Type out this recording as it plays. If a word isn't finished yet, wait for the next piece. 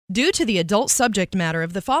Due to the adult subject matter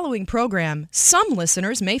of the following program, some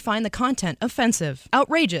listeners may find the content offensive,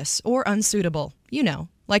 outrageous, or unsuitable. You know,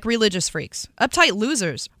 like religious freaks, uptight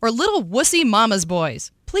losers, or little wussy mama's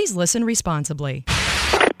boys. Please listen responsibly.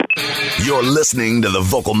 You're listening to The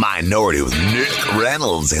Vocal Minority with Nick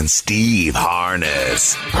Reynolds and Steve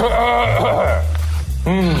Harness.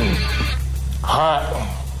 Hot.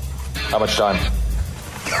 How much time?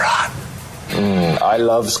 You're on. I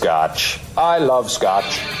love scotch. I love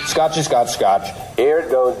scotch. Scotchy, scotch, scotch. Here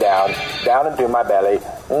it goes down into my belly.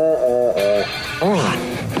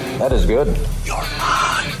 That is good. You're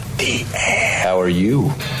on the air. How are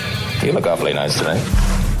you? You look awfully nice tonight.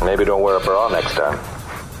 Maybe don't wear a bra next time.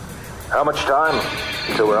 How much time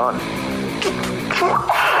until we're on?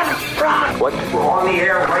 What? We're on the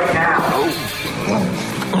air right now.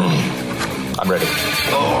 I'm ready.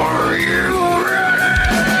 Are you ready?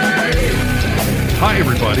 Hi,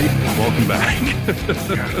 everybody. Welcome back.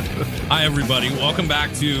 Hi, everybody. Welcome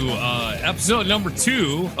back to episode number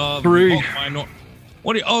 2 of 3.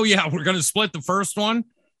 Oh, yeah. We're going to split the first one.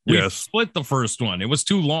 We split the first one. It was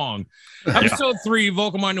too long. Episode 3,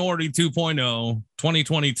 Vocal Minority 2.0,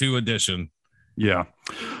 2022 edition. Yeah.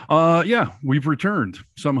 We've returned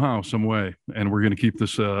somehow, some way, and we're going to keep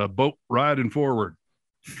this boat riding forward.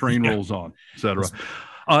 Train rolls on, etc.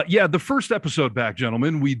 The first episode back,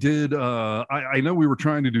 gentlemen, we did, I know we were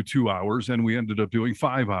trying to do 2 hours and we ended up doing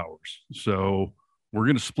 5 hours. So we're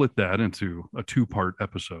going to split that into a 2-part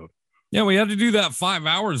episode. Yeah, we had to do that 5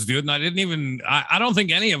 hours, dude. And I don't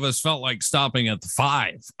think any of us felt like stopping at the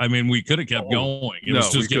 5. I mean, we could have kept going. It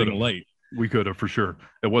was just getting late. We could have, for sure.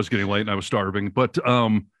 It was getting late and I was starving. But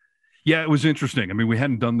it was interesting. I mean, we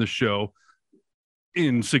hadn't done this show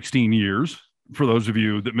in 16 years. For those of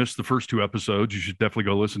you that missed the first 2 episodes, you should definitely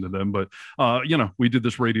go listen to them. But, we did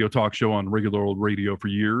this radio talk show on regular old radio for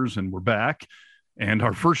years, and we're back. And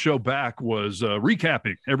our first show back was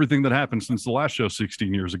recapping everything that happened since the last show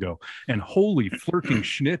 16 years ago. And holy flirting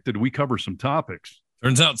schnitt, did we cover some topics.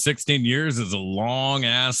 Turns out 16 years is a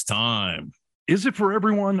long-ass time. Is it for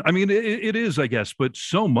everyone? I mean, it is, I guess, but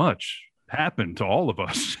so much happened to all of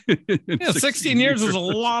us. 16 years is a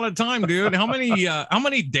lot of time, dude. How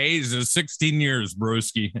many days is 16 years,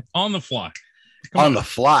 broski? On the fly. The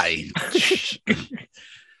fly.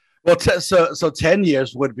 Well, so 10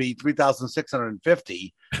 years would be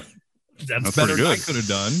 3,650. That's better than I could have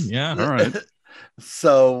done. Yeah. All right.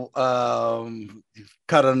 So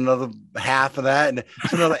cut another half of that, and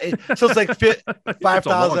so it's like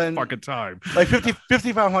 5,000 fucking time, like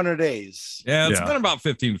 5,500 days. Yeah, it's been about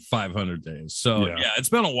 5,500 days. So it's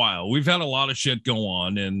been a while. We've had a lot of shit go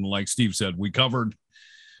on, and like Steve said, we covered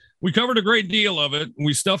a great deal of it.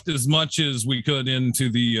 We stuffed as much as we could into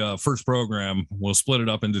the first program. We'll split it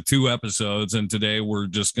up into 2 episodes, and today we're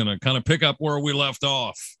just gonna kind of pick up where we left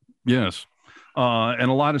off. Yes. And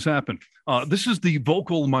a lot has happened. This is the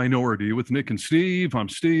Vocal Minority with Nick and Steve. I'm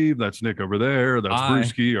Steve. That's Nick over there. That's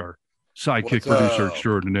Brewski, our sidekick producer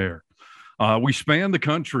extraordinaire. We span the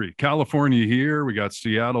country. California here. We got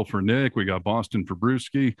Seattle for Nick. We got Boston for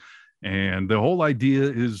Brewski. And the whole idea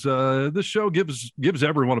is this show gives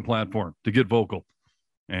everyone a platform to get vocal.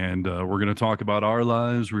 And we're going to talk about our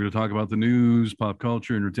lives. We're going to talk about the news, pop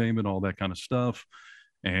culture, entertainment, all that kind of stuff.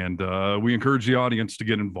 And we encourage the audience to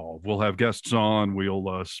get involved. We'll have guests on.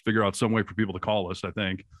 We'll figure out some way for people to call us, I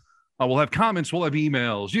think. We'll have comments. We'll have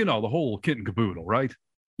emails. The whole kit and caboodle, right?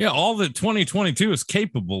 Yeah, all that 2022 is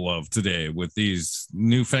capable of today with these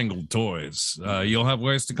newfangled toys. You'll have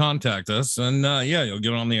ways to contact us. And, you'll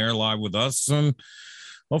get on the air live with us. And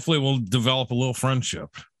hopefully we'll develop a little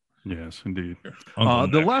friendship. Yes, indeed.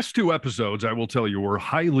 The last 2 episodes, I will tell you, were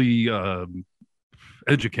highly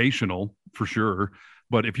educational, for sure.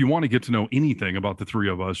 But if you want to get to know anything about the 3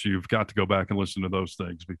 of us, you've got to go back and listen to those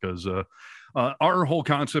things, because our whole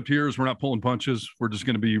concept here is we're not pulling punches. We're just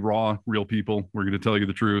going to be raw, real people. We're going to tell you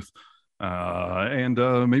the truth. And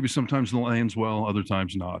maybe sometimes it lands well, other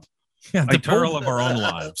times not. Yeah, the peril of our own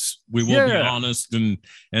lives. We will be honest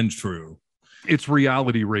and true. It's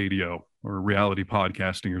reality radio or reality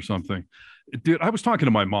podcasting or something. Dude, I was talking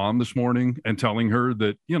to my mom this morning and telling her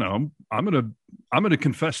that, I'm going to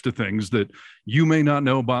confess to things that you may not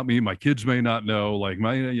know about me. My kids may not know, like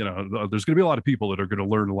there's going to be a lot of people that are going to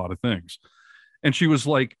learn a lot of things. And she was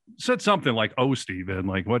like, said something like, "Oh, Steven,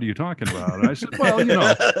 like, what are you talking about?" And I said, well,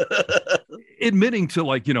 admitting to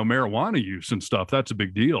marijuana use and stuff, that's a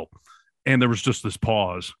big deal. And there was just this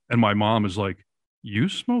pause. And my mom is like, "You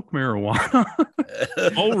smoke marijuana?"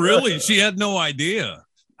 Oh, really? She had no idea.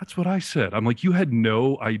 That's what I said. I'm like, you had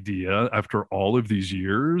no idea after all of these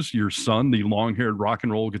years, your son, the long-haired rock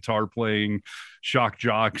and roll guitar playing shock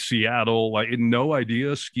jock, Seattle, like no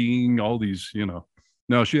idea, skiing, all these,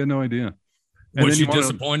 no, she had no idea. And was she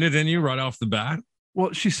disappointed in you right off the bat?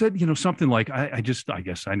 Well, she said, something like, I guess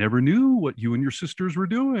I never knew what you and your sisters were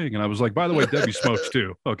doing. And I was like, by the way, Debbie smokes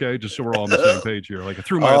too. Okay. Just so we're all on the same page here. Like I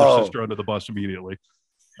threw my other sister under the bus immediately.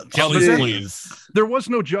 There was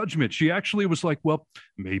no judgment. She actually was like, well,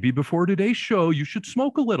 maybe before today's show, you should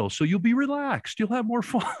smoke a little so you'll be relaxed. You'll have more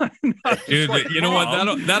fun. Dude, like, you know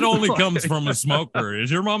what? That only comes from a smoker. Is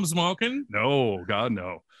your mom smoking? No, God,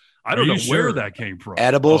 no. I don't know where that came from.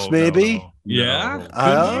 Edibles, maybe? No. Yeah.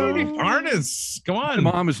 Harness. Come on.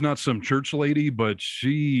 My mom is not some church lady, but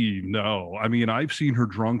no. I mean, I've seen her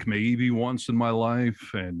drunk maybe once in my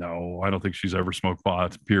life. And no, I don't think she's ever smoked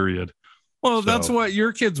pot, period. Well, that's what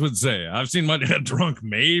your kids would say. I've seen my dad drunk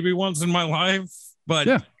maybe once in my life, but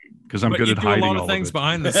yeah, because I'm good at hiding a lot of things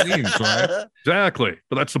behind the scenes, right? Exactly.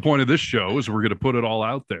 But that's the point of this show is we're going to put it all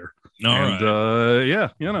out there. Yeah,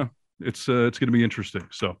 it's going to be interesting.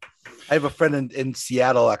 So I have a friend in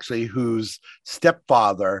Seattle, actually, whose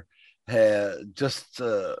stepfather had just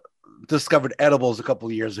discovered edibles a couple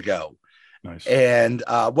of years ago. Nice. And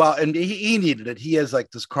and he needed it. He has like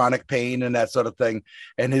this chronic pain and that sort of thing.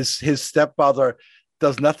 And his stepfather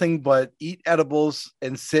does nothing but eat edibles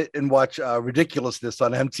and sit and watch ridiculousness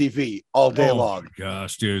on MTV all day long. My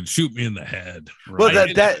gosh, dude, shoot me in the head.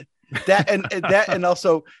 Right? Well, and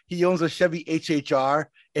also he owns a Chevy HHR,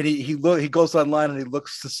 and he goes online and he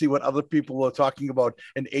looks to see what other people are talking about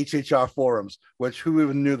in HHR forums. Which who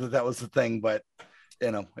even knew that was the thing, but.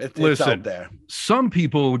 It's out there. Some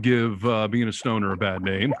people give being a stoner a bad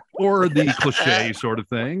name or the cliche sort of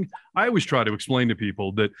thing. I always try to explain to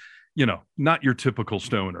people that, not your typical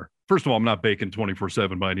stoner. First of all, I'm not baking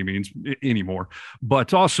 24/7 by any means anymore,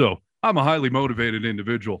 but also I'm a highly motivated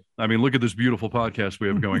individual. I mean, look at this beautiful podcast we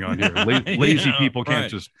have going on here. Lazy people can't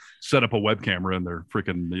just set up a web camera in their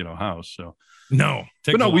freaking, house. So. No,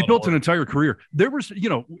 we built an entire career. There was,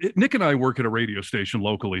 Nick and I work at a radio station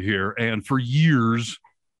locally here. And for years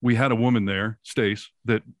we had a woman there, Stace,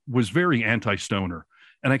 that was very anti-stoner.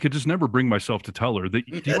 And I could just never bring myself to tell her that,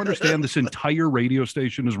 do you understand this entire radio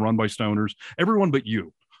station is run by stoners? Everyone but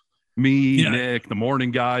you, me, Nick, the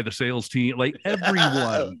morning guy, the sales team, like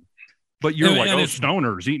everyone. But you're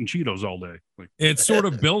stoners eating Cheetos all day. Like, it's sort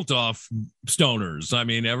of built off stoners. I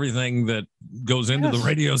mean, everything that goes into the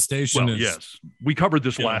radio station is. Yes, we covered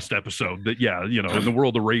this last episode that, in the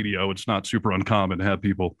world of radio, it's not super uncommon to have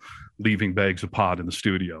people leaving bags of pot in the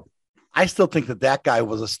studio. I still think that guy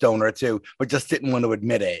was a stoner too, but just didn't want to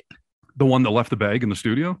admit it. The one that left the bag in the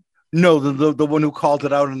studio? No, the one who called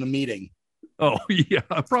it out in the meeting. Oh, yeah,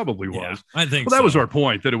 probably was. I think that was our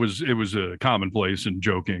point, that it was a commonplace and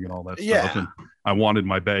joking and all that stuff. And I wanted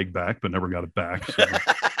my bag back, but never got it back. So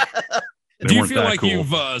do you feel like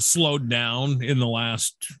you've slowed down in the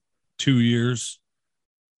last 2 years?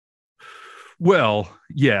 Well,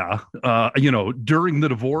 yeah. During the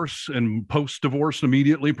divorce and post-divorce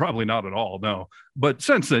immediately, probably not at all, no. But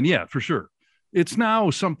since then, yeah, for sure. It's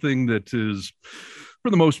now something that is, for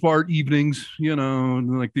the most part, evenings,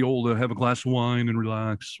 like the old have a glass of wine and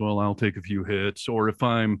relax. Well, I'll take a few hits. Or if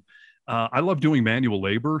I love doing manual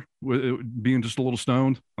labor, being just a little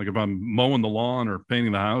stoned. Like if I'm mowing the lawn or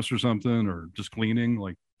painting the house or something, or just cleaning,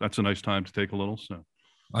 like that's a nice time to take a little. So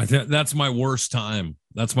that's my worst time.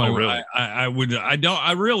 That's my, really?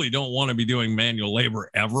 I really don't want to be doing manual labor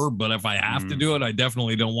ever, but if I have to do it, I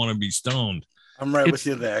definitely don't want to be stoned. I'm right with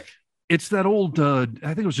you, Nick. It's that old, I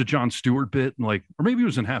think it was a Jon Stewart bit, and or maybe it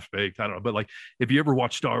was in Half Baked. I don't know. But if you ever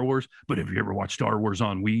watch Star Wars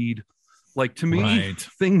on weed, to me,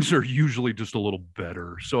 things are usually just a little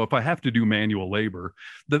better. So if I have to do manual labor,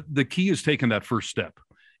 the key is taking that first step.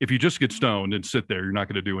 If you just get stoned and sit there, you're not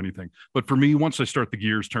going to do anything. But for me, once I start the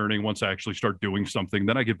gears turning, once I actually start doing something,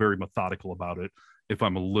 then I get very methodical about it if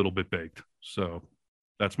I'm a little bit baked. So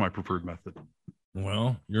that's my preferred method.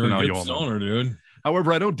 Well, you're a good stoner, dude.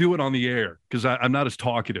 However, I don't do it on the air because I'm not as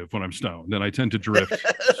talkative when I'm stoned, and I tend to drift.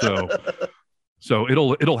 So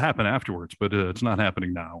it'll happen afterwards, but it's not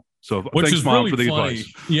happening now. So thanks, Mom, for the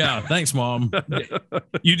advice. Yeah, thanks, Mom.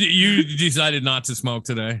 You decided not to smoke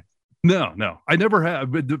today? No, I never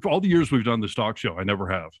have. But all the years we've done this talk show, I never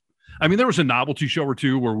have. I mean, there was a novelty show or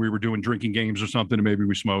two where we were doing drinking games or something, and maybe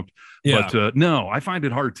we smoked. Yeah. But no, I find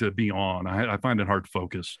it hard to be on. I find it hard to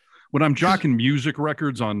focus. When I'm jocking music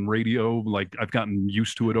records on radio, I've gotten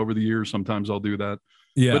used to it over the years. Sometimes I'll do that.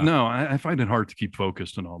 Yeah. But no, I find it hard to keep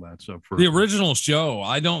focused and all that. So for the original show,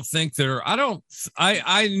 I know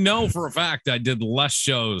for a fact I did less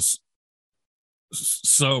shows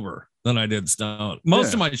sober than I did stoned.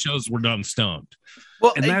 Most of my shows were done stoned.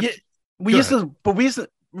 Well, we used to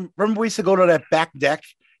go to that back deck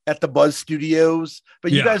at the Buzz Studios,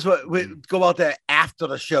 but you guys would go out there after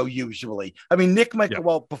the show usually. I mean, Nick might go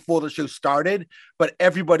out before the show started, but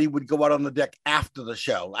everybody would go out on the deck after the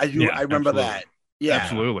show. I remember that. Yeah,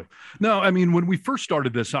 absolutely. No, I mean, when we first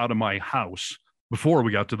started this out of my house, before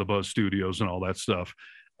we got to the Buzz Studios and all that stuff,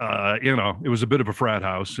 it was a bit of a frat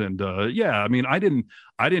house. And I mean, I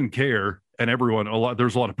didn't care. And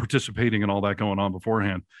there's a lot of participating and all that going on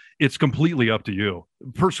beforehand. It's completely up to you.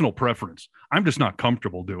 Personal preference. I'm just not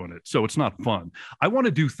comfortable doing it. So it's not fun. I want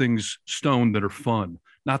to do things stoned that are fun,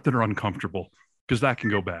 not that are uncomfortable, because that can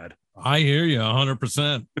go bad. I hear you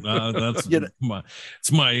 100%. That's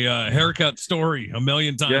it's my haircut story a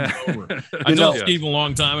million times over. I told Steve a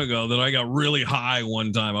long time ago that I got really high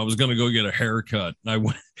one time. I was going to go get a haircut.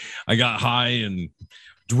 I got high and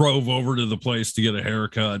drove over to the place to get a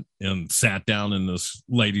haircut and sat down in this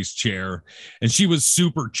lady's chair. And she was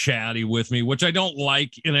super chatty with me, which I don't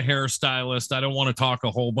like in a hairstylist. I don't want to talk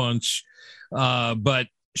a whole bunch. But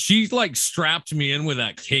she like strapped me in with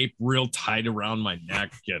that cape real tight around my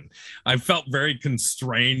neck. And I felt very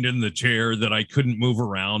constrained in the chair that I couldn't move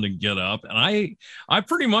around and get up. And I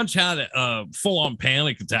pretty much had a full on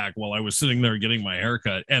panic attack while I was sitting there getting my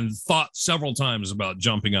haircut and thought several times about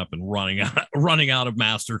jumping up and running out of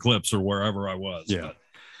Master Clips or wherever I was. Yeah.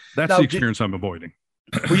 That's the experience I'm avoiding.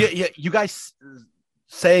 Well, you guys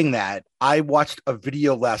saying that, I watched a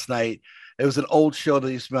video last night. It was an old show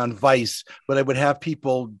that used to be on Vice, but I would have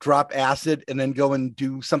people drop acid and then go and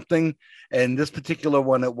do something. And this particular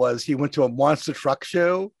one, he went to a monster truck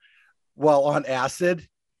show while on acid.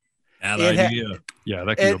 Bad idea.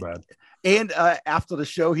 That can go bad. And after the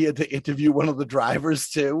show, he had to interview one of the drivers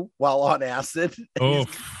too while on acid. Oh,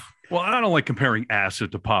 well, I don't like comparing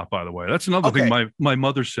acid to pot, by the way. That's another thing my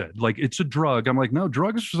mother said. Like, it's a drug. I'm like, no,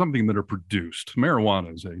 drugs are something that are produced.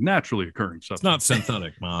 Marijuana is a naturally occurring substance. It's not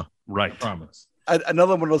synthetic, Ma. Right. I promise.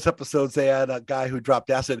 Another one of those episodes, they had a guy who dropped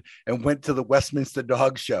acid and went to the Westminster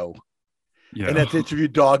Dog Show. Yeah. And had to interview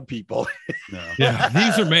dog people. Yeah,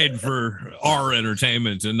 these are made for our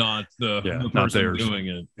entertainment and not the person doing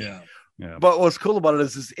it. Yeah. Yeah. But what's cool about it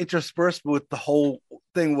is interspersed with the whole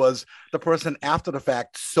thing was the person after the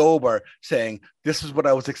fact sober saying, this is what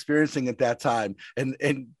I was experiencing at that time. And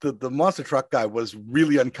the monster truck guy was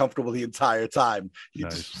really uncomfortable the entire time. You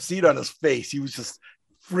just see it on his face. He was just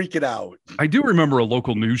freaking out. I do remember a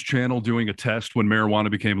local news channel doing a test when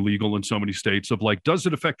marijuana became legal in so many states of like, does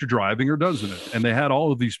it affect your driving or doesn't it? And they had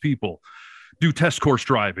all of these people do test course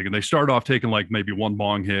driving, and they start off taking like maybe one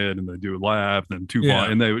bong hit, and they do a lap, then two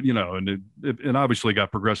bong, and they, and it obviously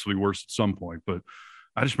got progressively worse at some point. But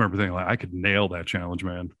I just remember thinking like, I could nail that challenge,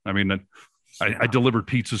 man. I mean, I delivered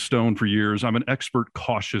pizza stone for years. I'm an expert,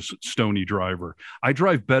 cautious, stony driver. I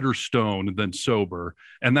drive better stoned than sober,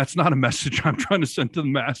 and that's not a message I'm trying to send to the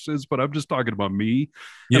masses, but I'm just talking about me.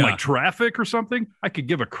 And like traffic or something, I could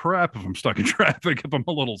give a crap if I'm stuck in traffic if I'm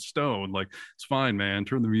a little stoned. Like, it's fine, man.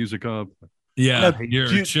 Turn the music up. Yeah,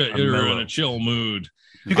 you're in a chill mood.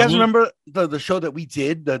 You guys remember the show that we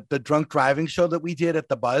did, the drunk driving show that we did at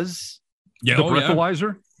the Buzz? Yeah, the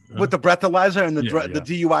breathalyzer? With the breathalyzer and the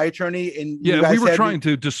DUI attorney. And we were trying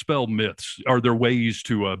to dispel myths. Are there ways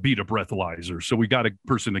to beat a breathalyzer? So we got a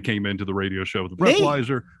person that came into the radio show with a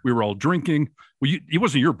breathalyzer. We were all drinking. Well, it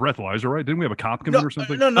wasn't your breathalyzer, right? Didn't we have a cop come in or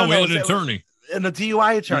something? No, we had an attorney. And the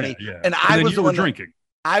DUI attorney. Yeah. And I was the one drinking.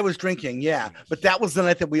 I was drinking, but that was the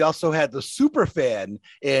night that we also had the super fan,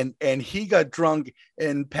 and he got drunk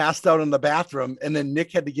and passed out in the bathroom, and then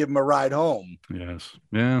Nick had to give him a ride home. Yes,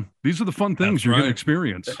 yeah, these are the fun things you're going to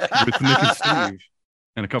experience with Nick and Steve,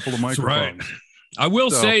 and a couple of microphones. Right. I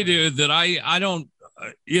will say, dude, that I don't.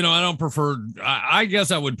 I don't prefer, I guess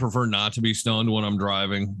I would prefer not to be stoned when I'm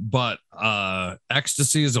driving, but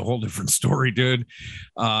ecstasy is a whole different story, dude.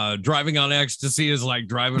 Driving on ecstasy is like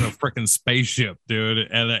driving a freaking spaceship, dude.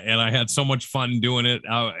 And I had so much fun doing it.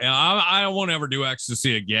 I won't ever do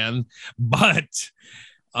ecstasy again, but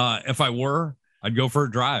if I were, I'd go for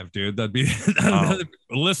a drive, dude. That'd be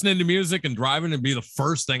listening to music and driving would be the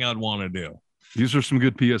first thing I'd want to do. These are some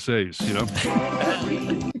good PSAs,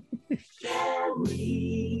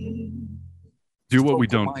 Do what we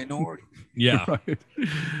don't. Minority. Yeah. Right.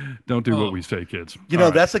 Don't do what we say, kids.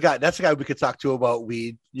 That's a guy we could talk to about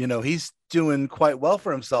weed. He's doing quite well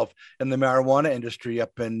for himself in the marijuana industry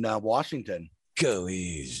up in Washington. Go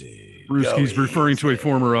easy. Brewski's referring to a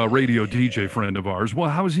former radio DJ friend of ours. Well,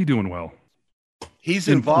 how is he doing well? He's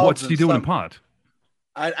involved. What's he doing in pot?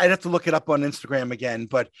 I'd have to look it up on Instagram again,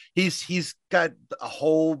 but he's got a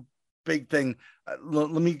whole big thing.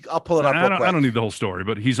 I'll pull it up. I don't need the whole story,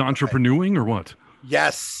 but he's entrepreneuring or what?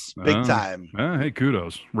 Yes, big time. Hey,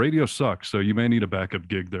 kudos. Radio sucks, so you may need a backup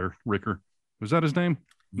gig there, Ricker. Was that his name?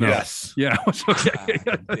 No. Yes. Yeah. Okay.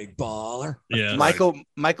 Big baller. Yeah.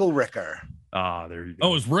 Michael Ricker. There you go.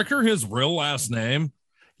 Oh, is Ricker his real last name?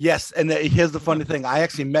 Yes, and here's the funny thing. I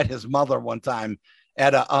actually met his mother one time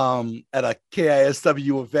at a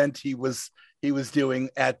KISW event he was doing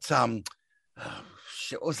at what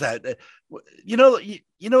was that?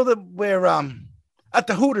 Where at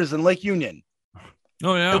the Hooters in Lake Union.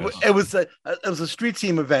 Oh yeah, it was a street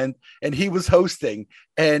team event, and he was hosting,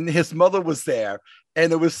 and his mother was there,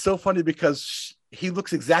 and it was so funny because he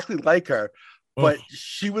looks exactly like her, but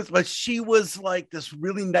she was like this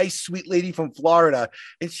really nice, sweet lady from Florida,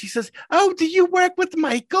 and she says, "Oh, do you work with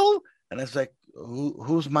Michael?" And I was like,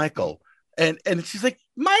 "Who's Michael?" And she's like,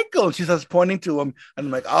 "Michael." And she starts pointing to him, and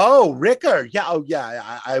I'm like, "Oh, Ricker, yeah,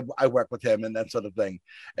 I work with him and that sort of thing."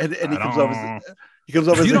 And he comes over. He comes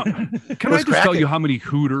over. Can I just tell you how many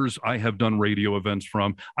Hooters I have done radio events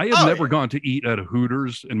from? I have never gone to eat at a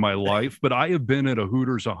Hooters in my life, but I have been at a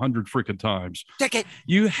Hooters 100 freaking times.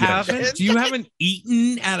 You haven't? You haven't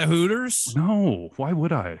eaten at a Hooters? No. Why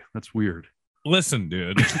would I? That's weird. Listen,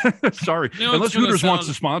 dude. Sorry. Unless Hooters wants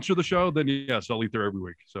to sponsor the show, then yes, I'll eat there every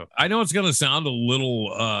week. So I know it's going to sound a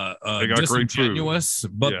little disingenuous,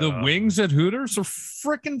 but the wings at Hooters are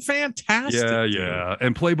freaking fantastic. Yeah, yeah.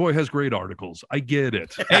 And Playboy has great articles. I get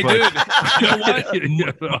it. Hey, dude, you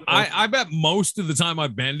know what? I bet most of the time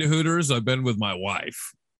I've been to Hooters, I've been with my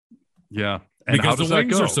wife. Yeah. And because the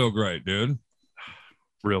wings are so great, dude.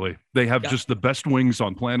 Really, they have just the best wings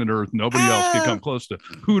on planet Earth. Nobody else can come close to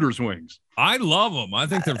Hooters wings. I love them. I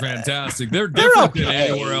think they're fantastic. They're different than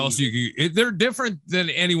anywhere else. They're different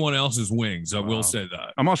than anyone else's wings. I will say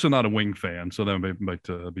that. I'm also not a wing fan, so that might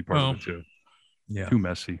be part of it too. Yeah, too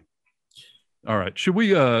messy. All right, should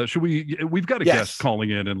we? We've got a guest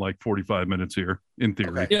calling in like 45 minutes here. In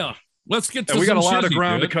theory, okay. Yeah. Let's get to. We got a lot of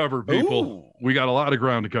ground to cover, people. Ooh. We got a lot of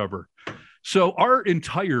ground to cover. So our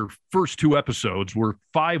entire first 2 episodes were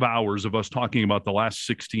 5 hours of us talking about the last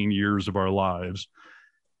 16 years of our lives.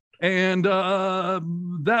 And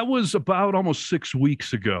that was about almost 6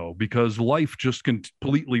 weeks ago because life just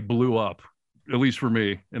completely blew up, at least for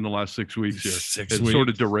me, in the last 6 weeks. It sort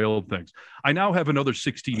of derailed things. I now have another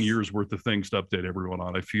 16 years worth of things to update everyone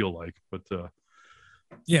on, I feel like. But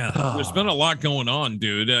yeah, there's been a lot going on,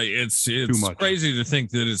 dude. It's crazy to think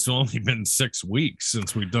that it's only been 6 weeks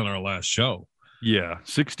since we've done our last show. Yeah,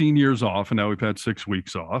 16 years off, and now we've had 6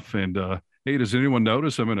 weeks off. And hey, does anyone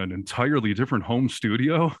notice I'm in an entirely different home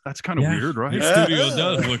studio? That's kind of weird, right? Your studio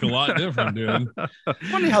does look a lot different, dude.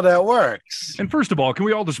 Funny how that works. And first of all, can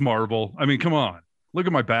we all just marvel? I mean, come on. Look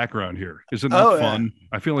at my background here. Isn't that fun?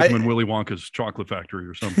 I feel like I'm in Willy Wonka's chocolate factory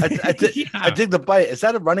or something. I dig the bike. Is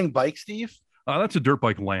that a running bike, Steve? That's a dirt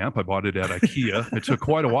bike lamp. I bought it at IKEA. It took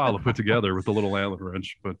quite a while to put together with the little Allen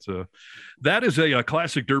wrench, but that is a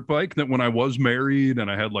classic dirt bike that when I was married and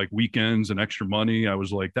I had like weekends and extra money, I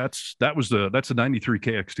was like, that's a 93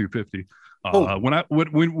 KX250.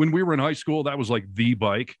 When we were in high school, that was like the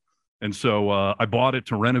bike. And so I bought it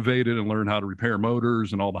to renovate it and learn how to repair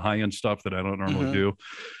motors and all the high-end stuff that I don't normally do.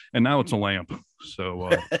 And now it's a lamp. So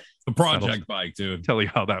the project bike, dude. Tell you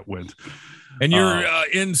how that went. And you're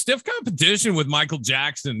in stiff competition with Michael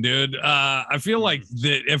Jackson, dude. I feel like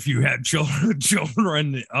that if you had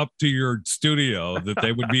children up to your studio, that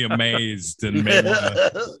they would be amazed and may want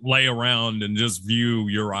to lay around and just view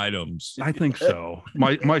your items. I think so.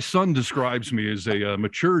 My son describes me as a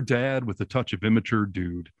mature dad with a touch of immature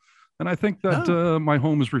dude. And I think that my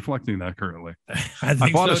home is reflecting that currently. I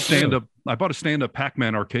bought a stand-up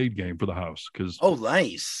Pac-Man arcade game for the house because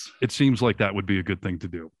nice. It seems like that would be a good thing to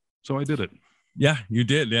do. So I did it. Yeah, you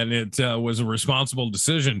did, and it was a responsible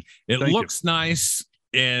decision. It looks nice,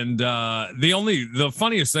 and the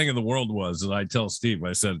funniest thing in the world was that I tell Steve,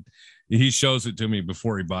 I said, he shows it to me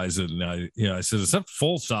before he buys it, and I said, "Is that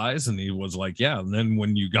full size?" And he was like, "Yeah." And then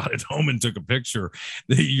when you got it home and took a picture,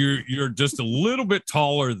 you're just a little bit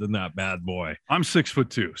taller than that bad boy. I'm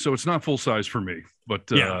 6'2", so it's not full size for me. But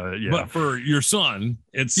but for your son,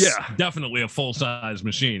 it's definitely a full size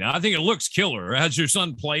machine. I think it looks killer. Has your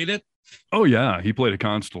son played it? Oh yeah, he played it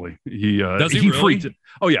constly. He freaked it.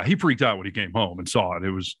 Oh yeah, he freaked out when he came home and saw it.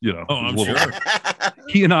 It was, I'm sure.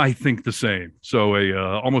 He and I think the same. So a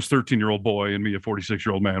almost 13-year-old boy and me, a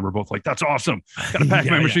 46-year-old man, we're both like, that's awesome. Got a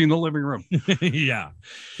Pac-Man machine in the living room. Yeah.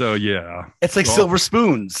 So yeah, it's like silver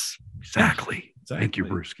spoons. Exactly. Thank you,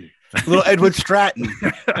 Brewski. Little Edward Stratton.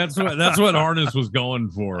 That's what Harness was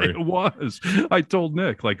going for. It was. I told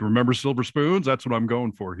Nick, like, remember silver spoons? That's what I'm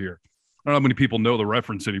going for here. don't know how many people know the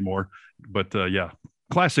reference anymore, but yeah,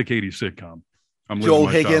 classic 80s sitcom. I'm Joel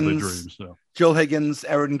living my childhood Higgins. dreams, so. Joel Higgins,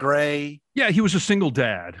 Aaron Gray. Yeah, he was a single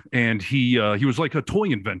dad, and he was like a toy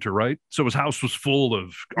inventor, right? So his house was full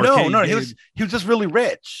of No, he was just really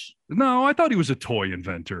rich. No, I thought he was a toy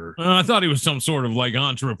inventor. I thought he was some sort of like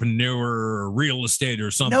entrepreneur or real estate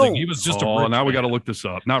or something. No. He was just now we got to look this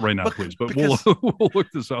up. Not right now, please, but because, we'll look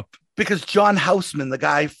this up. Because John Houseman, the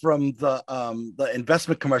guy from the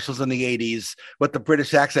investment commercials in the 80s with the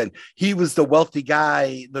British accent, he was the wealthy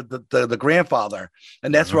guy, the grandfather,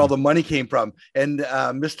 and that's where all the money came from. And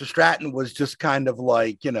Mr. Stratton was just kind of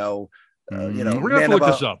like, we're gonna have to look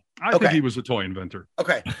this up. I think he was a toy inventor.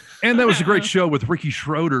 Okay. And that was a great show with Ricky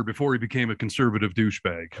Schroeder before he became a conservative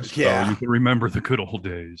douchebag. So you can remember the good old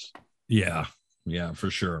days. Yeah,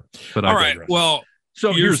 for sure. But all right. Well,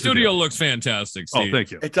 so your studio looks fantastic, Steve. Oh,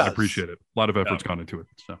 thank you. It does. I appreciate it. A lot of effort's gone into it.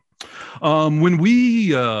 So when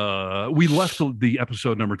we left the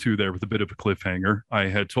episode number 2 there with a bit of a cliffhanger, I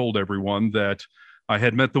had told everyone that I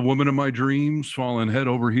had met the woman of my dreams, fallen head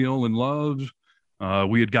over heel in love.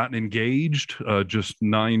 We had gotten engaged just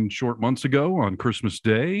 9 short months ago on Christmas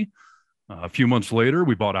Day. A few months later,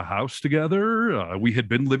 we bought a house together. We had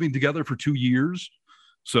been living together for 2 years.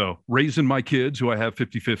 So raising my kids, who I have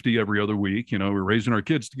 50-50 every other week, we're raising our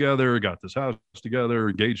kids together, got this house together,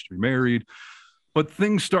 engaged to be married. But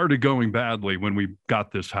things started going badly when we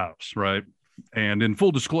got this house, right? And in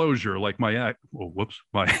full disclosure, like the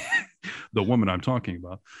woman I'm talking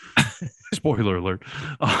about, spoiler alert,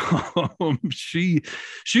 she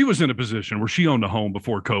was in a position where she owned a home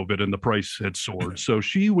before COVID and the price had soared. So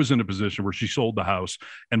she was in a position where she sold the house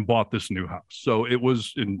and bought this new house. So it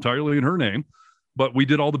was entirely in her name, but we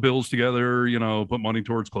did all the bills together, put money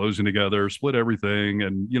towards closing together, split everything.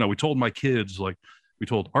 And, we told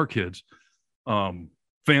our kids,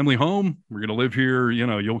 family home, we're going to live here,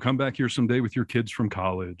 you'll come back here someday with your kids from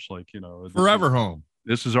college, forever home.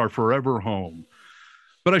 This is our forever home.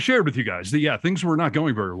 But I shared with you guys that things were not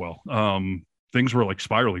going very well. Things were like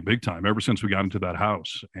spiraling big time ever since we got into that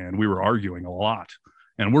house, and we were arguing a lot,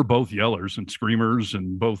 and we're both yellers and screamers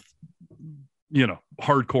and both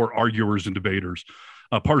hardcore arguers and debaters,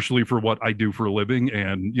 partially for what I do for a living.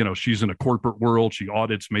 And she's in a corporate world, she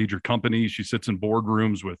audits major companies, she sits in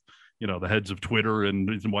boardrooms with the heads of Twitter and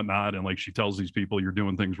whatnot. And like, she tells these people you're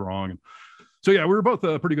doing things wrong. And so, we were both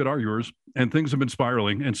pretty good arguers, and things have been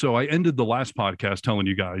spiraling. And so I ended the last podcast telling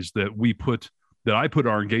you guys that I put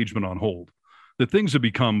our engagement on hold, that things have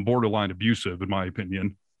become borderline abusive, in my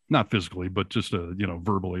opinion, not physically, but just,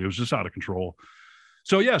 verbally. It was just out of control.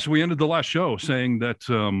 So we ended the last show saying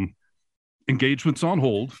that engagement's on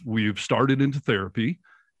hold. We've started into therapy,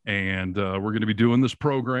 and we're going to be doing this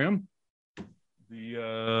program.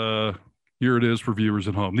 Here it is for viewers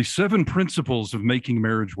at home. The 7 Principles of Making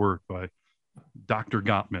Marriage Work by Dr.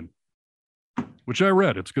 Gottman, which I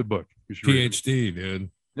read. It's a good book. You should PhD, dude.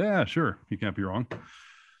 Yeah, sure. You can't be wrong.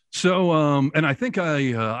 So, and I think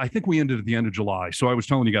we ended at the end of July. So I was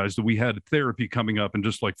telling you guys that we had therapy coming up in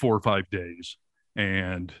just like 4 or 5 days,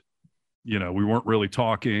 and we weren't really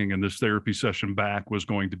talking. And this therapy session back was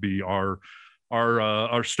going to be our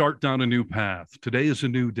start down a new path. Today is a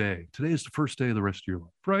new day. Today is the first day of the rest of your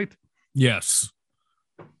life, right? Yes.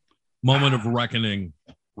 Moment of reckoning.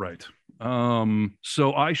 Right.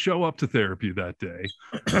 So I show up to therapy that day,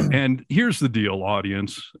 and here's the deal,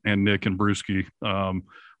 audience, and Nick and Brewski.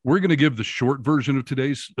 We're going to give the short version of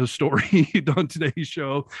today's story on today's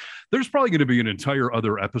show. There's probably going to be an entire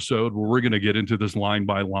other episode where we're going to get into this line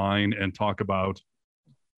by line and talk about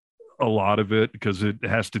a lot of it, because it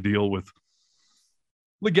has to deal with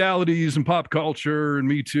legalities and pop culture and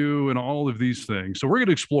Me Too and all of these things. So we're going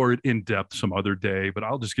to explore it in depth some other day, but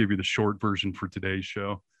I'll just give you the short version for today's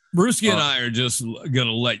show. Brewski and I are just going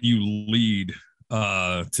to let you lead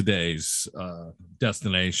today's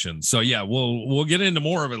destination. So we'll get into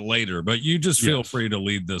more of it later, but you just feel free to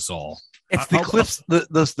lead this all. It's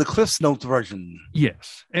the Cliff's Notes version.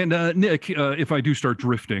 Yes. And Nick, if I do start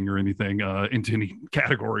drifting or anything into any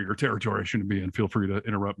category or territory I shouldn't be in, feel free to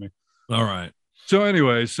interrupt me. All right. So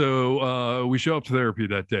anyway, we show up to therapy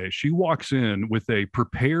that day. She walks in with a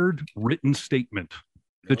prepared written statement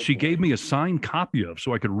that she gave me a signed copy of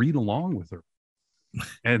so I could read along with her.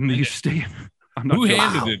 And the statement, who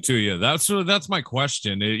handed it to you? That's my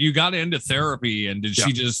question. You got into therapy, and did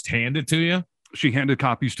she just hand it to you? She handed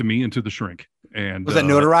copies to me and to the shrink. And was that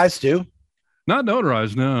notarized too? Not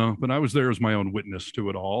notarized, no. But I was there as my own witness to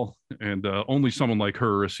it all. And only someone like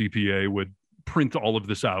her, a CPA, would print all of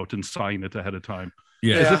this out and sign it ahead of time.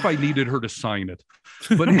 as if I needed her to sign it.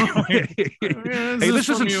 But anyway, hey, this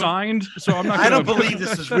isn't signed, so I'm not. I don't believe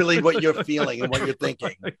this is really what you're feeling and what you're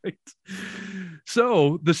thinking. Right.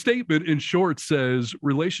 So the statement, in short, says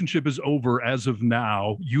relationship is over as of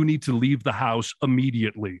now. You need to leave the house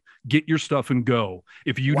immediately. Get your stuff and go.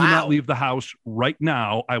 If you do not leave the house right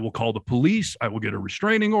now, I will call the police. I will get a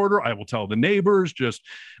restraining order. I will tell the neighbors. Just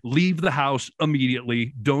leave the house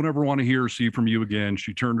immediately. Don't ever want to hear or see from you again.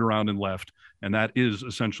 She turned around and left. And that is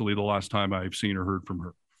essentially the last time I've seen or heard from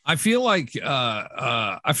her. I feel like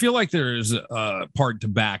there's a part to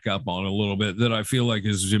back up on a little bit that I feel like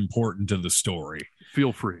is important to the story.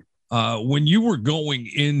 Feel free. When you were going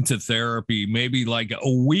into therapy, maybe like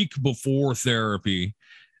a week before therapy,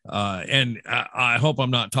 and I hope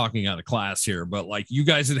I'm not talking out of class here, but like you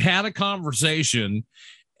guys had a conversation.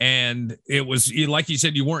 And it was like you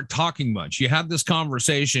said, you weren't talking much. You had this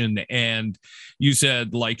conversation and you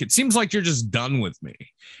said, like, it seems like you're just done with me.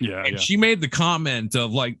 Yeah. And she made the comment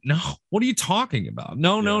of like, no, what are you talking about?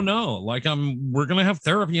 No. Like we're going to have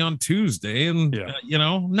therapy on Tuesday. And,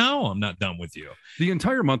 no, I'm not done with you. The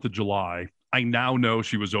entire month of July, I now know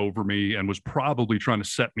she was over me and was probably trying to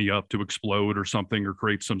set me up to explode or something or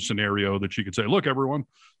create some scenario that she could say, look, everyone,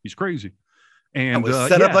 he's crazy. And I was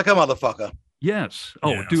set up like a motherfucker. Yes.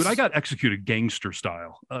 Oh, dude, I got executed gangster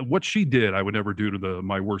style. What she did, I would never do to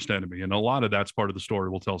my worst enemy. And a lot of that's part of the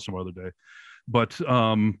story we'll tell some other day. But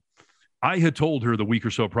I had told her the week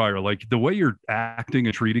or so prior, like, the way you're acting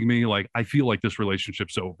and treating me, like, I feel like this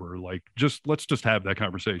relationship's over. Like, let's just have that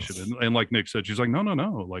conversation. And like Nick said, she's like, no.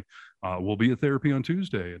 Like, we'll be at therapy on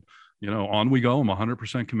Tuesday. And, on we go. I'm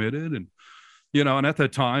 100% committed. And, and at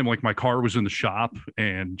that time, like, my car was in the shop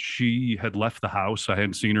and she had left the house. I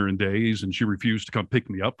hadn't seen her in days and she refused to come pick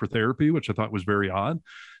me up for therapy, which I thought was very odd.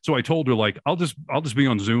 So I told her, like, I'll just be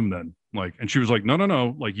on Zoom then. Like, and she was like,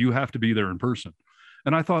 no. Like, you have to be there in person.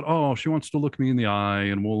 And I thought, oh, she wants to look me in the eye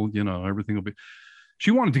and we'll, everything will be.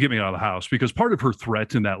 She wanted to get me out of the house because part of her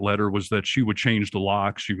threat in that letter was that she would change the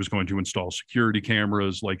locks. She was going to install security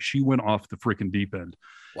cameras. Like, she went off the freaking deep end.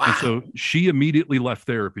 Wow. And so she immediately left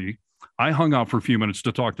therapy. I hung out for a few minutes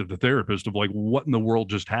to talk to the therapist of like, what in the world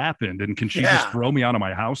just happened? And can she just throw me out of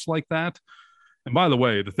my house like that? And by the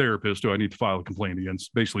way, the therapist who I need to file a complaint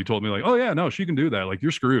against basically told me like, oh yeah, no, she can do that. Like,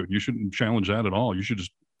 you're screwed. You shouldn't challenge that at all. You should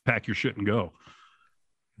just pack your shit and go.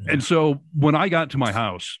 Yeah. And so when I got to my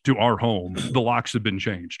house, to our home, the locks had been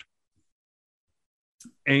changed.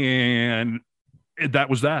 And that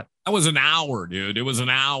was that. That was an hour, dude. It was an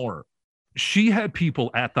hour. She had people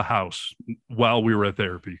at the house while we were at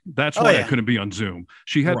therapy. That's why I couldn't be on Zoom.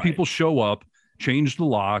 She had people show up, change the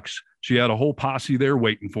locks. She had a whole posse there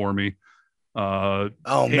waiting for me. Man,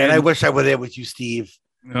 I wish I were there with you, Steve.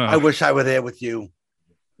 I wish I were there with you.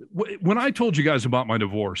 When I told you guys about my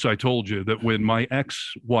divorce, I told you that when my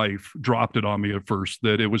ex-wife dropped it on me at first,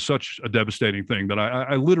 that it was such a devastating thing that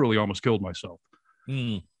I literally almost killed myself.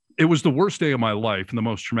 It was the worst day of my life and the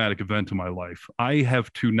most traumatic event of my life. I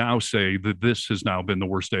have to now say that this has now been the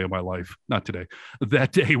worst day of my life. Not today.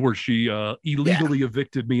 That day where she illegally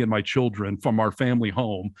evicted me and my children from our family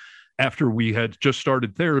home after we had just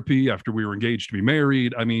started therapy, after we were engaged to be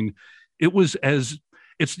married. I mean, it was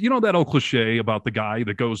it's that old cliche about the guy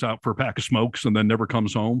that goes out for a pack of smokes and then never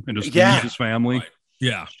comes home and just leaves his family. Right.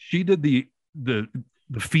 Yeah. She did the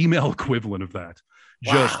female equivalent of that.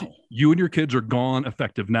 Just you and your kids are gone,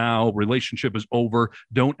 effective now. Relationship is over.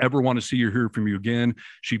 Don't ever want to see or hear from you again.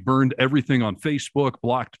 She burned everything on Facebook,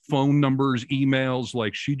 blocked phone numbers, emails.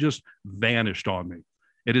 Like, she just vanished on me.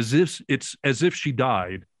 It's as if she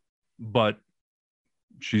died, but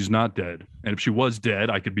she's not dead. And if she was dead,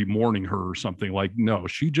 I could be mourning her or something. Like, no,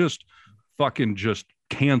 she just fucking just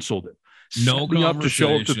canceled it. No, set me up to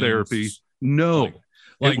show up to therapy. No.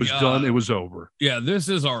 It was done. It was over. Yeah, this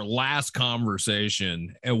is our last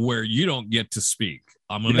conversation and where you don't get to speak.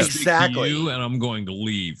 I'm going to speak to you and I'm going to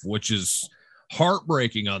leave, which is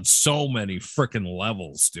heartbreaking on so many freaking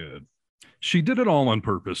levels, dude. She did it all on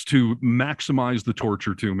purpose to maximize the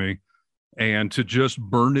torture to me and to just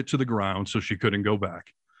burn it to the ground so she couldn't go back.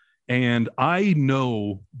 And I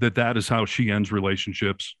know that is how she ends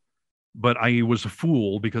relationships. But I was a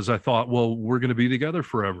fool because I thought, well, we're going to be together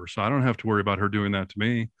forever. So I don't have to worry about her doing that to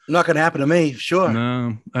me. Not going to happen to me. Sure.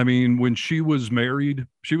 No, I mean, when she was married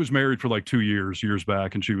for like 2 years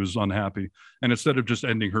back, and she was unhappy. And instead of just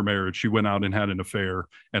ending her marriage, she went out and had an affair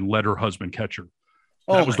and let her husband catch her.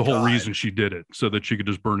 That was the whole reason she did it, so that she could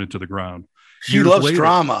just burn it to the ground. She loves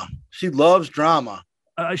drama. She loves drama.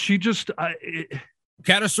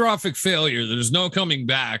 Catastrophic failure. There's no coming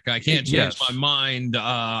back. I can't change my mind.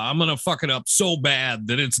 I'm going to fuck it up so bad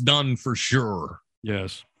that it's done for sure.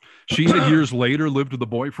 Yes. She had years later lived with a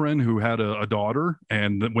boyfriend who had a daughter.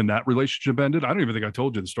 And when that relationship ended, I don't even think I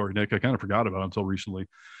told you the story, Nick. I kind of forgot about it until recently.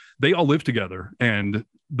 They all lived together and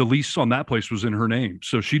the lease on that place was in her name.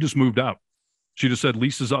 So she just moved out. She just said,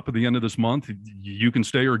 lease is up at the end of this month. You can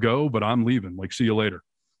stay or go, but I'm leaving. Like, see you later.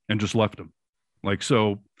 And just left him. Like,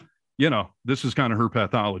 so, this is kind of her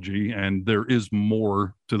pathology. And there is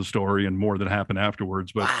more to the story and more that happened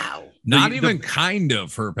afterwards. But wow. Not even kind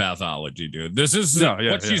of her pathology, dude. This is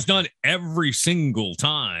what she's done every single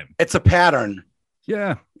time. It's a pattern.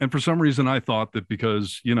 Yeah. And for some reason, I thought that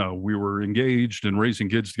because, we were engaged and raising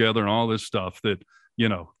kids together and all this stuff that,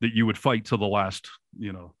 that you would fight till the last,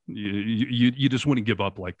 you just wouldn't give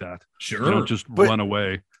up like that. Sure. Just run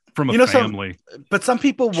away from a family. But some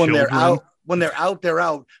people, when they're out, they're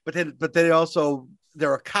out. But they also,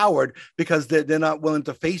 they're a coward because they're not willing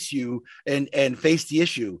to face you and face the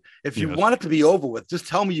issue. If you want it to be over with, just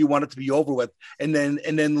tell me you want it to be over with and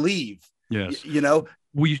then leave. Yes.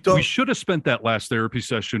 We should have spent that last therapy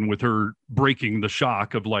session with her breaking the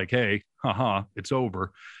shock of like, hey, it's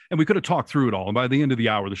over. And we could have talked through it all. And by the end of the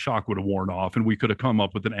hour, the shock would have worn off and we could have come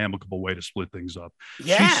up with an amicable way to split things up.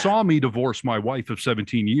 Yeah. She saw me divorce my wife of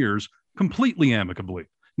 17 years completely amicably.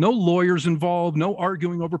 No lawyers involved, no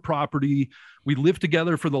arguing over property. We lived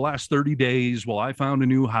together for the last 30 days while I found a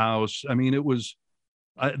new house. I mean, it was,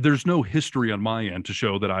 there's no history on my end to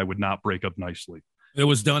show that I would not break up nicely. It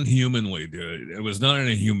was done humanly, dude. It was done in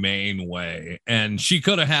a humane way. And she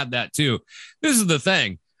could have had that too. This is the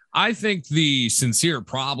thing. I think the sincere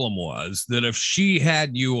problem was that if she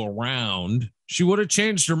had you around, she would have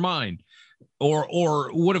changed her mind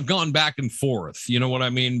or would have gone back and forth. You know what I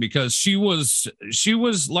mean? Because she was,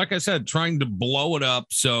 like I said, trying to blow it up.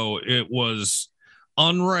 So it was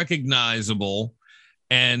unrecognizable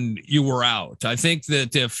and you were out. I think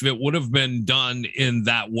that if it would have been done in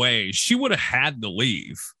that way, she would have had to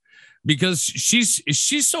leave because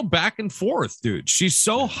she's so back and forth, dude. She's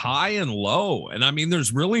so high and low. And I mean,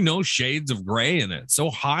 there's really no shades of gray in it. So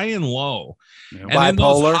high and low. Yeah, and in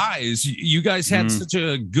those highs, you guys had such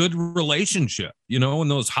a good relationship, in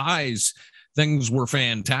those highs, things were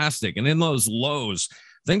fantastic. And in those lows,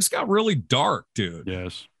 things got really dark, dude.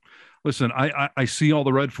 Yes. Listen, I see all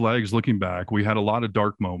the red flags looking back. We had a lot of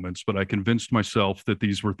dark moments, but I convinced myself that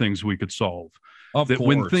these were things we could solve. Of course.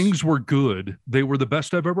 When things were good, they were the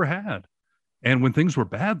best I've ever had. And when things were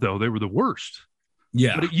bad, though, they were the worst.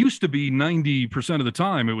 Yeah. But it used to be 90% of the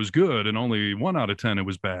time it was good and only 1 out of 10 it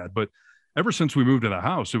was bad. But ever since we moved to the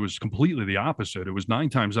house, it was completely the opposite. It was 9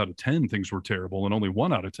 times out of 10 things were terrible and only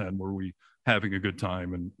 1 out of 10 were we having a good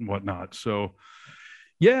time and whatnot. So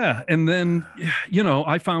yeah. And then,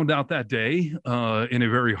 I found out that day in a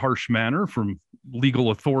very harsh manner from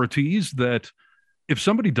legal authorities that if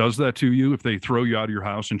somebody does that to you, if they throw you out of your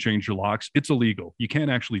house and change your locks, it's illegal. You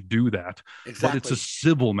can't actually do that. Exactly. But it's a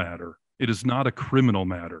civil matter. It is not a criminal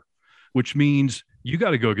matter, which means you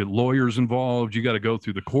got to go get lawyers involved. You got to go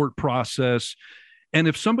through the court process. And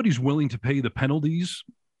if somebody's willing to pay the penalties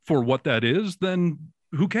for what that is, then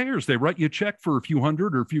who cares? They write you a check for a few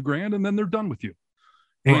hundred or a few grand, and then they're done with you.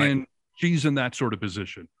 Right. And she's in that sort of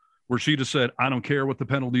position where she just said, I don't care what the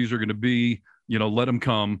penalties are going to be, let them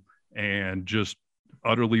come, and just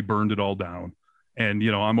utterly burned it all down. And,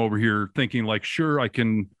 I'm over here thinking like, sure, I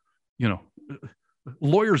can,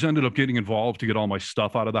 lawyers ended up getting involved to get all my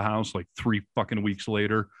stuff out of the house like 3 fucking weeks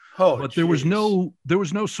later. But there was no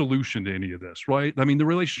solution to any of this, right? I mean, the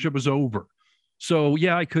relationship was over. So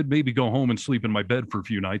yeah, I could maybe go home and sleep in my bed for a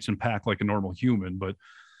few nights and pack like a normal human, but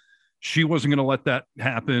she wasn't going to let that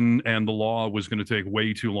happen. And the law was going to take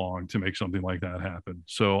way too long to make something like that happen.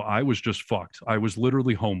 So I was just fucked. I was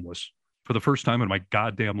literally homeless for the first time in my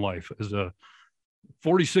goddamn life as a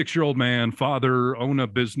 46-year-old man, father, own a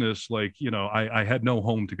business. Like, I had no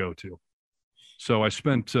home to go to. So I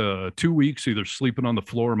spent 2 weeks either sleeping on the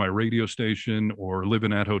floor of my radio station or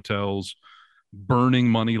living at hotels, burning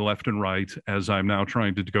money left and right as I'm now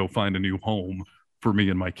trying to go find a new home for me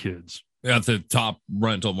and my kids. At the top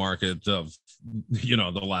rental market of,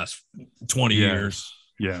 the last 20 years.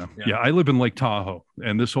 Yeah. I live in Lake Tahoe,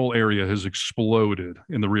 and this whole area has exploded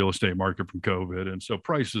in the real estate market from COVID. And so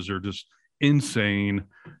prices are just insane,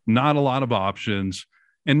 not a lot of options.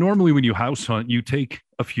 And normally when you house hunt, you take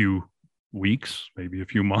a few weeks, maybe a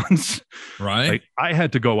few months. Right. Like, I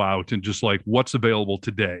had to go out and just like, what's available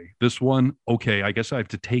today? This one. Okay. I guess I have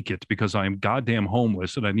to take it because I am goddamn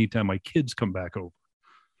homeless and I need to have my kids come back over.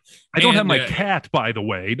 I don't have my cat, by the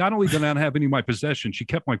way. Not only did I not have any of my possessions, she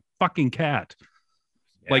kept my fucking cat.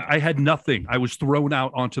 Yeah. Like, I had nothing. I was thrown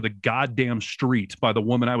out onto the goddamn street by the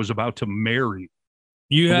woman I was about to marry.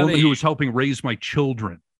 The woman who was helping raise my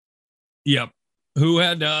children. Yep. who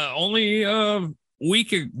had only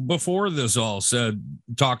week before this all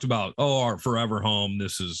talked about, our forever home.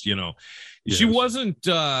 This is, yes.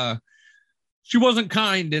 She wasn't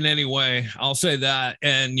kind in any way. I'll say that.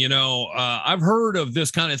 And, I've heard of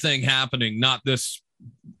this kind of thing happening, not this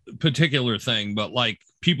particular thing, but like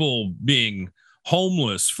people being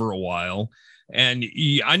homeless for a while. And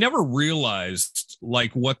I never realized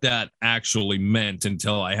like what that actually meant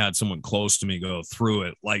until I had someone close to me go through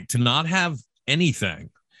it. Like to not have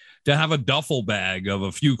anything, to have a duffel bag of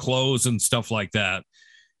a few clothes and stuff like that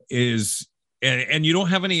is, and you don't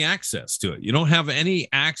have any access to it. You don't have any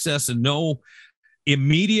access and no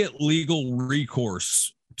immediate legal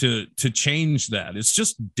recourse to change that. It's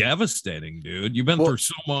just devastating, dude. You've been through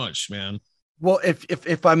so much, man. Well,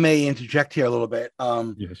 if I may interject here a little bit,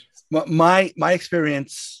 yes. My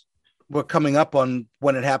experience, we're coming up on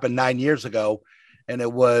when it happened 9 years ago, and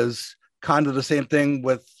it was kind of the same thing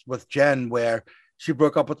with Jen, where she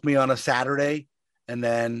broke up with me on a Saturday, and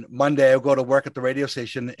then Monday I go to work at the radio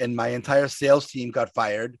station, and my entire sales team got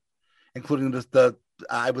fired, including the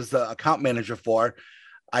I was the account manager for.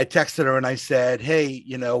 I texted her and I said, hey,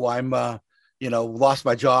 I'm lost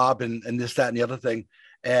my job and this, that, and the other thing.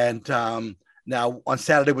 And now on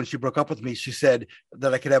Saturday when she broke up with me, she said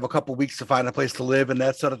that I could have a couple of weeks to find a place to live and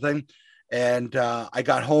that sort of thing. And I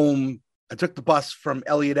got home. I took the bus from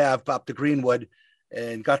Elliott Ave up to Greenwood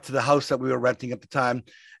and got to the house that we were renting at the time.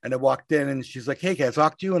 And I walked in and she's like, hey, can I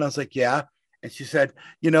talk to you? And I was like, yeah. And she said,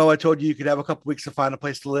 I told you could have a couple of weeks to find a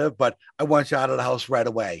place to live, but I want you out of the house right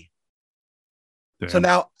away. Damn. So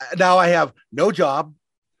now I have no job.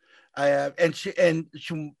 And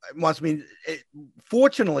she wants me.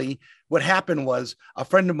 Fortunately, what happened was a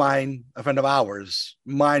friend of ours,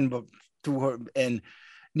 through her, and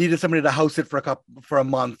needed somebody to house it for a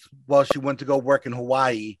month while she went to go work in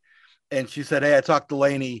Hawaii. And she said, hey, I talked to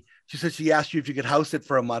Lainey. She said she asked you if you could house it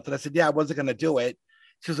for a month, and I said, yeah, I wasn't going to do it.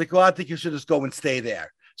 She was like, well, I think you should just go and stay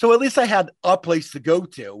there. So at least I had a place to go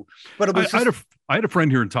to. But it was I had a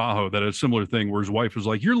friend here in Tahoe that had a similar thing where his wife was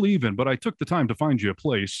like, you're leaving, but I took the time to find you a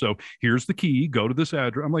place. So here's the key. Go to this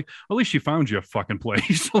address. I'm like, at least she found you a fucking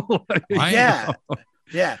place. Yeah.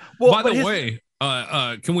 Yeah. Well, by the way,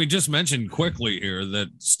 can we just mention quickly here that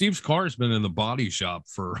Steve's car has been in the body shop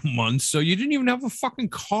for months. So you didn't even have a fucking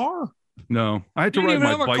car. No, I had to ride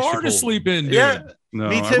my bicycle. Car to sleep in, dude. Yeah, no,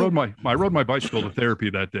 me too. I rode my bicycle to therapy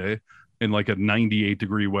that day in like a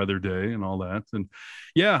 98-degree weather day and all that. And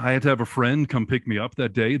yeah, I had to have a friend come pick me up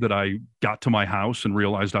that day that I got to my house and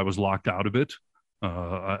realized I was locked out of it.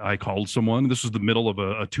 I called someone. This was the middle of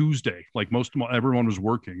a Tuesday. Like everyone was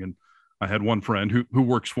working, and I had one friend who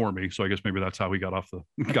works for me. So I guess maybe that's how he got off the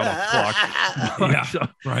clock. Yeah,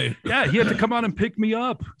 right. Yeah, he had to come out and pick me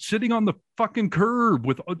up, sitting on the fucking curb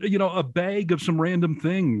with a bag of some random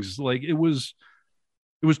things. Like it was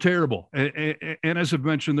terrible. And as I've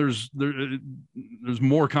mentioned, there's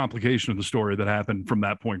more complication of the story that happened from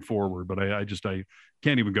that point forward. But I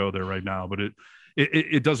can't even go there right now. But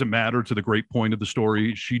it doesn't matter to the great point of the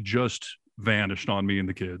story. She just vanished on me and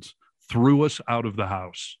the kids, threw us out of the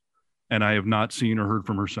house. And I have not seen or heard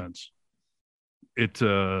from her since.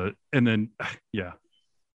 And then, yeah.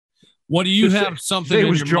 What do you have something? It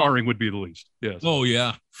was jarring would be the least. Yes. Oh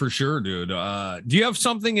yeah, for sure, dude. Do you have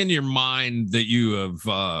something in your mind that you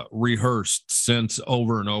have rehearsed since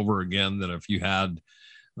over and over again that if you had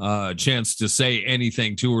a chance to say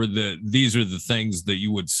anything to her, that these are the things that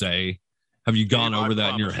you would say? Have you gone over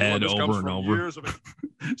that in your head over and over?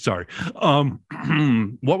 Sorry.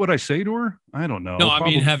 What would I say to her? I don't know. No, I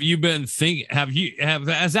mean, have you been thinking?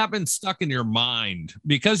 Has that been stuck in your mind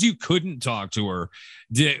because you couldn't talk to her?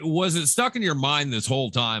 Was it stuck in your mind this whole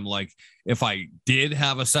time? Like, if I did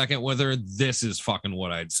have a second with her, this is fucking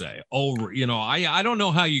what I'd say. I don't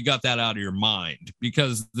know how you got that out of your mind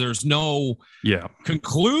because there's no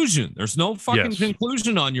conclusion. There's no fucking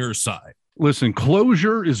conclusion on your side. Listen,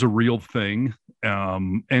 closure is a real thing.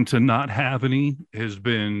 And to not have any it's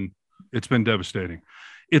been devastating.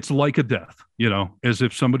 It's like a death, as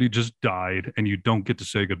if somebody just died and you don't get to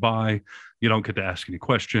say goodbye. You don't get to ask any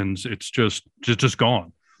questions. It's just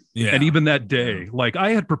gone. Yeah. And even that day, like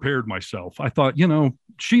I had prepared myself. I thought,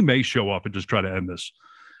 she may show up and just try to end this.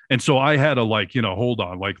 And so I had to hold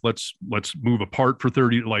on, like, let's move apart for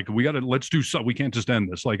 30. Like let's do something. We can't just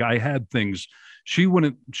end this. Like I had things. She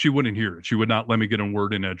wouldn't hear it. She would not let me get a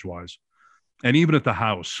word in edgewise. And even at the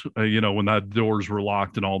house, when the doors were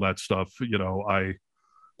locked and all that stuff,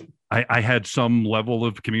 I had some level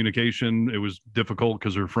of communication. It was difficult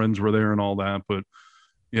because her friends were there and all that. But,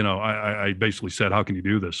 I basically said, how can you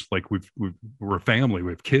do this? Like we're a family,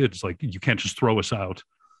 we have kids. Like you can't just throw us out.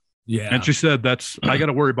 Yeah. And she said, I got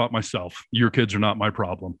to worry about myself. Your kids are not my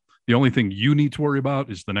problem. The only thing you need to worry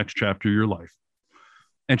about is the next chapter of your life.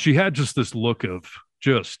 And she had just this look of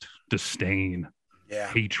just disdain,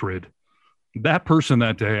 hatred. That person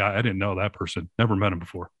that day, I didn't know that person. Never met him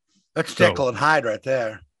before. That's Jekyll and Hyde right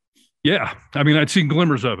there. Yeah. I mean, I'd seen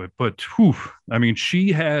glimmers of it, but whew, I mean,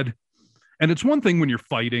 she had, and it's one thing when you're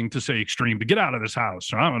fighting to say extreme, to get out of this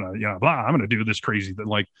house. Or I'm going to, I'm going to do this crazy thing.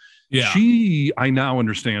 Like, she, I now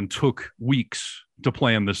understand, took weeks to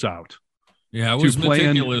plan this out. Yeah, it was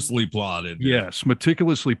meticulously plotted. Yes,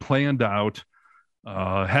 meticulously planned out.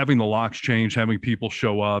 Having the locks changed, having people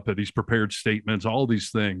show up at these prepared statements, all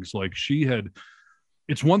these things. Like she had,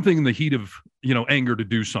 it's one thing in the heat of, anger to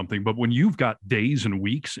do something, but when you've got days and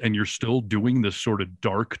weeks and you're still doing this sort of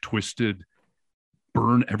dark, twisted,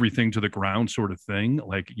 burn everything to the ground sort of thing,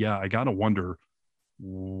 like, I got to wonder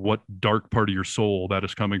what dark part of your soul that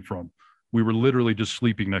is coming from. We were literally just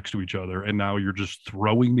sleeping next to each other, and now you're just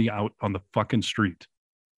throwing me out on the fucking street.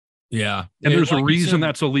 Yeah. And there's a reason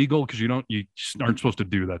that's illegal, because you aren't supposed to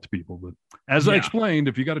do that to people. But as I explained,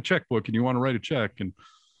 if you got a checkbook and you want to write a check and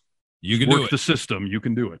you can work the system, you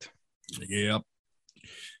can do it. Yep.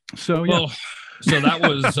 So, so that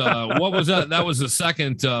was, what was that? That was the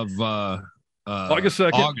 2nd of August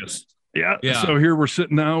 2nd. August. Yeah. So here we're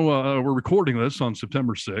sitting now, we're recording this on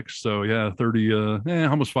September 6th. So 30,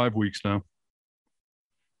 almost 5 weeks now.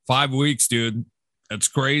 5 weeks, dude. That's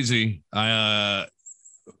crazy.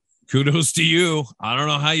 Kudos to you. I don't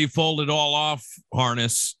know how you pulled it all off,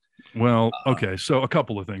 Harness. Well, okay. So a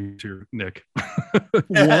couple of things here, Nick.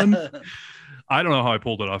 One, I don't know how I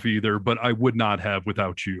pulled it off either, but I would not have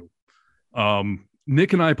without you.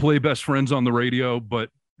 Nick and I play best friends on the radio, but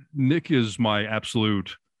Nick is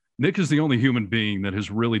the only human being that has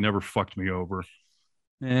really never fucked me over.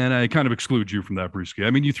 And I kind of exclude you from that, Brewski.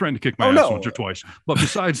 I mean, you threatened to kick my ass once or twice, but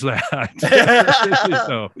besides that,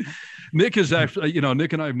 Nick is actually,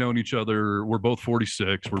 Nick and I have known each other. We're both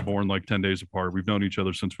 46. We're born like 10 days apart. We've known each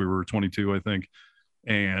other since we were 22, I think.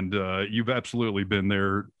 And you've absolutely been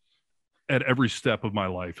there at every step of my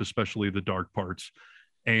life, especially the dark parts.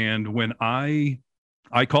 And when I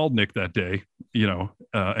called Nick that day,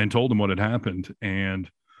 and told him what had happened,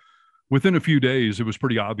 and within a few days, it was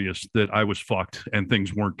pretty obvious that I was fucked and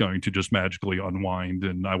things weren't going to just magically unwind,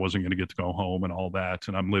 and I wasn't going to get to go home and all that.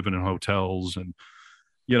 And I'm living in hotels, and,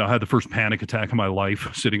 I had the first panic attack of my life,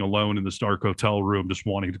 sitting alone in this dark hotel room, just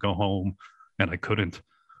wanting to go home, and I couldn't.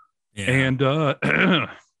 Yeah.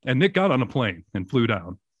 And Nick got on a plane and flew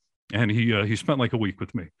down, and he spent like a week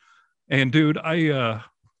with me. And dude, I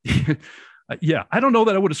don't know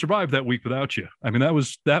that I would have survived that week without you. I mean,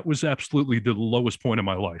 that was absolutely the lowest point of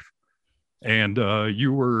my life. And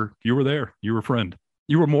you were there. You were a friend.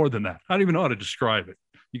 You were more than that. I don't even know how to describe it.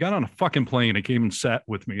 You got on a fucking plane and came and sat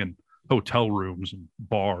with me in hotel rooms and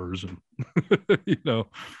bars and,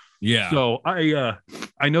 Yeah. So I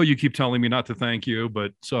know you keep telling me not to thank you,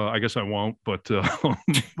 but so I guess I won't. But,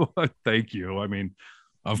 but thank you. I mean,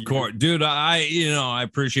 of course, dude. I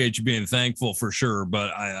appreciate you being thankful for sure.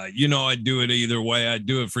 But I'd do it either way. I'd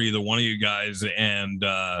do it for either one of you guys, and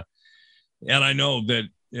I know that.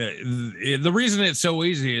 The reason it's so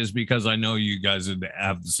easy is because I know you guys would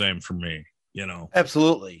have the same for me,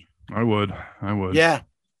 Absolutely. I would. Yeah.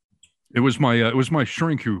 It was my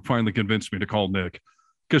shrink who finally convinced me to call Nick,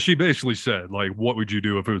 because she basically said, like, what would you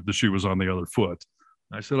do if the shoe was on the other foot?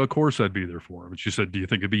 I said, of course I'd be there for him. And she said, do you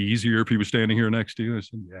think it'd be easier if he was standing here next to you? I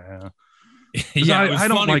said, yeah. Yeah, it was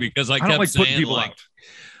funny because I kept saying, people like,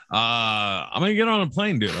 I'm gonna get on a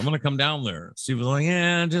plane, dude. I'm gonna come down there. She was like,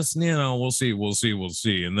 yeah, just we'll see.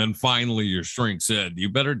 And then finally your shrink said, you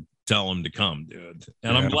better tell him to come, dude.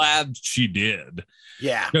 And I'm glad she did.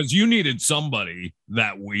 Yeah. Because you needed somebody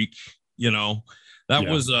that week, that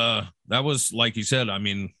was like you said, I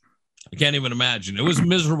mean, I can't even imagine. It was a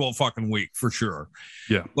miserable fucking week for sure.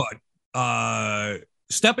 Yeah. But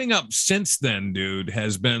stepping up since then, dude,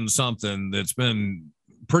 has been something that's been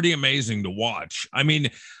pretty amazing to watch. I mean,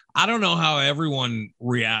 I don't know how everyone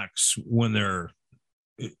reacts when they're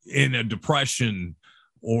in a depression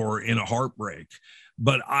or in a heartbreak,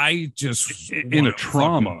 but I just in a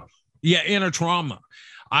trauma. In a trauma.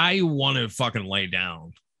 I want to fucking lay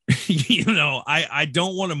down. I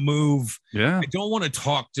don't want to move. Yeah. I don't want to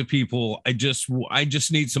talk to people. I just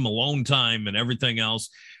need some alone time and everything else.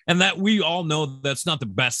 And that we all know that's not the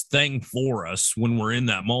best thing for us when we're in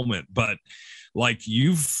that moment. But like,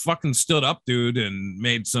 you've fucking stood up, dude, and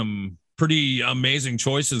made some pretty amazing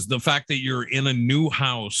choices. The fact that you're in a new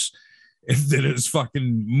house that is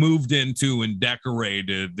fucking moved into and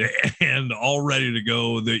decorated and all ready to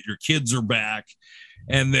go, that your kids are back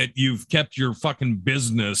and that you've kept your fucking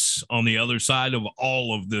business on the other side of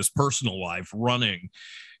all of this personal life running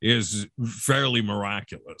is fairly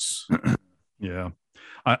miraculous. Yeah.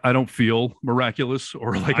 I don't feel miraculous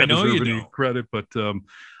or like I deserve any credit, but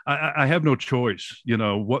I have no choice. You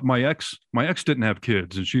know what? My ex didn't have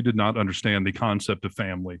kids, and she did not understand the concept of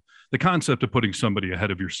family, the concept of putting somebody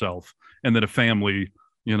ahead of yourself, and that a family,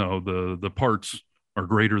 you know, the parts are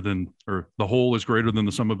greater than, or the whole is greater than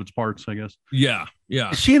the sum of its parts, I guess. Yeah.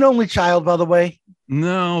 Yeah. Is she an only child, by the way?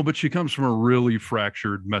 No, but she comes from a really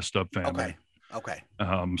fractured, messed up family. Okay.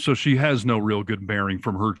 So she has no real good bearing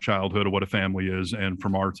from her childhood of what a family is and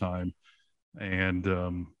from our time.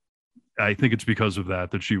 And I think it's because of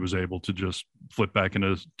that she was able to just flip back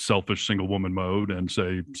into selfish single woman mode and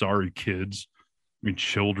say, sorry, kids. I mean,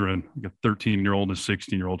 children, like a 13-year-old and a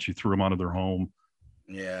 16-year-old, she threw them out of their home.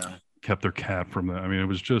 Yeah. Kept their cat from them. I mean, it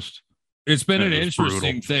was just. It's been an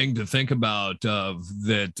interesting thing to think about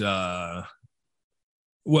that.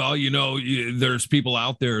 Well, you know, there's people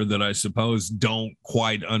out there that I suppose don't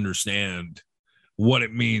quite understand what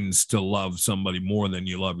it means to love somebody more than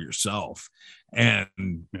you love yourself. And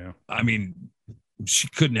I mean, she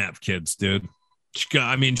couldn't have kids, dude. She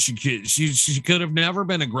could have never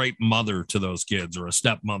been a great mother to those kids or a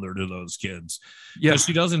stepmother to those kids. Yeah,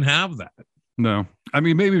 she doesn't have that. No, I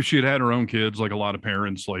mean, maybe if she had her own kids, like a lot of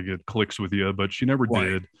parents, like it clicks with you, but she never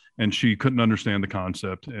did. And she couldn't understand the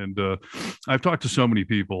concept. And I've talked to so many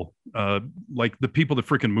people, like the people that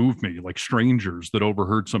freaking moved me, like strangers that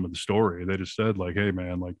overheard some of the story. They just said like, hey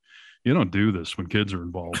man, like you don't do this when kids are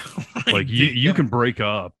involved. Like you can break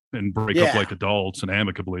up and break up like adults and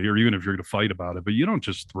amicably, or even if you're going to fight about it, but you don't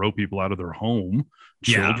just throw people out of their home,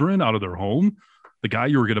 children out of their home. The guy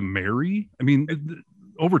you were going to marry. I mean,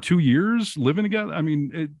 over 2 years living together. I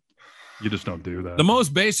mean, you just don't do that. The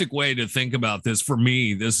most basic way to think about this for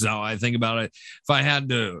me, this is how I think about it. If I had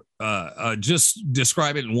to just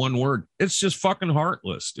describe it in one word, it's just fucking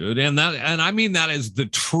heartless, dude. And I mean that is the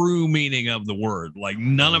true meaning of the word. Like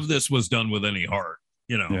none of this was done with any heart,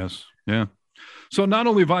 you know? Yes. Yeah. So not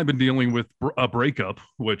only have I been dealing with a breakup,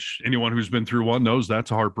 which anyone who's been through one knows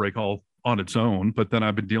that's a heartbreak all on its own, but then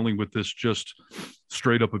I've been dealing with this just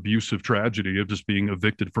straight up abusive tragedy of just being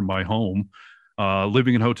evicted from my home,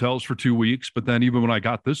 living in hotels for 2 weeks. But then even when I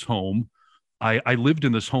got this home, I lived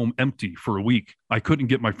in this home empty for a week. I couldn't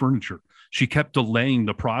get my furniture. She kept delaying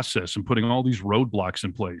the process and putting all these roadblocks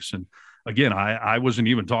in place. And again, I wasn't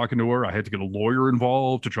even talking to her. I had to get a lawyer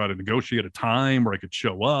involved to try to negotiate a time where I could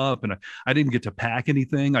show up. And I didn't get to pack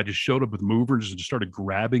anything. I just showed up with movers and just started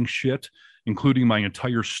grabbing shit, including my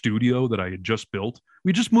entire studio that I had just built.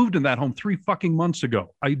 We just moved in that home 3 fucking months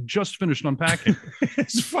ago. I just finished unpacking.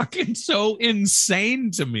 It's fucking so insane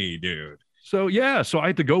to me, dude. So yeah, so I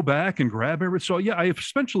had to go back and grab everything. So yeah,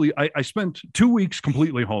 I spent 2 weeks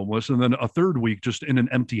completely homeless, and then a third week just in an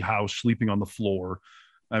empty house, sleeping on the floor.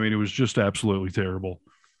 I mean, it was just absolutely terrible.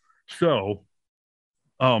 So,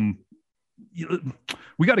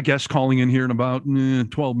 we got a guest calling in here in about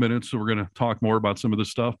 12 minutes. So we're going to talk more about some of this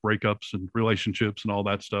stuff, breakups and relationships and all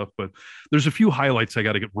that stuff. But there's a few highlights I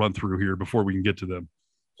got to run through here before we can get to them.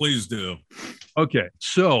 Please do. Okay.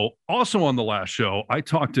 So also on the last show, I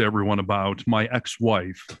talked to everyone about my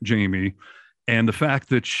ex-wife, Jamie, and the fact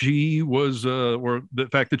that she was, or the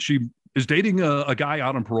fact that she is dating a guy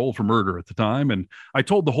out on parole for murder at the time. And I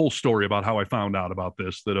told the whole story about how I found out about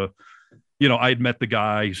this, that, I had met the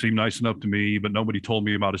guy, he seemed nice enough to me, but nobody told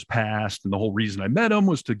me about his past. And the whole reason I met him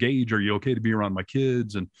was to gauge, are you okay to be around my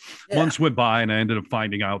kids? And months went by and I ended up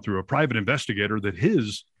finding out through a private investigator that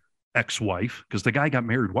his ex-wife, because the guy got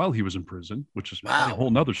married while he was in prison, which is a whole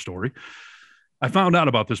nother story. I found out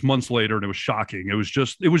about this months later, and it was shocking. It was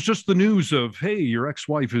just the news of, hey, your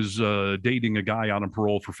ex-wife is dating a guy out on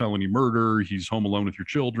parole for felony murder. He's home alone with your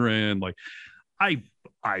children. Like,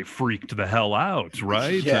 I freaked the hell out,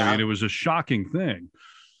 right? Yeah. I mean, it was a shocking thing.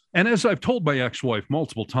 And as I've told my ex-wife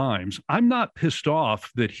multiple times, I'm not pissed off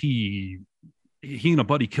that he and a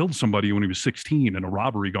buddy killed somebody when he was 16 and a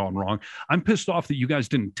robbery gone wrong. I'm pissed off that you guys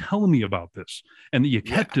didn't tell me about this and that you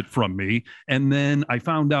kept it from me. And then I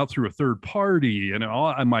found out through a third party, and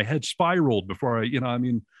my head spiraled before it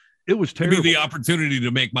was terrible. Give me the opportunity to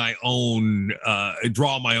make my own,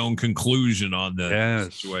 draw my own conclusion on the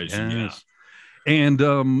situation. Yes. And,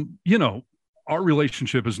 our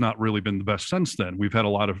relationship has not really been the best since then. We've had a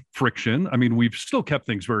lot of friction. I mean, we've still kept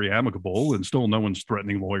things very amicable, and still no one's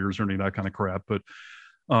threatening lawyers or any of that kind of crap. But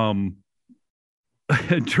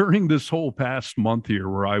during this whole past month here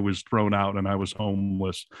where I was thrown out and I was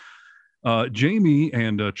homeless, Jamie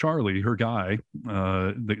and Charlie, her guy,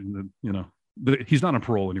 he's not on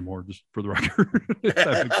parole anymore, just for the record.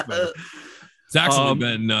 It's actually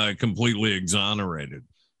been completely exonerated.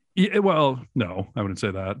 Yeah, well, no, I wouldn't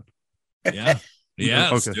say that. Yeah.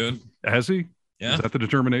 Yes, okay. Dude. Has he? Yeah. Is that the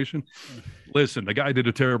determination? Listen, the guy did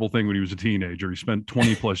a terrible thing when he was a teenager. He spent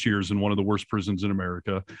 20 plus years in one of the worst prisons in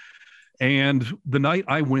America. And the night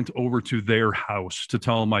I went over to their house to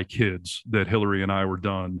tell my kids that Hillary and I were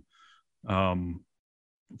done,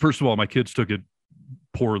 first of all, my kids took it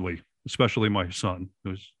poorly, especially my son. It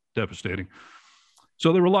was devastating.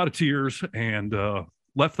 So there were a lot of tears, and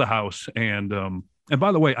left the house. And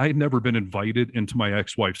by the way, I had never been invited into my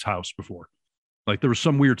ex-wife's house before. Like, there was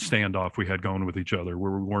some weird standoff we had going with each other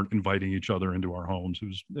where we weren't inviting each other into our homes.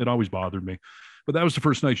 It always bothered me. But that was the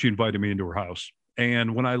first night she invited me into her house.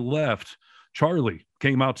 And when I left, Charlie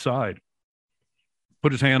came outside,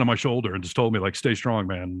 put his hand on my shoulder and just told me, like, stay strong,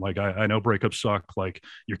 man. Like, I know breakups suck. Like,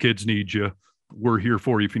 your kids need you. We're here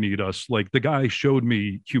for you if you need us. Like, the guy showed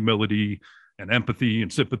me humility and empathy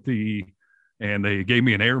and sympathy. And they gave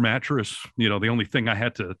me an air mattress, the only thing I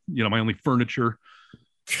had to, my only furniture.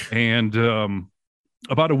 And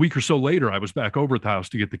about a week or so later, I was back over at the house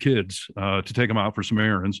to get the kids to take them out for some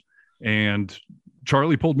errands. And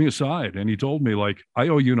Charlie pulled me aside and he told me, like, I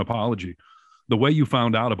owe you an apology. The way you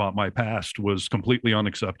found out about my past was completely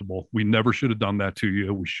unacceptable. We never should have done that to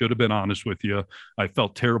you. We should have been honest with you. I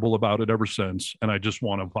felt terrible about it ever since. And I just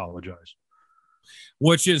want to apologize.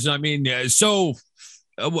 Which is, so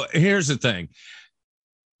here's the thing.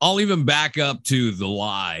 I'll even back up to the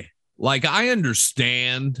lie. Like, I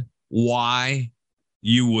understand why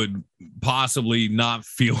you would possibly not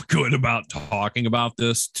feel good about talking about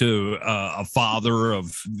this to a father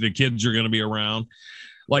of the kids you're going to be around.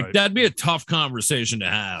 Like, right. That'd be a tough conversation to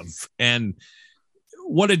have. And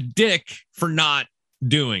what a dick for not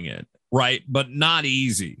doing it. Right. But not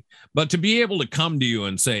easy. But to be able to come to you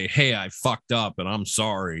and say, hey, I fucked up and I'm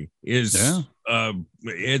sorry is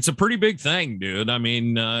it's a pretty big thing, dude.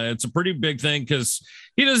 It's a pretty big thing because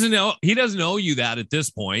he doesn't owe you that at this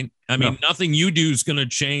point. Nothing you do is going to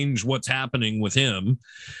change what's happening with him,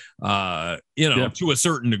 to a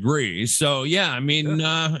certain degree. So,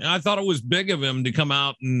 I thought it was big of him to come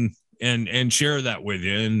out and share that with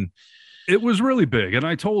you. And it was really big. And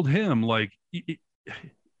I told him, like,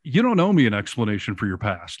 you don't owe me an explanation for your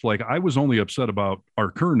past. Like, I was only upset about our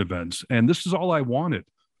current events, and this is all I wanted.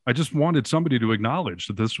 I just wanted somebody to acknowledge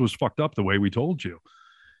that this was fucked up the way we told you.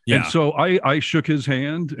 Yeah. And so I shook his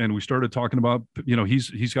hand and we started talking about,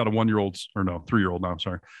 he's got a 3-year-old now.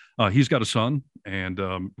 Sorry. He's got a son. And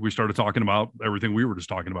we started talking about everything we were just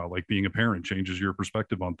talking about, like being a parent changes your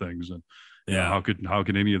perspective on things. And how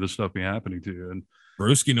could any of this stuff be happening to you? And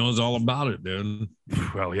Brewski knows all about it, dude.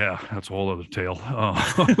 Well, yeah, that's a whole other tale.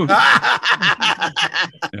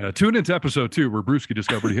 Tune into episode 2 where Brewski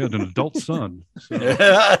discovered he had an adult son.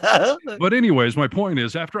 So. But anyways, my point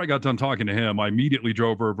is, after I got done talking to him, I immediately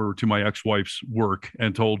drove over to my ex-wife's work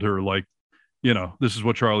and told her, like, this is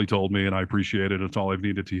what Charlie told me and I appreciate it. It's all I've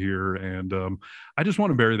needed to hear. And I just want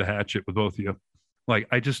to bury the hatchet with both of you. Like,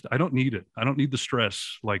 I don't need it. I don't need the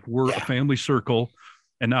stress. Like, we're a family circle.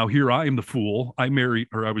 And now here I am the fool. I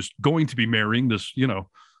was going to be marrying this,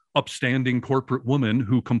 upstanding corporate woman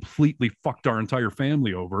who completely fucked our entire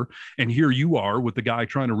family over. And here you are with the guy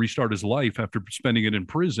trying to restart his life after spending it in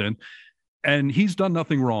prison. And he's done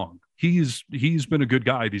nothing wrong. He's been a good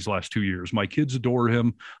guy these last 2 years. My kids adore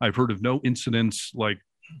him. I've heard of no incidents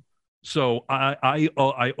so I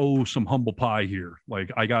owe some humble pie here. Like,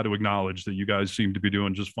 I got to acknowledge that you guys seem to be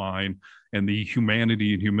doing just fine. And the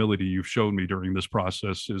humanity and humility you've shown me during this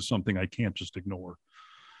process is something I can't just ignore.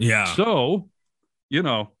 Yeah. So,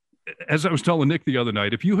 as I was telling Nick the other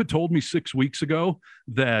night, if you had told me 6 weeks ago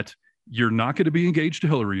that you're not going to be engaged to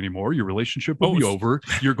Hillary anymore, your relationship will be over,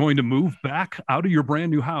 you're going to move back out of your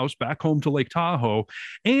brand new house, back home to Lake Tahoe,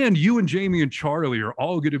 and you and Jamie and Charlie are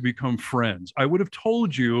all going to become friends, I would have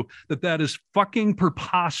told you that is fucking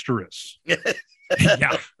preposterous.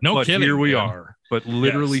 Yeah, no but kidding. Here we are. But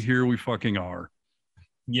literally here we fucking are.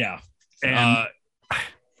 Yeah. And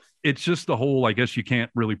it's just the whole, I guess you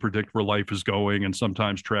can't really predict where life is going. And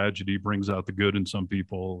sometimes tragedy brings out the good in some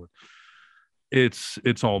people. It's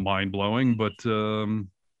all mind blowing, but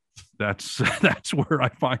that's where I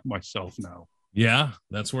find myself now. Yeah,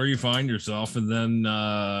 that's where you find yourself. And then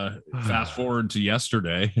fast forward to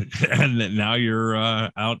yesterday, and now you're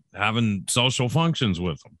out having social functions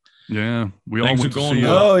with them. Yeah, we all went to see.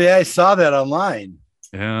 Oh yeah, I saw that online.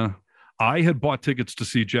 Yeah, I had bought tickets to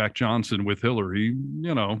see Jack Johnson with Hillary.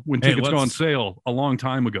 When tickets go on sale a long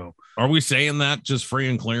time ago. Are we saying that just free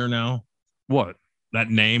and clear now? What? That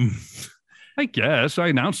name? I guess I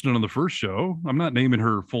announced it on the first show. I'm not naming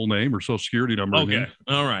her full name or social security number. Okay.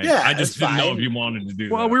 All right. Yeah, I just didn't know fine. if you wanted to do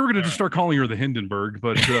that. Well, we were going to just start calling her the Hindenburg,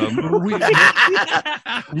 but we the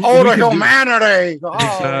humanity.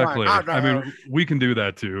 Exactly. Oh, I mean, we can do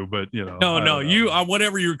that too, but No, you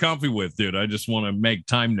whatever you're comfy with, dude. I just want to make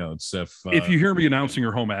time notes. If you hear me announcing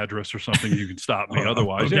her home address or something, you can stop me.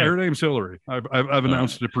 Otherwise, okay. yeah, her name's Hillary. I've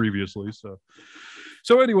announced it previously.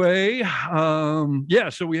 So anyway,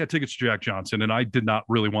 so we had tickets to Jack Johnson, and I did not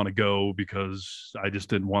really want to go because I just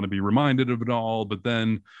didn't want to be reminded of it all. But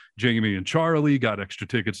then Jamie and Charlie got extra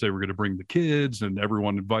tickets. They were going to bring the kids, and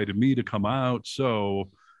everyone invited me to come out. So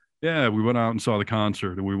yeah, we went out and saw the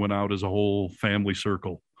concert, and we went out as a whole family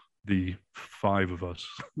circle, the 5 of us.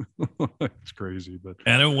 It's crazy,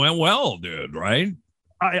 and it went well, dude, right?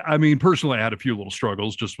 I mean, personally, I had a few little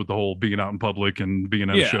struggles just with the whole being out in public and being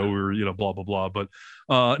at a show or, blah, blah, blah. But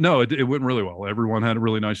no, it went really well. Everyone had a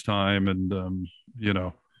really nice time and,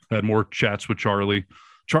 had more chats with Charlie.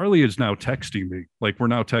 Charlie is now texting me. Like, we're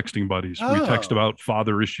now texting buddies. Oh. We text about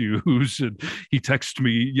father issues and he texts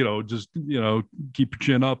me, keep your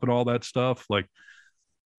chin up and all that stuff. Like,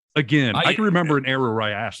 again, I can remember an era where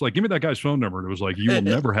I asked, like, give me that guy's phone number. And it was like, you will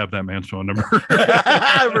never have that man's phone number.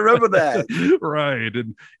 I remember that. Right.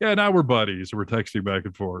 And now we're buddies. We're texting back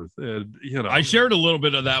and forth. And, I shared a little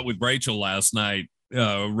bit of that with Rachel last night.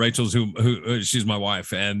 Rachel's who she's my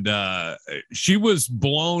wife. And she was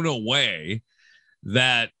blown away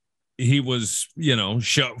that he was,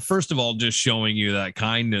 first of all, just showing you that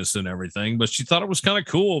kindness and everything. But she thought it was kind of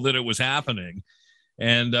cool that it was happening.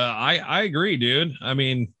 And I agree, dude. I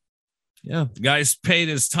mean, yeah, the guy's paid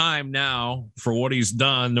his time now for what he's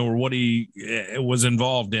done or what he was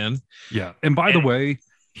involved in. Yeah. And by the way,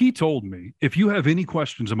 he told me, if you have any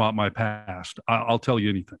questions about my past, I'll tell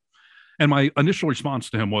you anything. And my initial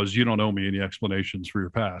response to him was, you don't owe me any explanations for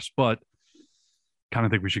your past, but kind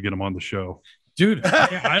of think we should get him on the show. Dude,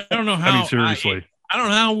 I don't know how. I mean, seriously. I don't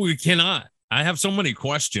know how we cannot. I have so many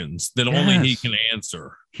questions that only he can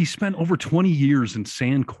answer. He spent over 20 years in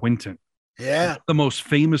San Quentin. Yeah. The most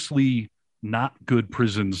famously not good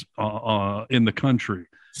prisons in the country.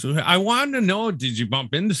 So I wanted to know, did you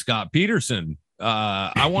bump into Scott Peterson?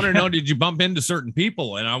 I want to know, did you bump into certain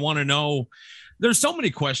people? And I want to know, there's so many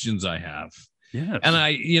questions I have. Yeah.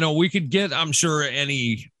 And we could get, I'm sure,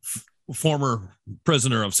 any former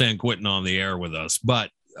prisoner of San Quentin on the air with us, but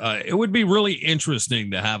it would be really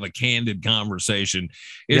interesting to have a candid conversation,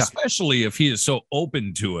 especially if he is so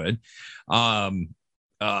open to it.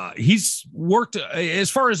 He's worked, as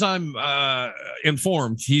far as I'm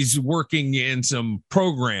informed, he's working in some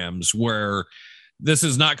programs where this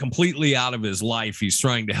is not completely out of his life. He's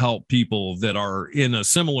trying to help people that are in a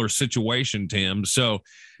similar situation to him. So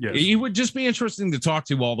he would just be interesting to talk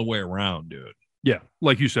to all the way around, dude. Yeah.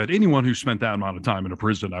 Like you said, anyone who spent that amount of time in a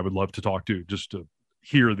prison, I would love to talk to, just to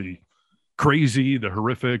hear the crazy, the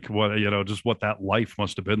horrific, just what that life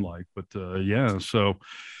must have been like. But so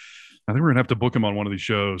I think we're gonna have to book him on one of these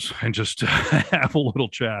shows and just have a little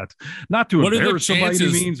chat. Not to embarrass him by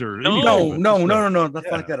any means, or no, not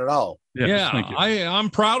like that at all. Yeah, I'm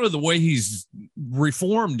proud of the way he's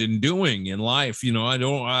reformed and doing in life.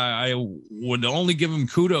 I would only give him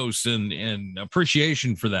kudos and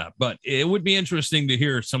appreciation for that. But it would be interesting to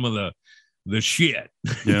hear some of the shit.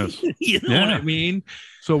 Yes. You know what I mean?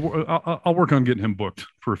 So I'll work on getting him booked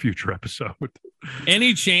for a future episode.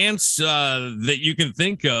 Any chance that you can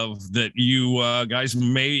think of that you guys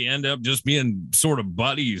may end up just being sort of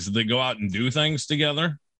buddies that go out and do things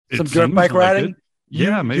together? Some dirt bike riding?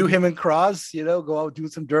 Maybe. You, him and Cross, go out and do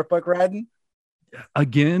some dirt bike riding?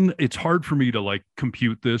 Again, it's hard for me to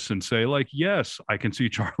compute this and say yes, I can see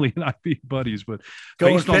Charlie and I be buddies, but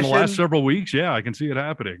based on the last several weeks, I can see it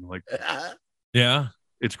happening. Yeah,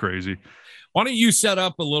 it's crazy. Why don't you set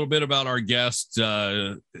up a little bit about our guest?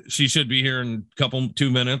 She should be here in a 2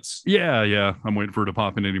 minutes. Yeah. I'm waiting for her to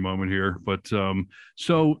pop in any moment here. But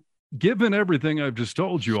so given everything I've just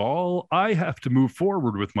told you all, I have to move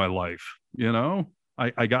forward with my life.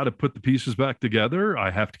 I got to put the pieces back together.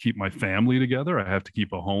 I have to keep my family together. I have to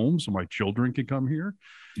keep a home so my children can come here.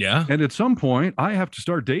 Yeah. And at some point, I have to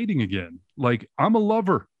start dating again. I'm a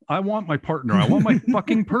lover. I want my partner. I want my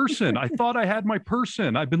fucking person. I thought I had my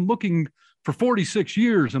person. I've been looking for 46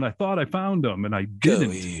 years and I thought I found him and I didn't.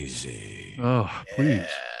 Go easy. Oh, please. Yeah.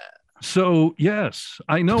 So, yes,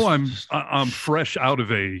 I know I'm fresh out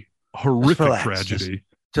of a horrific tragedy.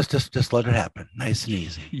 Just let it happen. Nice and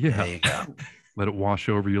easy. Yeah. There you go. Let it wash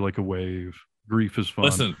over you like a wave. Grief is fun.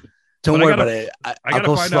 Listen, don't worry about it. I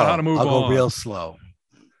gotta find out how to move on. I'll go real slow.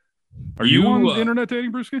 Are you on internet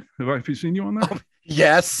dating, Brewski? Have you seen you on that?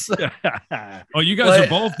 Yes. Oh, you guys are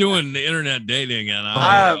both doing the internet dating, and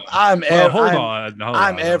I'm hold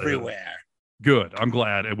on. everywhere. Good. I'm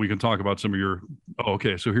glad, and we can talk about some of your. Oh,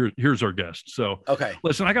 okay. So here's our guest. So okay,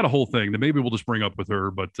 listen, I got a whole thing that maybe we'll just bring up with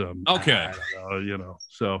her, but okay,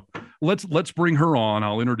 So let's bring her on.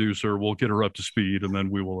 I'll introduce her. We'll get her up to speed, and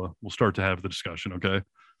then we'll start to have the discussion. Okay.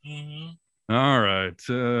 Mm-hmm. All right.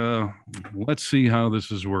 Let's see how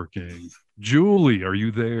this is working. Julie, are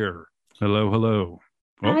you there? Hello.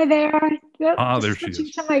 Oh. Hi there. Yep, there she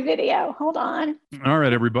is. To my video. Hold on. All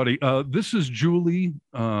right, everybody. This is Julie.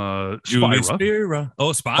 Spira.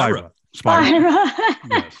 Oh, Spira.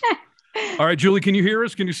 Yes. All right, Julie. Can you hear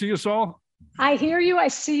us? Can you see us all? I hear you. I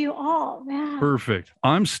see you all. Yeah. Perfect.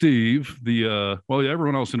 I'm Steve.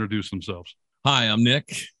 Everyone else introduce themselves. Hi, I'm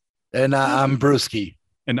Nick. And I'm Brewski.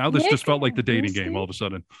 And now this just felt like the dating game all of a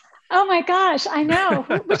sudden. Oh my gosh, I know.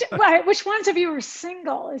 Which ones of you are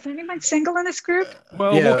single? Is anyone single in this group?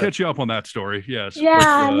 Well, we'll catch you up on that story. Yes. Yeah,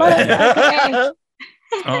 I love it.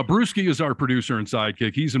 Okay. Brewski is our producer and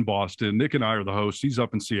sidekick. He's in Boston. Nick and I are the hosts. He's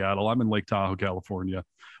up in Seattle. I'm in Lake Tahoe, California.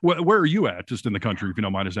 Where are you at? Just in the country, if you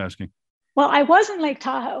don't mind us asking. Well, I was in Lake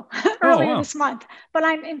Tahoe earlier this month, but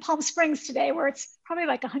I'm in Palm Springs today, where it's probably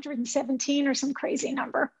like 117 or some crazy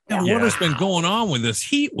number. Yeah. What has been going on with this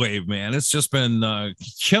heat wave, man? It's just been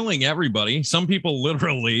killing everybody. Some people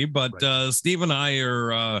literally, but Steve and I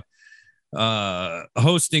are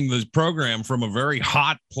hosting this program from a very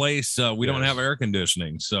hot place. We don't have air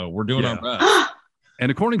conditioning, so we're doing our best. And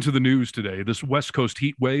according to the news today, this West Coast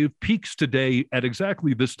heat wave peaks today at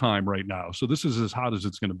exactly this time right now. So this is as hot as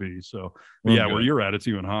it's going to be. So where you're at, it's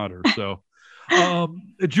even hotter. So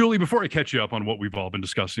Julie, before I catch you up on what we've all been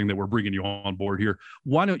discussing that we're bringing you on board here,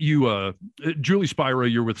 why don't you, Julie Spira,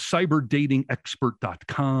 you're with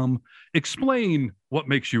cyberdatingexpert.com. Explain what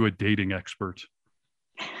makes you a dating expert.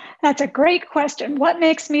 That's a great question. What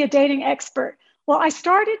makes me a dating expert? Well, I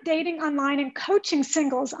started dating online and coaching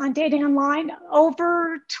singles on dating online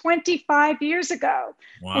over 25 years ago.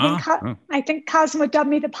 Wow. I think Cosmo dubbed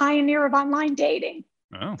me the pioneer of online dating.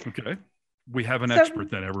 Oh, okay. We have an expert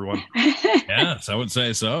then, everyone. Yes, I would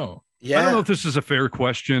say so. Yeah. I don't know if this is a fair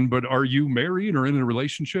question, but are you married or in a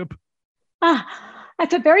relationship?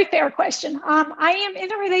 That's a very fair question. I am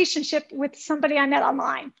in a relationship with somebody I met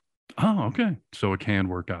online. Oh, okay. So it can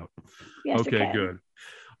work out. Yes, okay, good.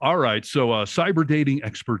 All right. So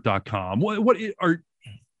cyberdatingexpert.com.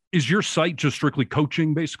 Is your site just strictly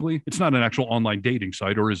coaching, basically? It's not an actual online dating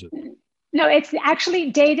site, or is it? No, it's actually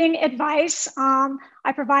dating advice. I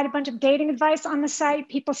provide a bunch of dating advice on the site.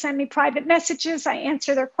 People send me private messages. I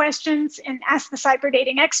answer their questions and ask the cyber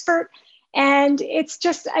dating expert. And it's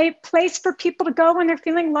just a place for people to go when they're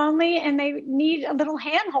feeling lonely and they need a little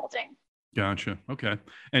hand holding. Gotcha. Okay.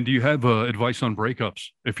 And do you have advice on breakups?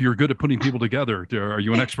 If you're good at putting people together, are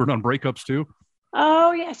you an expert on breakups too?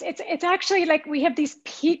 Oh, yes. It's actually like we have these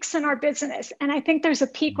peaks in our business. And I think there's a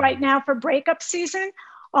peak right now for breakup season,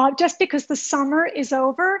 just because the summer is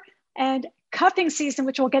over and cuffing season,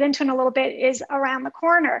 which we'll get into in a little bit, is around the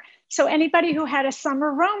corner. So anybody who had a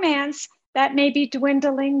summer romance, that may be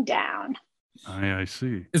dwindling down. I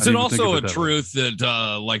see. Is it also a truth that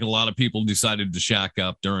like a lot of people decided to shack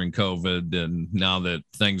up during COVID, and now that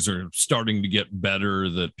things are starting to get better,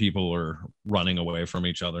 that people are running away from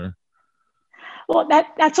each other? Well,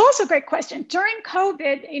 that's also a great question. During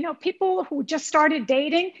COVID, people who just started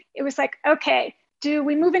dating, it was like, okay, do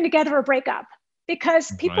we move in together or break up?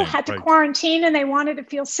 Because people had to quarantine and they wanted to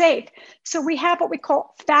feel safe. So we have what we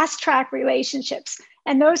call fast track relationships.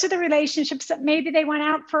 And those are the relationships that maybe they went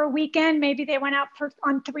out for a weekend, maybe they went out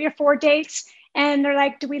on 3 or 4 dates, and they're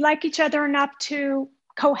like, do we like each other enough to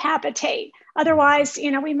cohabitate? Otherwise,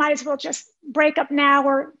 we might as well just break up now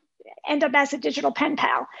or end up as a digital pen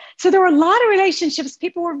pal. So there were a lot of relationships.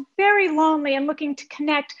 People were very lonely and looking to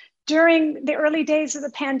connect during the early days of the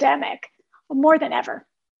pandemic, more than ever.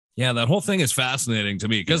 Yeah, that whole thing is fascinating to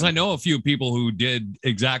me because I know a few people who did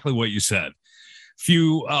exactly what you said.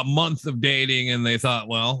 A month of dating and they thought,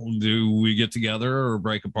 well, do we get together or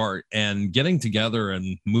break apart? And getting together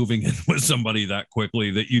and moving in with somebody that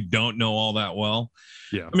quickly that you don't know all that well.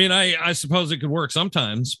 Yeah. I mean, I suppose it could work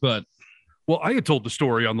sometimes, but. Well, I had told the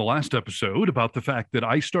story on the last episode about the fact that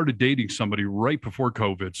I started dating somebody right before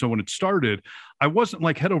COVID. So when it started, I wasn't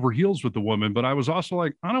like head over heels with the woman, but I was also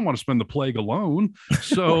like, I don't want to spend the plague alone.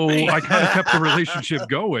 So I kind of kept the relationship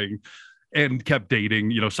going. And kept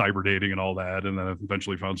dating, cyber dating and all that. And then I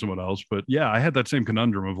eventually found someone else. But yeah, I had that same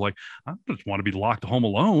conundrum of like, I just want to be locked home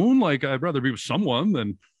alone. Like, I'd rather be with someone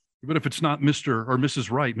than, even if it's not Mr. or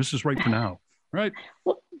Mrs. Right for now. Right.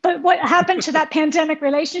 Well, but what happened to that pandemic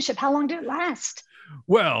relationship? How long did it last?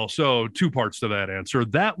 Well, so two parts to that answer.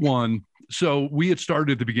 That one, so we had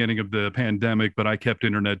started at the beginning of the pandemic, but I kept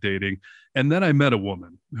internet dating. And then I met a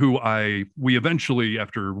woman who we eventually,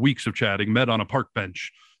 after weeks of chatting, met on a park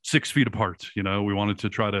bench, 6 feet apart. You know, we wanted to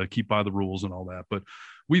try to keep by the rules and all that, but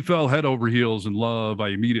we fell head over heels in love. I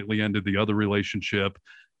immediately ended the other relationship.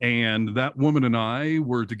 And that woman and I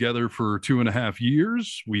were together for 2.5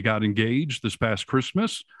 years. We got engaged this past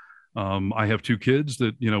Christmas. I have 2 kids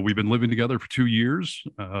that, we've been living together for 2 years,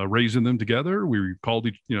 raising them together. We called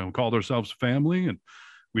ourselves a family, and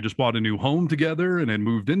we just bought a new home together and then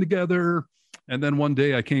moved in together. And then one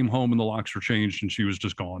day I came home and the locks were changed and she was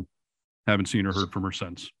just gone. Haven't seen or heard from her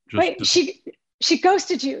since. She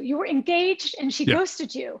ghosted you. You were engaged and she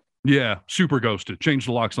ghosted you. Yeah. Super ghosted. Changed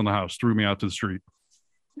the locks on the house, threw me out to the street.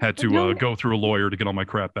 Had to go through a lawyer to get all my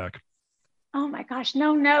crap back. Oh my gosh,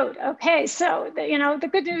 no note. Okay, so the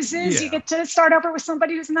good news is you get to start over with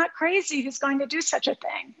somebody who's not crazy, who's going to do such a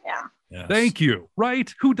thing. Yeah. Yes. Thank you.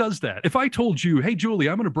 Right? Who does that? If I told you, hey Julie,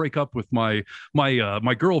 I'm going to break up with my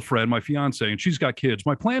girlfriend, my fiance, and she's got kids.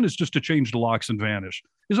 My plan is just to change the locks and vanish.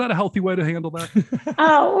 Is that a healthy way to handle that?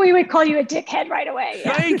 Oh, we would call you a dickhead right away.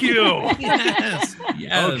 Yeah. Thank you. Yes.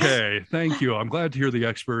 Okay. Thank you. I'm glad to hear the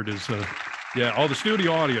expert is. All the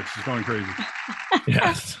studio audience is going crazy.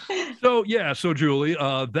 Yes. So Julie,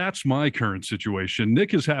 that's my current situation.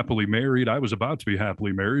 Nick is happily married. I was about to be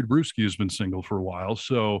happily married. Brewski has been single for a while.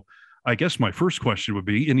 So I guess my first question would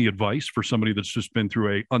be, any advice for somebody that's just been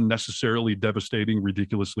through a unnecessarily devastating,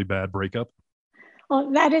 ridiculously bad breakup? Well,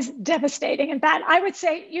 that is devastating and bad. I would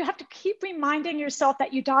say you have to keep reminding yourself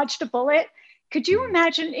that you dodged a bullet. Could you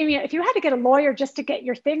imagine, if you had to get a lawyer just to get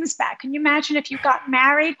your things back, can you imagine if you got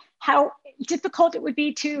married, how difficult it would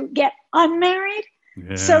be to get unmarried?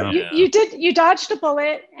 Yeah. So you dodged a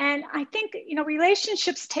bullet. And I think,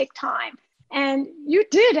 relationships take time, and you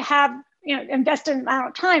did have, invested an amount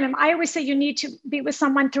of time. And I always say you need to be with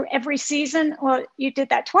someone through every season. Well, you did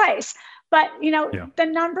that twice, but the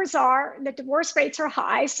numbers are, the divorce rates are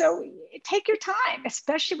high. So take your time,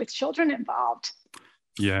 especially with children involved.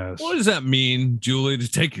 Yes. What does that mean, Julie, to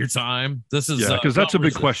take your time? This is because that's a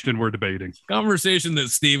big question we're debating. Conversation that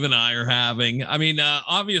Steve and I are having. I mean,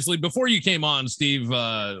 obviously, before you came on, Steve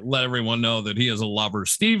let everyone know that he is a lover.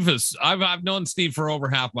 I've known Steve for over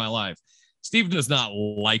half my life. Steve does not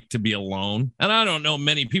like to be alone, and I don't know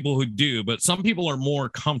many people who do, but some people are more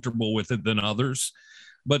comfortable with it than others.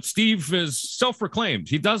 But Steve is self-proclaimed.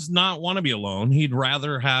 He does not want to be alone. He'd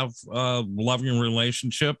rather have a loving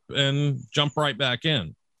relationship and jump right back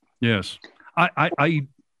in. Yes.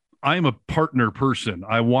 I'm a partner person.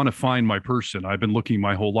 I want to find my person. I've been looking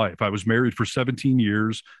my whole life. I was married for 17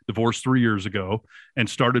 years, divorced 3 years ago, and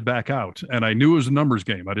started back out. And I knew it was a numbers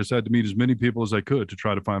game. I just had to meet as many people as I could to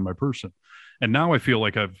try to find my person. And now I feel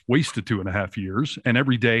like I've wasted 2.5 years. And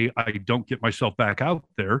every day I don't get myself back out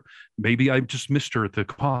there. Maybe I just missed her at the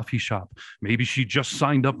coffee shop. Maybe she just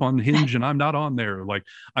signed up on Hinge and I'm not on there. Like,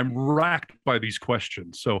 I'm racked by these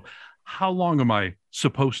questions. So how long am I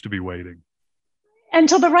supposed to be waiting?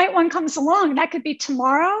 Until the right one comes along. That could be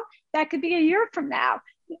tomorrow. That could be a year from now.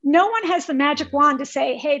 No one has the magic wand to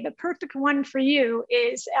say, hey, the perfect one for you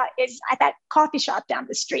is at that coffee shop down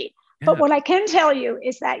the street. Yeah. But what I can tell you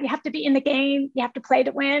is that you have to be in the game. You have to play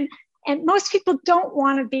to win. And most people don't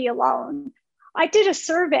want to be alone. I did a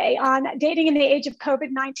survey on dating in the age of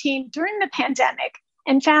COVID-19 during the pandemic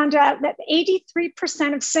and found out that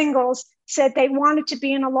 83% of singles said they wanted to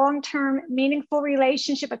be in a long-term, meaningful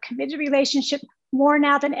relationship, a committed relationship, more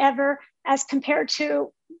now than ever, as compared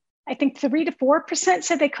to, I think 3 to 4%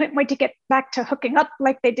 said they couldn't wait to get back to hooking up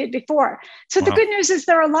like they did before. So The good news is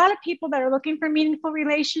there are a lot of people that are looking for meaningful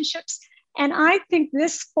relationships. And I think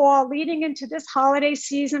this fall, leading into this holiday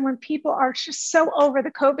season, when people are just so over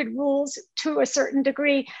the COVID rules to a certain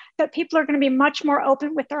degree, that people are going to be much more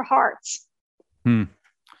open with their hearts.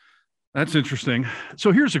 That's interesting.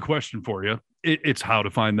 So here's a question for you. It's how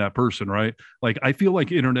to find that person, right? Like, I feel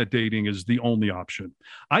like internet dating is the only option.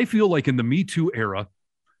 I feel like in the Me Too era,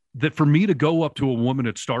 that for me to go up to a woman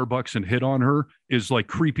at Starbucks and hit on her is like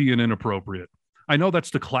creepy and inappropriate. I know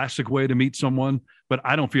that's the classic way to meet someone, but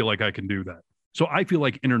I don't feel like I can do that. So I feel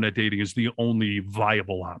like internet dating is the only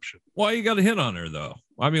viable option. Why you got to hit on her though?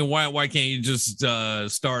 I mean, why can't you just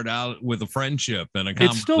start out with a friendship and a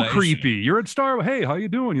conversation? It's still creepy. You're at Starbucks. Hey, how you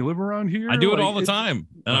doing? You live around here? I do it all the time,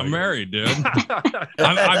 and I'm married, dude.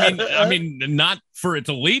 I mean, not for it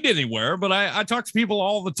to lead anywhere, but I talk to people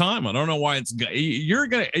all the time. I don't know why you're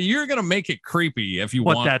gonna make it creepy if you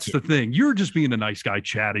want. But that's the thing. You're just being a nice guy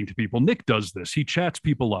chatting to people. Nick does this. He chats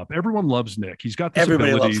people up. Everyone loves Nick. He's got this ability.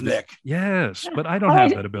 Everybody loves Nick. Yes, but I don't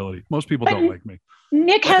have that ability. Most people don't like me.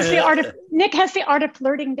 Nick has the art of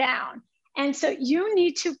flirting down. And so you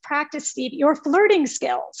need to practice, Steve, your flirting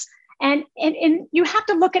skills. And you have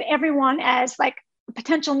to look at everyone as like a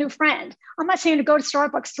potential new friend. I'm not saying to go to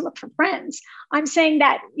Starbucks to look for friends. I'm saying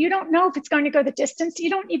that you don't know if it's going to go the distance. You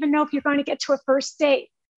don't even know if you're going to get to a first date.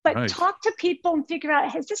 But talk to people and figure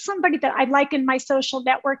out, is this somebody that I like in my social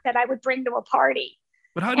network that I would bring to a party?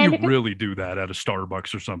 But how do you really do that at a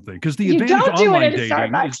Starbucks or something? Because the advantage of online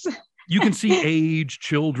dating is you can see age,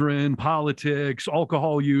 children, politics,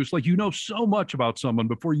 alcohol use. Like, you know so much about someone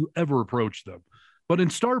before you ever approach them. But in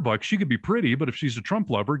Starbucks, she could be pretty, but if she's a Trump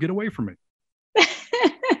lover, get away from me.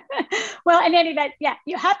 Well, in any event, yeah,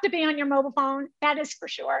 you have to be on your mobile phone. That is for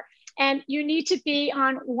sure. And you need to be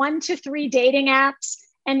on 1 to 3 dating apps,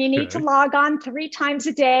 and you need to log on 3 times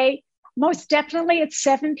a day. Most definitely at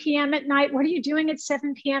 7 p.m. at night. What are you doing at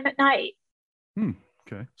 7 p.m. at night?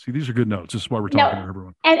 Okay. See, these are good notes. This is why we're talking to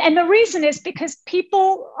everyone. And the reason is because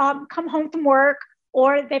people come home from work,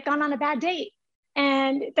 or they've gone on a bad date,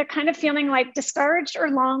 and they're kind of feeling like discouraged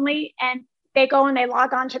or lonely, and they go and they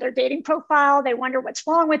log on to their dating profile. They wonder what's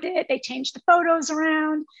wrong with it. They change the photos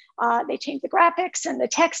around. They change the graphics and the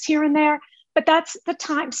text here and there. But that's the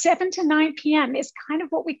time. 7 to 9 p.m. is kind of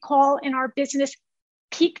what we call in our business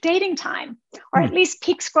peak dating time, or at least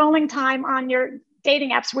peak scrolling time on your dating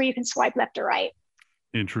apps where you can swipe left or right.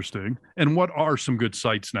 Interesting. And what are some good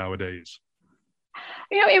sites nowadays?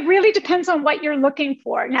 It really depends on what you're looking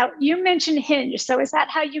for. Now, you mentioned Hinge. So is that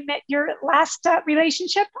how you met your last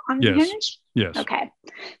relationship, on Hinge? Yes. Okay.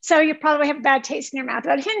 So you probably have a bad taste in your mouth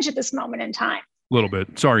about Hinge at this moment in time. A little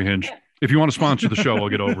bit. Sorry, Hinge. If you want to sponsor the show, I'll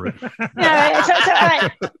get over it. All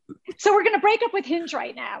right. So we're going to break up with Hinge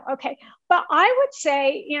right now. Okay. But I would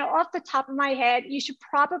say, off the top of my head, you should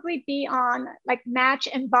probably be on like Match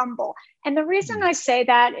and Bumble. And the reason I say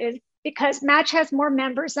that is because Match has more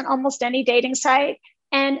members than almost any dating site.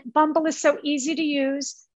 And Bumble is so easy to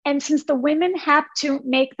use. And since the women have to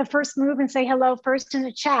make the first move and say hello first in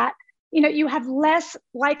the chat, you have less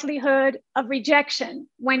likelihood of rejection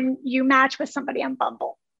when you match with somebody on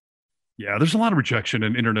Bumble. Yeah, there's a lot of rejection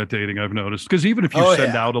in internet dating, I've noticed. Because even if you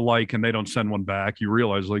send out a like and they don't send one back, you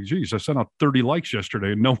realize, like, geez, I sent out 30 likes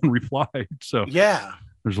yesterday and no one replied. So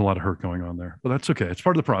there's a lot of hurt going on there. But that's okay. It's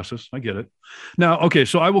part of the process. I get it. Now, okay,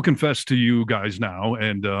 so I will confess to you guys now,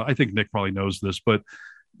 and I think Nick probably knows this, but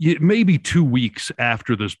maybe 2 weeks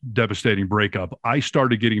after this devastating breakup, I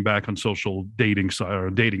started getting back on social dating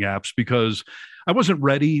apps because I wasn't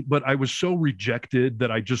ready, but I was so rejected that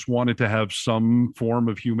I just wanted to have some form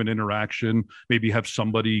of human interaction, maybe have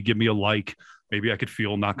somebody give me a like, maybe I could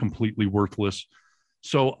feel not completely worthless.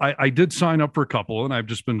 So I did sign up for a couple, and I've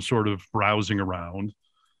just been sort of browsing around.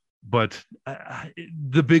 But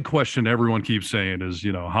the big question everyone keeps saying is,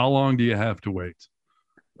 how long do you have to wait?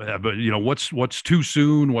 But what's too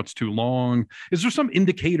soon? What's too long? Is there some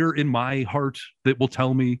indicator in my heart that will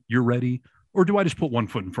tell me you're ready? Or do I just put one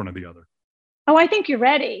foot in front of the other? Oh, I think you're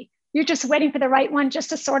ready. You're just waiting for the right one just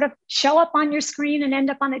to sort of show up on your screen and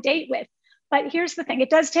end up on a date with. But here's the thing.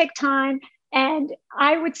 It does take time. And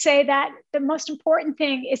I would say that the most important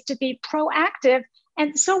thing is to be proactive.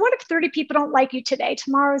 And so what if 30 people don't like you today?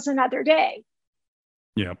 Tomorrow's another day.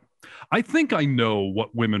 Yeah. I think I know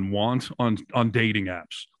what women want on dating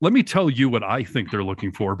apps. Let me tell you what I think they're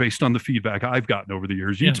looking for based on the feedback I've gotten over the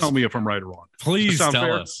years. You tell me if I'm right or wrong. Please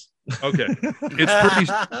tell us. Okay.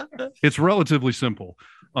 It's relatively simple.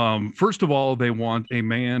 First of all, they want a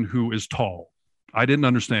man who is tall. I didn't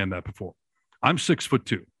understand that before. I'm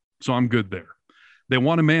 6'2", so I'm good there. They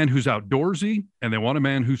want a man who's outdoorsy, and they want a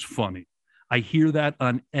man who's funny. I hear that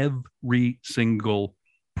on every single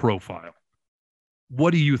profile.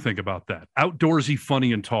 What do you think about that? Outdoorsy,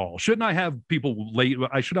 funny, and tall. Shouldn't I have people late?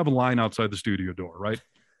 I should have a line outside the studio door, right?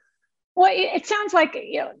 Well, it sounds like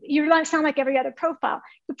you sound like every other profile.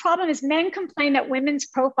 The problem is men complain that women's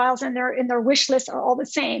profiles and their wish lists are all the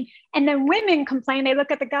same. And then women complain, they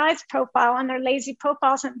look at the guy's profile and their lazy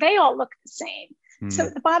profiles and they all look the same. So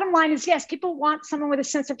the bottom line is, yes, people want someone with a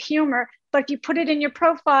sense of humor, but if you put it in your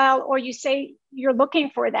profile or you say you're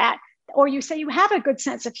looking for that, or you say you have a good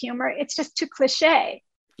sense of humor, it's just too cliche.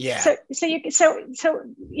 Yeah. So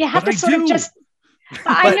you have to sort of just.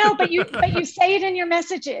 I know, but you say it in your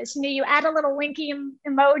messages. You add a little winky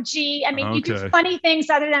emoji. I mean, you do funny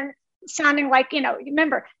things other than sounding like,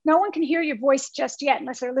 remember, no one can hear your voice just yet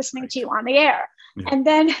unless they're listening to you on the air. Yeah. And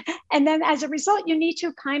then as a result, you need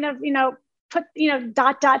to kind of, put,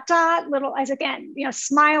 little, as again,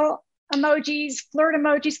 smile emojis, flirt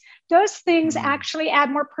emojis. Those things actually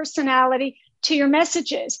add more personality to your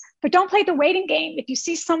messages. But don't play the waiting game. If you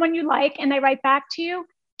see someone you like and they write back to you,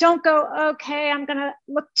 don't go, okay, I'm going to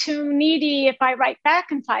look too needy if I write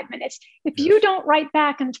back in 5 minutes. If you don't write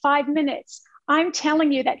back in 5 minutes, I'm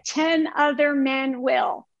telling you that 10 other men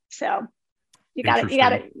will. So you got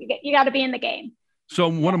to be in the game. So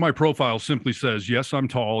one of my profiles simply says, yes, I'm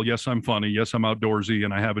tall. Yes, I'm funny. Yes, I'm outdoorsy,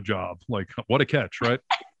 and I have a job. Like, what a catch, right?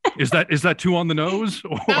 Is that too on the nose?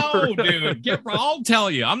 Or... No, dude. I'll tell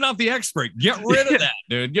you, I'm not the expert. Get rid of that,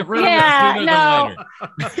 dude. Get rid of that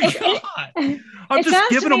sooner than later. I'm just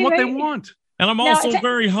giving them what they want. And I'm also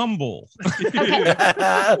very humble. Okay.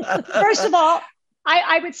 First of all,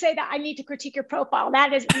 I would say that I need to critique your profile.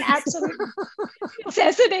 That is an absolute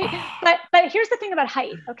necessity. But here's the thing about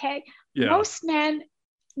height, okay? Yeah. Most men,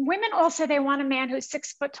 women also, they want a man who's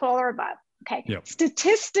 6 foot tall or above. Okay. Yep.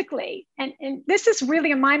 Statistically, and this is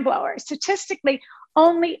really a mind blower. Statistically,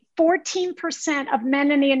 only 14% of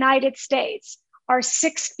men in the United States are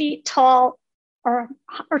 6 feet tall or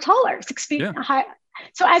taller, 6 feet high.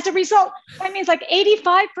 So as a result, that means like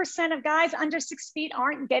 85% of guys under 6 feet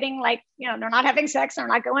aren't getting they're not having sex, they're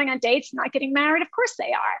not going on dates, not getting married. Of course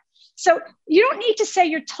they are. So you don't need to say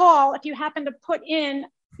you're tall if you happen to put in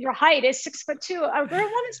your height is 6'2". A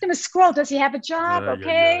woman's going to scroll. Does he have a job?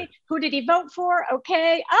 Okay. Who did he vote for?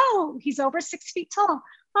 Okay. Oh, he's over 6 feet tall.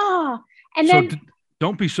 Oh, and then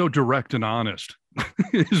don't be so direct and honest.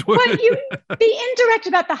 But you be indirect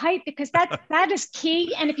about the height, because that is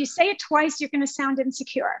key. And if you say it twice, you're going to sound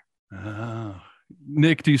insecure.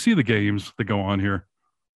 Nick, do you see the games that go on here?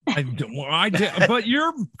 I did, but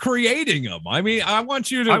you're creating them. I mean, I want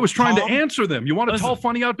you to. I was trying to answer them. You want a tall,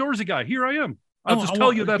 funny, outdoorsy guy? Here I am. I'll just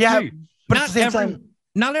tell you that's me. But at the same time,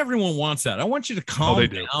 not everyone wants that. I want you to calm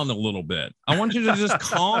down a little bit. I want you to just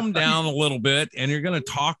calm down a little bit, and you're going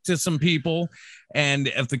to talk to some people. And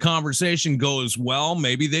if the conversation goes well,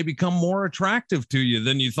 maybe they become more attractive to you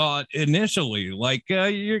than you thought initially. Like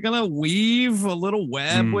you're going to weave a little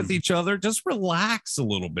web with each other. Just relax a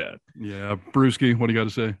little bit. Yeah. Brewski, what do you got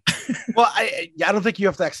to say? Well, I don't think you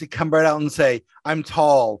have to actually come right out and say, I'm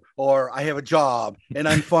tall, or I have a job, and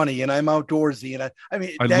I'm funny, and I'm outdoorsy. And I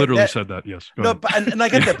mean, I literally said that. Yes. No, but, and I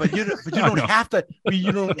get that, but you don't have to.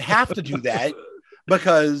 You don't have to do that,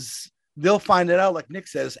 because they'll find it out, like Nick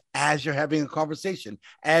says, as you're having a conversation,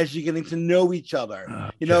 as you're getting to know each other.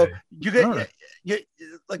 Okay. You know,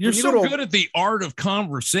 you're so good at the art of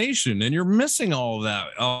conversation, and you're missing all of that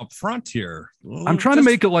up front here. I'm trying to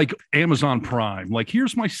make it like Amazon Prime. Like,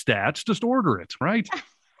 here's my stats, just order it, right?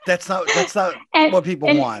 That's not what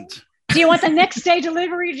people want. Do you want the next day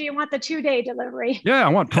delivery? Or do you want the 2-day delivery? Yeah, I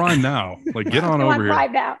want Prime now. Like, get on over here.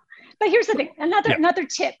 Prime now. But here's the thing, another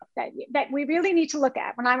tip that we really need to look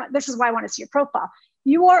at this is why I want to see your profile.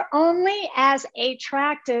 You are only as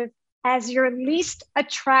attractive as your least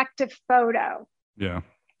attractive photo. Yeah.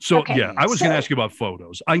 So, I was going to ask you about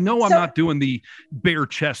photos. I know I'm not doing the bare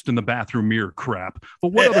chest in the bathroom mirror crap, but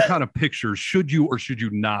what other kind of pictures should you or should you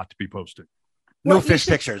not be posting? No fish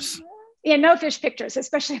pictures. Yeah, no fish pictures,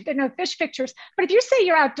 especially if there are no fish pictures. But if you say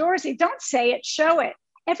you're outdoorsy, don't say it, show it.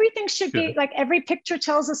 Everything should be like, every picture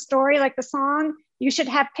tells a story, like the song. You should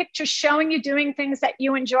have pictures showing you doing things that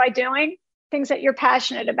you enjoy doing, things that you're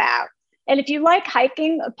passionate about. And if you like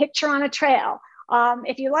hiking, a picture on a trail.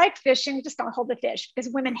 If you like fishing, just don't hold the fish,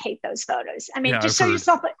 because women hate those photos. I mean, just show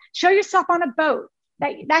yourself on a boat.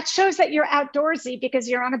 That shows that you're outdoorsy, because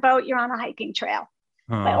you're on a boat, you're on a hiking trail.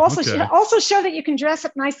 But also show that you can dress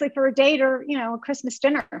up nicely for a date or, a Christmas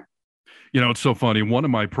dinner. You know, it's so funny. One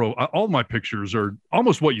of my all my pictures are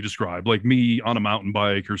almost what you described, like me on a mountain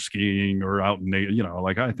bike or skiing or out in,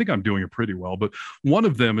 like, I think I'm doing it pretty well. But one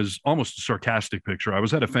of them is almost a sarcastic picture. I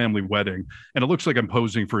was at a family wedding, and it looks like I'm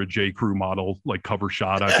posing for a J. Crew model, like cover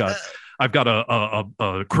shot. I've got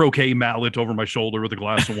a croquet mallet over my shoulder with a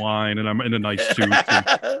glass of wine, and I'm in a nice suit.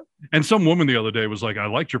 And some woman the other day was like, I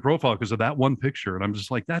liked your profile because of that one picture. And I'm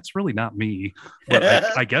just like, that's really not me. But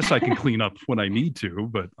I guess I can clean up when I need to,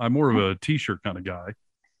 but I'm more of a t-shirt kind of guy.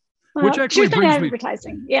 Well, which actually brings me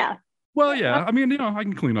advertising. Yeah. Well, yeah. I mean, I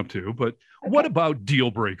can clean up too, but what about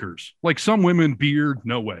deal breakers? Like, some women, beard,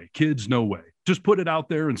 no way. Kids, no way. Just put it out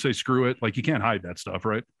there and say, screw it. Like, you can't hide that stuff,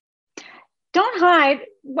 right? Don't hide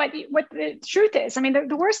what the truth is. I mean,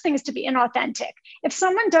 the worst thing is to be inauthentic. If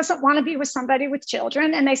someone doesn't want to be with somebody with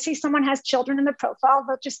children, and they see someone has children in the profile,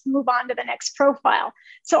 they'll just move on to the next profile.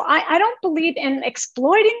 So I don't believe in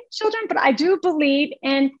exploiting children, but I do believe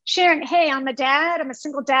in sharing, hey, I'm a dad, I'm a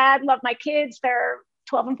single dad, love my kids, they're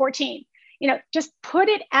 12 and 14. Just put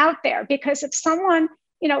it out there, because if someone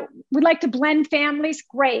would like to blend families,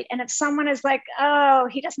 great. And if someone is like, oh,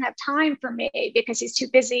 he doesn't have time for me because he's too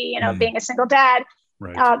busy, being a single dad,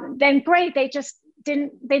 right. Then great. They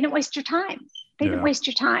didn't waste your time. They didn't waste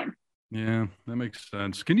your time. Yeah, that makes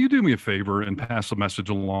sense. Can you do me a favor and pass a message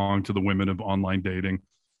along to the women of online dating?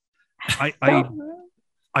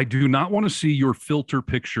 I do not want to see your filter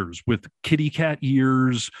pictures with kitty cat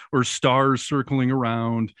ears or stars circling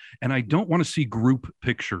around. And I don't want to see group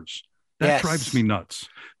pictures. That drives me nuts.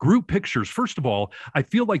 Group pictures. First of all, I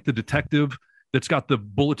feel like the detective that's got the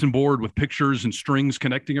bulletin board with pictures and strings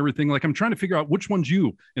connecting everything. Like I'm trying to figure out which one's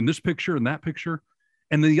you in this picture and that picture.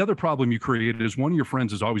 And the other problem you created is one of your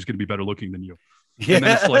friends is always going to be better looking than you. Yeah. And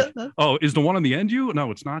then it's like, oh, is the one on the end you?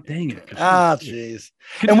 No, it's not. Dang it. Ah, jeez.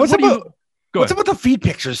 And what's about the feet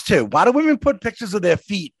pictures too? Why do women put pictures of their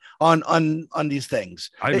feet on these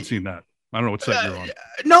things? I haven't seen that. I don't know what site you're on.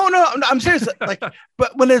 No, I'm serious. Like,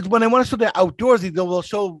 but when they want to show they're outdoorsy, they'll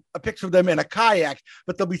show a picture of them in a kayak,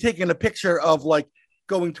 but they'll be taking a picture of like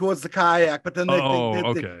going towards the kayak, but then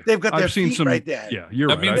they've got their feet right there. Yeah, you're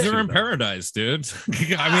right. That means they're in paradise, dude.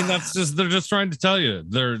 I mean, they're just trying to tell you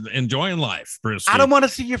they're enjoying life, Bruce. I don't want to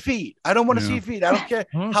see your feet. I don't want to see your feet. I don't care.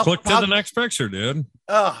 Well, click to the next picture, dude.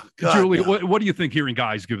 Oh, God. Julie, what do you think hearing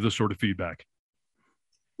guys give this sort of feedback?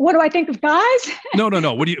 What do I think of guys? No.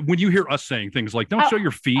 When you hear us saying things like, don't show your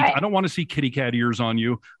feet. I don't want to see kitty cat ears on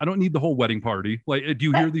you. I don't need the whole wedding party. Like, do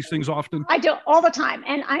you hear these things often? I do all the time.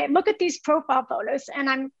 And I look at these profile photos and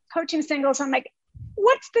I'm coaching singles. I'm like,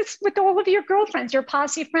 what's this with all of your girlfriends, your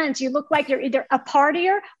posse friends? You look like you're either a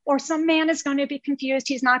partier or some man is going to be confused.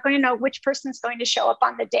 He's not going to know which person is going to show up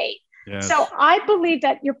on the date. Yes. So I believe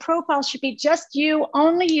that your profile should be just you,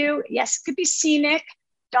 only you. Yes, it could be scenic.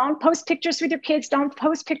 Don't post pictures with your kids. Don't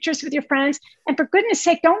post pictures with your friends. And for goodness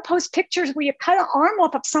sake, don't post pictures where you cut an arm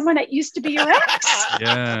off of someone that used to be your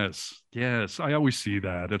ex. Yes. I always see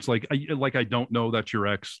that. It's like I don't know that's your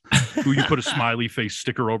ex who you put a smiley face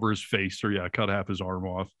sticker over his face or cut half his arm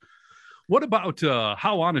off. What about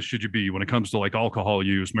how honest should you be when it comes to like alcohol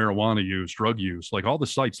use, marijuana use, drug use? Like all the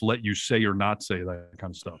sites let you say or not say that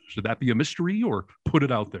kind of stuff. Should that be a mystery or put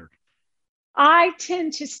it out there? I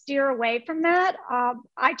tend to steer away from that.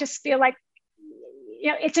 I just feel like,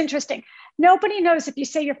 it's interesting. Nobody knows if you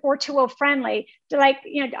say you're 420 friendly, they're like,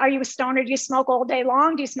 are you a stoner? Do you smoke all day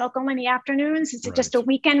long? Do you smoke only in the afternoons? Is it just a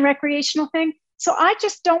weekend recreational thing? So I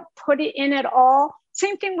just don't put it in at all.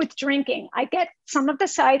 Same thing with drinking. I get some of the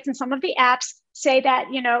sites and some of the apps say that,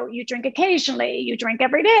 you drink occasionally, you drink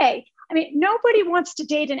every day. I mean, nobody wants to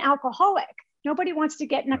date an alcoholic. Nobody wants to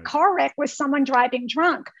get in a car wreck with someone driving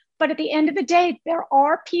drunk. But at the end of the day, there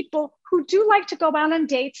are people who do like to go out on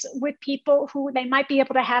dates with people who they might be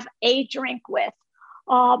able to have a drink with.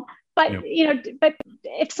 But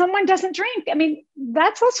if someone doesn't drink, I mean,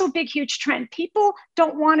 that's also a big, huge trend. People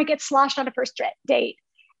don't want to get sloshed on a first date.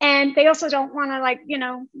 And they also don't want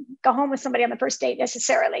to go home with somebody on the first date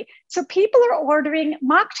necessarily. So people are ordering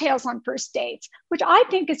mocktails on first dates, which I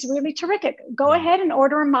think is really terrific. Go ahead and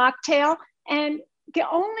order a mocktail. And the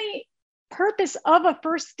only purpose of a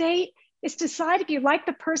first date is to decide if you like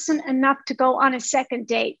the person enough to go on a second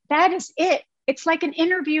date. That is it. It's like an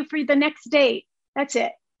interview for the next date. That's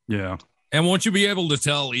it. Yeah. And won't you be able to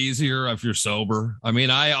tell easier if you're sober? I mean,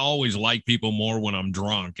 I always like people more when I'm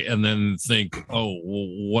drunk and then think, oh, well,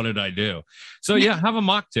 what did I do? So have a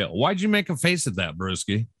mocktail. Why'd you make a face at that,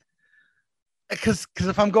 Brewski? Because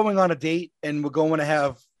if I'm going on a date and we're going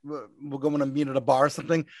to meet at a bar or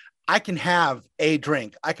something, I can have a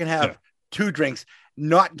drink. I can have 2 drinks,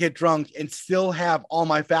 not get drunk, and still have all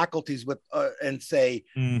my faculties with and say,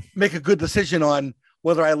 make a good decision on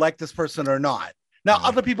whether I like this person or not. Now,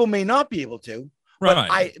 other people may not be able to, but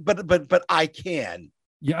I can.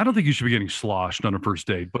 Yeah, I don't think you should be getting sloshed on a first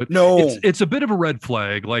date, but no, it's a bit of a red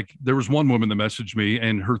flag. Like there was one woman that messaged me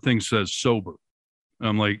and her thing says sober.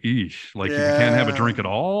 I'm like, eesh, like you can't have a drink at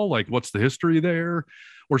all. Like what's the history there?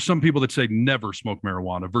 Or some people that say never smoke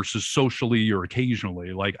marijuana versus socially or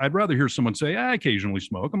occasionally. Like I'd rather hear someone say, I occasionally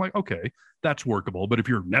smoke. I'm like, okay, that's workable. But if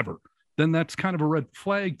you're never, then that's kind of a red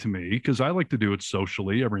flag to me because I like to do it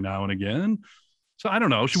socially every now and again. So I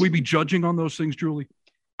don't know. Should we be judging on those things, Julie?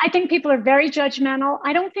 I think people are very judgmental.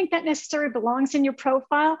 I don't think that necessarily belongs in your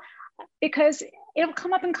profile because it'll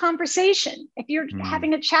come up in conversation. If you're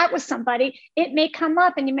having a chat with somebody, it may come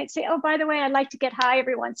up and you might say, oh, by the way, I like to get high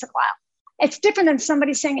every once in a while. It's different than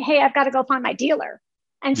somebody saying, hey, I've got to go find my dealer.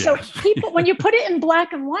 And so people, when you put it in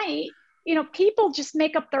black and white, people just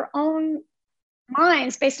make up their own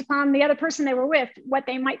minds based upon the other person they were with, what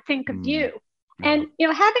they might think of you. And,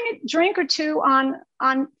 having a drink or two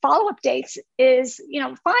on follow-up dates is,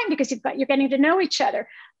 fine because you're getting to know each other.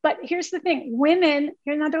 But here's the thing, here's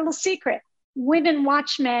another little secret. Women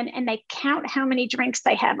watch men and they count how many drinks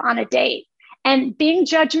they have on a date. And being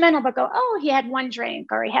judgmental, but go, oh, he had 1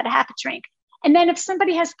 drink or he had a half a drink. And then if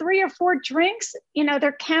somebody has 3 or 4 drinks,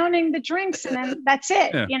 they're counting the drinks and then that's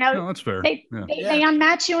it. Yeah. No, that's fair. They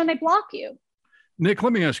unmatch you and they block you. Nick,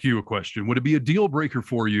 let me ask you a question. Would it be a deal breaker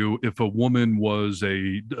for you if a woman was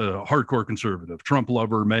a hardcore conservative, Trump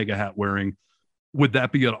lover, MAGA hat wearing? Would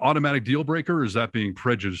that be an automatic deal breaker, or is that being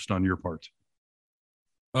prejudiced on your part?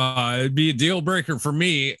 It'd be a deal breaker for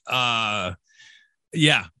me. Yeah.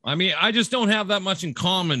 I mean, I just don't have that much in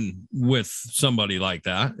common with somebody like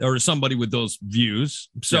that or somebody with those views.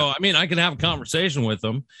 So, I mean, I can have a conversation with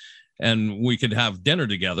them and we could have dinner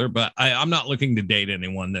together, but I'm not looking to date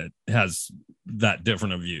anyone that has that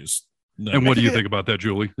different of views. No. And what do you think about that,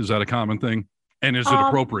 Julie? Is that a common thing? And is it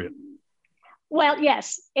appropriate? Well,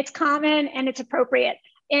 yes, it's common and it's appropriate.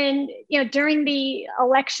 And, during the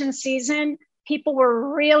election season, people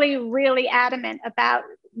were really, really adamant about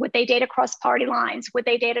would they date across party lines? Would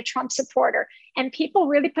they date a Trump supporter? And people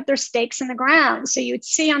really put their stakes in the ground. So you'd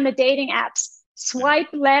see on the dating apps, swipe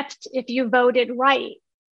left if you voted right.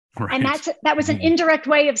 And that was an indirect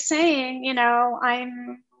way of saying,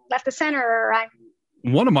 I'm left of center, or I'm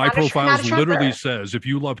one of my profiles literally says, if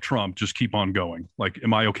you love Trump, just keep on going. Like,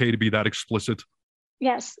 am I okay to be that explicit?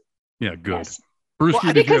 Yes. Yeah, good. Yes. Bruce,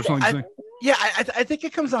 did you have something to say? Yeah, I think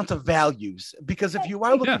it comes down to values, because if you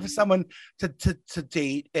are looking for someone to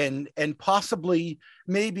date and possibly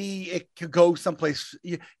maybe it could go someplace,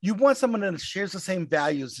 you want someone that shares the same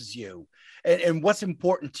values as you and what's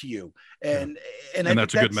important to you. And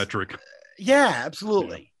that's a good metric. Yeah,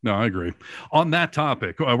 absolutely. No, I agree. On that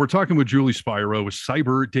topic, we're talking with Julie Spiro with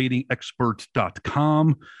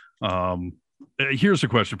cyberdatingexpert.com. Here's a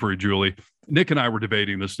question for you, Julie. Nick and I were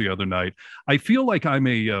debating this the other night. I feel like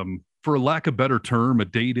I'm for lack of a better term, a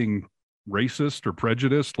dating racist or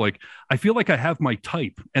prejudiced. Like, I feel like I have my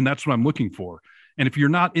type and that's what I'm looking for. And if you're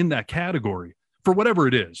not in that category, for whatever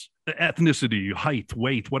it is, ethnicity, height,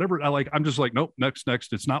 weight, whatever, I'm just like, nope, next.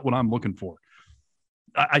 It's not what I'm looking for.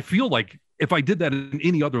 I feel like if I did that in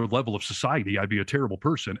any other level of society, I'd be a terrible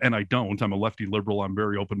person. And I don't. I'm a lefty liberal. I'm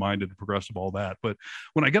very open-minded and progressive, all that. But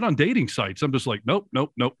when I get on dating sites, I'm just like, nope.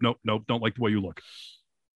 Don't like the way you look.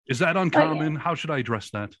 Is that uncommon? How should I address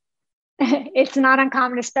that? It's not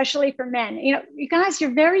uncommon, especially for men. You guys,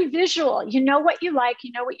 you're very visual. You know what you like,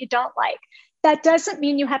 you know what you don't like. That doesn't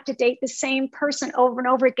mean you have to date the same person over and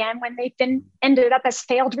over again when they've been ended up as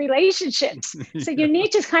failed relationships. So you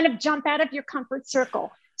need to kind of jump out of your comfort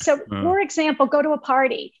circle. So for example, go to a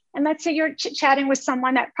party and let's say you're chatting with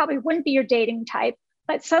someone that probably wouldn't be your dating type,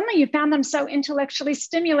 but suddenly you found them so intellectually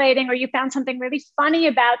stimulating, or you found something really funny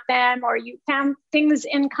about them, or you found things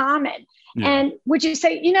in common. Yeah. And would you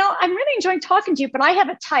say, I'm really enjoying talking to you, but I have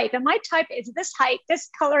a type, and my type is this height, this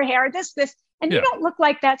color hair, this, and you don't look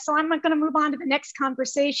like that. So I'm not going to move on to the next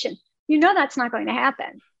conversation. That's not going to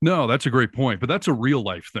happen. No, that's a great point. But that's a real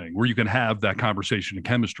life thing where you can have that conversation and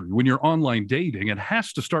chemistry. When you're online dating, it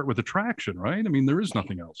has to start with attraction, right? I mean, there is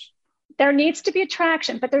nothing else. There needs to be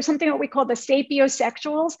attraction, but there's something that we call the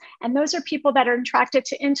sapiosexuals. And those are people that are attracted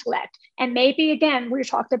to intellect. And maybe, again, we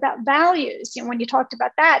talked about values. When you talked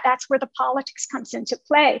about that, that's where the politics comes into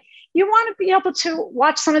play. You want to be able to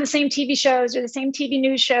watch some of the same TV shows or the same TV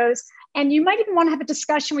news shows. And you might even want to have a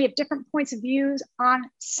discussion where you have different points of views on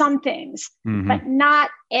some things, but not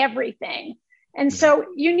everything. And so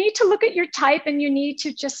you need to look at your type, and you need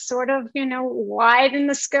to just sort of, widen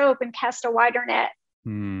the scope and cast a wider net.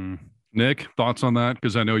 Nick, thoughts on that?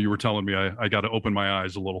 Because I know you were telling me I got to open my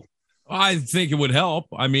eyes a little. I think it would help.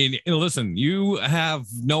 I mean, listen, you have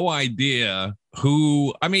no idea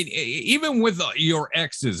who, even with your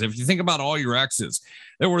exes, if you think about all your exes,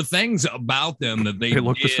 there were things about them that they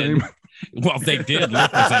look the same. Well, they did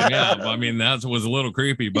look the same. Yeah. That was a little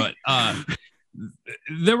creepy, but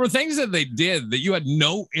there were things that they did that you had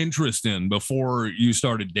no interest in before you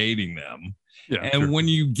started dating them. Yeah, and when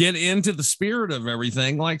you get into the spirit of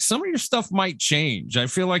everything, like some of your stuff might change. I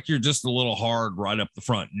feel like you're just a little hard right up the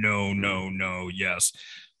front. No, yes.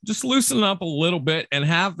 Just loosen up a little bit and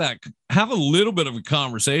have a little bit of a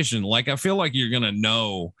conversation. Like, I feel like you're going to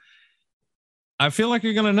know.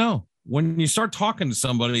 When you start talking to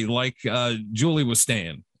somebody like Julie was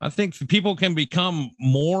saying. I think people can become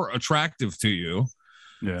more attractive to you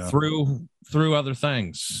through other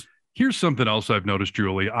things. Here's something else I've noticed,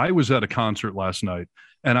 Julie. I was at a concert last night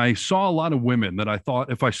and I saw a lot of women that I thought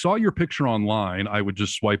if I saw your picture online, I would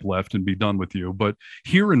just swipe left and be done with you. But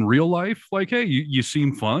here in real life, like, hey, you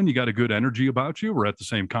seem fun. You got a good energy about you. We're at the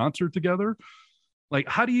same concert together. Like,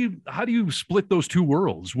 how do you split those two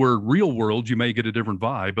worlds where real world, you may get a different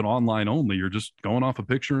vibe, but online only, you're just going off a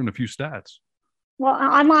picture and a few stats? Well,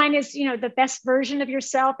 online is, the best version of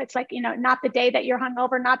yourself. It's like, not the day that you're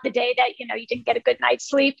hungover, not the day that, you didn't get a good night's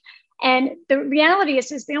sleep. And the reality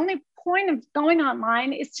is the only point of going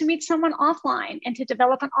online is to meet someone offline and to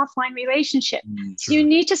develop an offline relationship. So you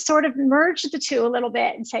need to sort of merge the two a little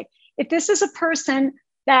bit and say, if this is a person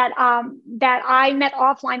that I met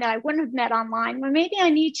offline that I wouldn't have met online, well, maybe I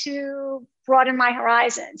need to broaden my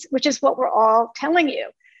horizons, which is what we're all telling you.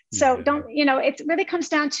 So it really comes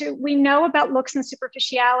down to, we know about looks and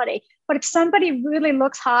superficiality, but if somebody really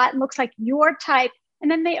looks hot and looks like your type, and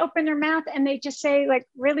then they open their mouth and they just say like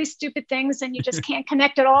really stupid things and you just can't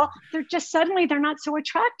connect at all, they're not so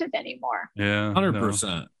attractive anymore. Yeah.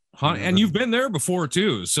 100%. And you've been there before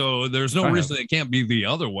too. So there's no reason it can't be the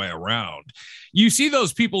other way around. You see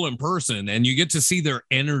those people in person and you get to see their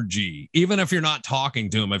energy, even if you're not talking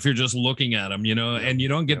to them, if you're just looking at them, and you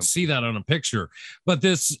don't get to see that on a picture. But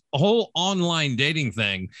this whole online dating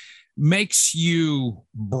thing makes you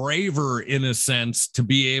braver in a sense to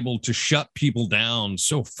be able to shut people down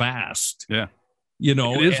so fast. Yeah.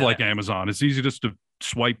 It is like Amazon. It's easy just to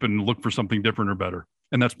swipe and look for something different or better.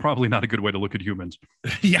 And that's probably not a good way to look at humans.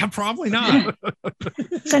 Yeah, probably not.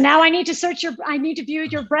 So now I need to view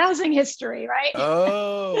your browsing history, right?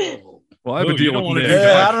 Oh. Well, I have a deal with Nick.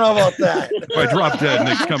 Yeah, I don't know about that. If I drop dead,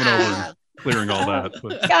 Nick's coming over and clearing all that.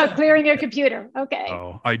 But... clearing your computer. Okay.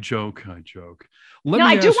 Oh, I joke. I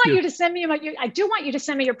do want you to send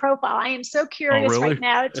me your profile. I am so curious right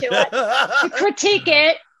now to critique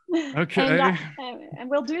it. Okay. And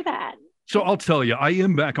we'll do that. So I'll tell you, I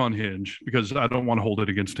am back on Hinge because I don't want to hold it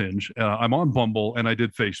against Hinge. I'm on Bumble and I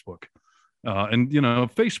did Facebook.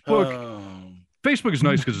 Facebook is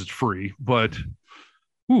nice because it's free, but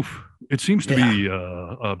it seems to be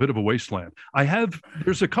a bit of a wasteland.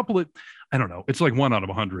 There's a couple of, I don't know, it's like 1 out of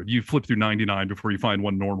 100. You flip through 99 before you find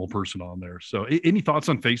one normal person on there. So any thoughts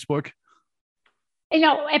on Facebook?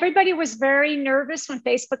 Everybody was very nervous when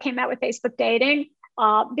Facebook came out with Facebook dating.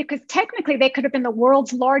 Because technically they could have been the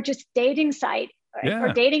world's largest dating site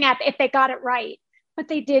or dating app if they got it right, but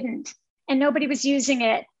they didn't, and nobody was using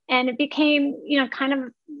it, and it became kind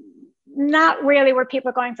of not really where people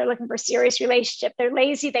are going for looking for a serious relationship. They're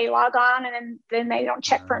lazy, they log on, and then they don't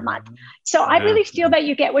check for a month. So I really feel that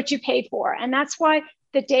you get what you pay for, and that's why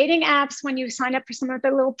the dating apps, when you sign up for some of the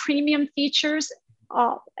little premium features,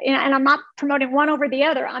 and I'm not promoting one over the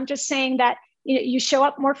other, I'm just saying that you show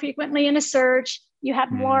up more frequently in a search. You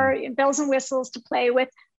have more bells and whistles to play with,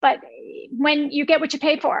 but when you get what you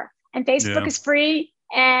pay for, and Facebook is free,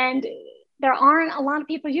 and there aren't a lot of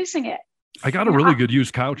people using it. I got a really good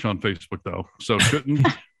used couch on Facebook though, so shouldn't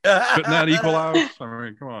that equal out? I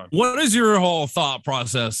mean, come on. What is your whole thought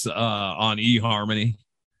process on eHarmony?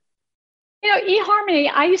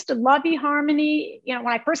 eHarmony, I used to love eHarmony. When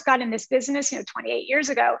I first got in this business, 28 years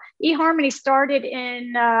ago, eHarmony started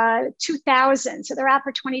in 2000. So they're out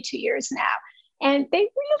for 22 years now. And they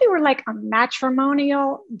really were like a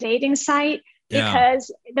matrimonial dating site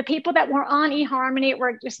because the people that were on eHarmony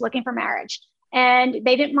were just looking for marriage. And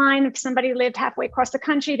they didn't mind if somebody lived halfway across the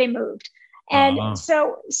country, they moved. And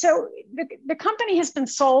so the company has been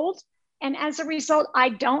sold. And as a result, I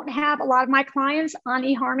don't have a lot of my clients on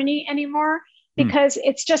eHarmony anymore because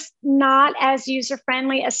it's just not as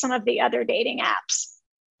user-friendly as some of the other dating apps.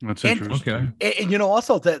 That's interesting. Okay. And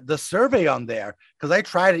also the survey on there, because I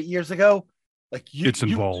tried it years ago. It's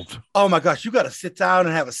involved. Oh my gosh, you got to sit down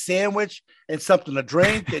and have a sandwich and something to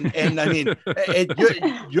drink, and I mean,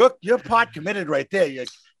 you're pot committed right there.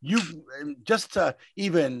 You just to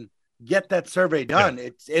even get that survey done.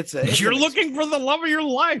 You're looking for the love of your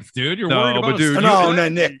life, dude. You're worried about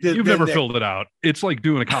Nick, you've never filled it out. It's like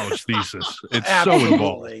doing a college thesis. It's so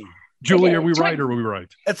involved. Julie, are we right or are we right?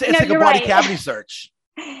 It's like a body cavity search.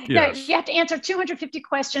 No, you have to answer 250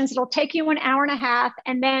 questions. It'll take you an hour and a half.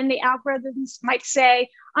 And then the algorithms might say,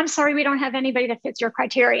 I'm sorry, we don't have anybody that fits your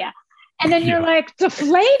criteria. And then you're like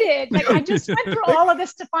deflated. Like, I just went through all of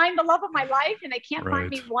this to find the love of my life, and they can't find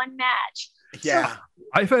me one match. Yeah. So,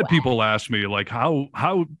 I've had people ask me, like, how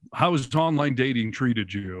has online dating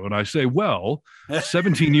treated you? And I say, well,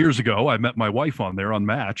 17 years ago, I met my wife on there on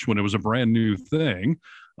Match when it was a brand new thing.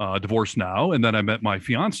 Divorced now, and then I met my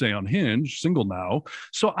fiance on Hinge, single now.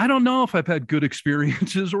 So I don't know if I've had good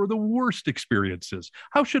experiences or the worst experiences.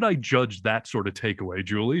 How should I judge that sort of takeaway,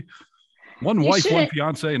 Julie? One wife, one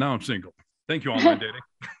fiance, now I'm single. Thank you, online dating.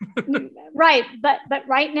 Right, but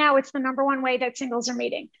right now it's the number one way that singles are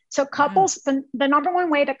meeting. So couples, the number one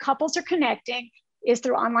way that couples are connecting is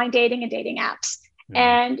through online dating and dating apps.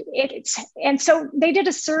 And so they did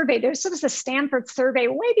a survey. There was a Stanford survey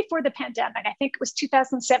way before the pandemic. I think it was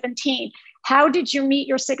 2017. How did you meet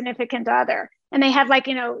your significant other? And they had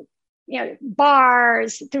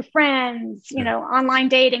bars, through friends, online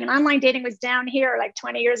dating. And online dating was down here like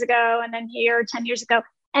 20 years ago, and then here 10 years ago.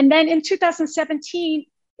 And then in 2017,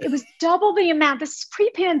 it was double the amount. This is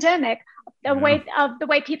pre-pandemic, the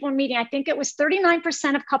way people are meeting. I think it was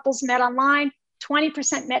 39% of couples met online,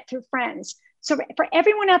 20% met through friends. So for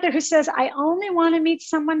everyone out there who says, I only want to meet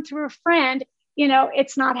someone through a friend,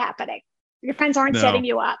 it's not happening. Your friends aren't setting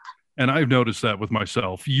you up. And I've noticed that with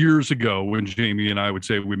myself years ago when Jamie and I would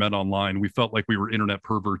say we met online, we felt like we were internet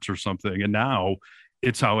perverts or something. And now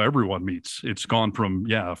it's how everyone meets. It's gone from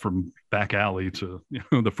back alley to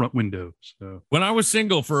the front window. So when I was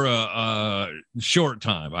single for a short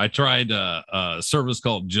time, I tried a service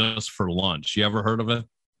called Just for Lunch. You ever heard of it?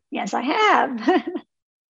 Yes, I have.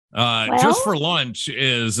 Just for Lunch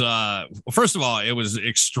is first of all, it was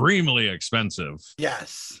extremely expensive.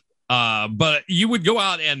 Yes. But you would go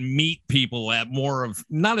out and meet people at more of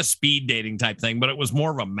not a speed dating type thing, but it was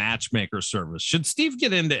more of a matchmaker service. Should Steve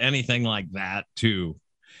get into anything like that to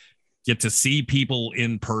get to see people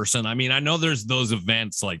in person? I mean, I know there's those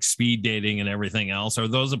events like speed dating and everything else. Are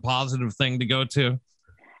those a positive thing to go to?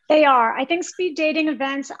 They are. I think speed dating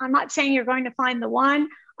events, I'm not saying you're going to find the one.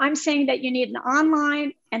 I'm saying that you need an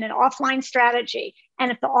online and an offline strategy.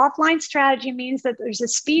 And if the offline strategy means that there's a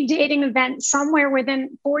speed dating event somewhere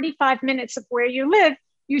within 45 minutes of where you live,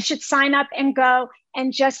 you should sign up and go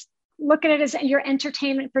and just look at it as your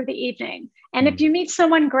entertainment for the evening. And if you meet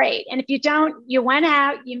someone, great. And if you don't, you went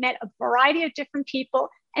out, you met a variety of different people,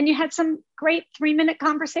 and you had some great 3-minute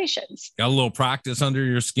conversations. Got a little practice under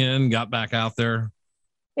your skin, got back out there.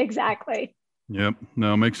 Exactly. Yep.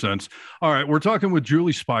 No, makes sense. All right. We're talking with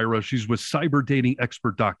Julie Spira. She's with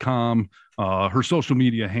cyberdatingexpert.com. Her social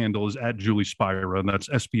media handle is @JulieSpira, and that's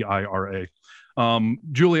SPIRA.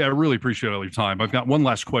 Julie, I really appreciate all your time. I've got one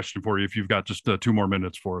last question for you if you've got just 2 more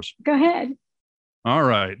minutes for us. Go ahead. All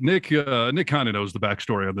right. Nick kind of knows the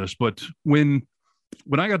backstory of this, but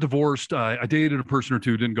when I got divorced, I dated a person or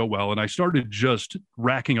two, didn't go well, and I started just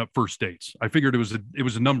racking up first dates. I figured it was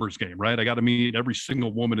a numbers game, right? I got to meet every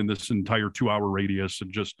single woman in this entire 2-hour radius and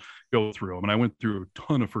just go through them. And I went through a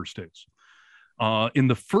ton of first dates. In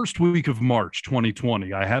the first week of March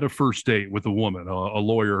 2020, I had a first date with a woman, a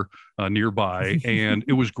lawyer nearby, and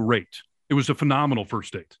it was great. It was a phenomenal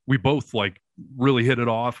first date. We both really hit it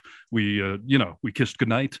off. We kissed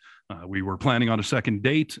goodnight. We were planning on a second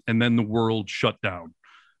date, and then the world shut down.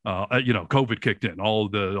 COVID kicked in. All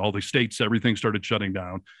the states, everything started shutting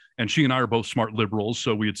down. And she and I are both smart liberals,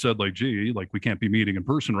 so we had said, we can't be meeting in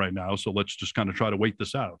person right now, so let's just kind of try to wait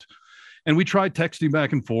this out. And we tried texting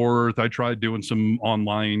back and forth. I tried doing some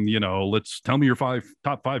online, let's tell me your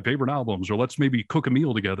top 5 favorite albums, or let's maybe cook a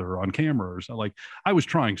meal together on camera. Or so. I was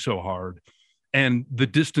trying so hard, and the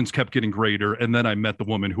distance kept getting greater. And then I met the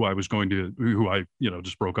woman who I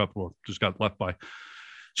just broke up or just got left by.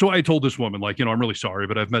 So I told this woman, I'm really sorry,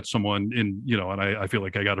 but I've met someone and I feel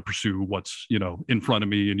like I got to pursue what's, in front of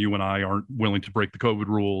me, and you and I aren't willing to break the COVID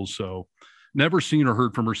rules. So never seen or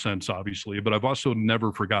heard from her since, obviously, but I've also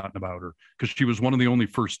never forgotten about her because she was one of the only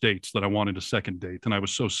first dates that I wanted a second date. And I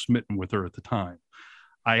was so smitten with her at the time.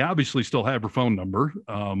 I obviously still have her phone number.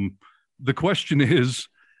 The question is,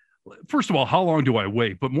 first of all, how long do I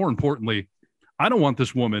wait? But more importantly, I don't want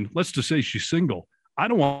this woman, let's just say she's single. I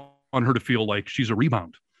don't want her to feel like she's a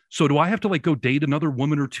rebound. So do I have to go date another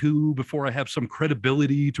woman or two before I have some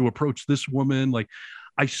credibility to approach this woman?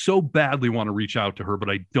 I so badly want to reach out to her, but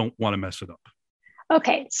I don't want to mess it up.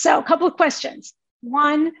 Okay, so a couple of questions.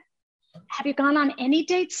 One, have you gone on any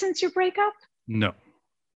dates since your breakup? No.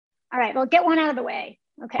 All right, well, get one out of the way.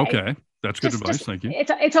 Okay. That's good advice. Thank you.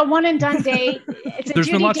 It's a one and done date. There's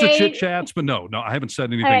been lots of chit chats, but no, I haven't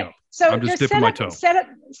set anything up. So I'm just dipping my toe. Set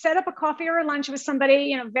up a coffee or a lunch with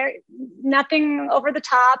somebody, nothing over the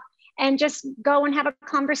top, and just go and have a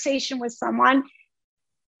conversation with someone.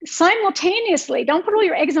 Simultaneously, don't put all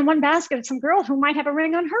your eggs in one basket of some girl who might have a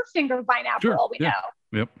ring on her finger by now, for all we know.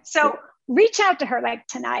 Yep. So reach out to her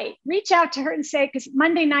tonight. Reach out to her and say, because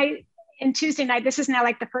Monday night and Tuesday night, this is now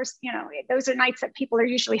the first, those are nights that people are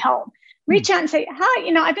usually home. Reach out and say,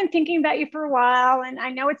 hi, I've been thinking about you for a while, and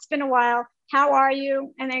I know it's been a while. How are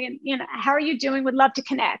you? And then, how are you doing? Would love to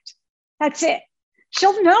connect. That's it.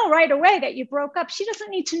 She'll know right away that you broke up. She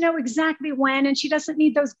doesn't need to know exactly when, and she doesn't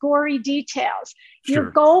need those gory details. Sure.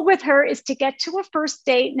 Your goal with her is to get to a first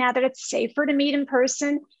date now that it's safer to meet in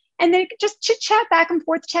person, and then just chit chat back and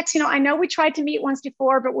forth, text. I know we tried to meet once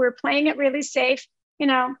before, but we're playing it really safe.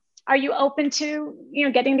 Are you open to,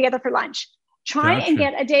 getting together for lunch? Try and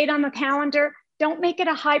get a date on the calendar. Don't make it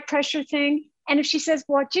a high pressure thing. And if she says,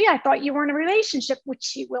 well, gee, I thought you were in a relationship, which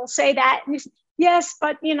she will say that. And yes,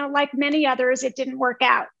 but like many others, it didn't work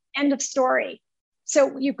out. End of story.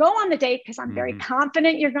 So you go on the date because I'm very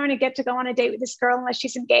confident you're going to get to go on a date with this girl unless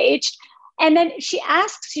she's engaged. And then she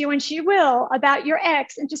asks you, and she will, about your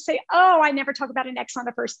ex, and just say, oh, I never talk about an ex on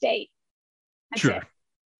the first date. That's sure. it.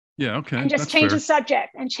 Yeah, okay. And just change the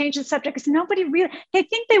subject because nobody really, they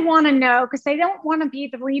think they want to know because they don't want to be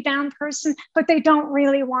the rebound person, but they don't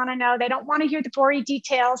really want to know. They don't want to hear the gory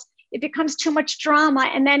details. It becomes too much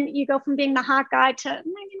drama. And then you go from being the hot guy to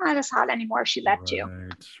maybe not as hot anymore if she left you.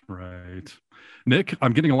 Right. Nick,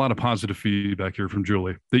 I'm getting a lot of positive feedback here from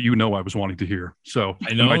Julie that I was wanting to hear. So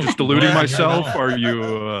am I just deluding myself? Are you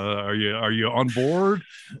on board?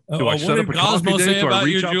 Do I set up a coffee date? Do I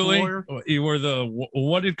reach out to a lawyer?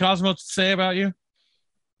 What did Cosmos say about you?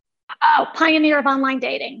 Oh, pioneer of online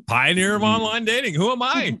dating. Pioneer of online dating. Who am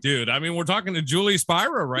I, dude? I mean, we're talking to Julie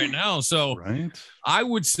Spira right now. So I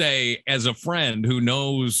would say, as a friend who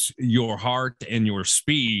knows your heart and your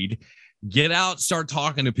speed, get out, start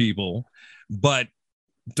talking to people, but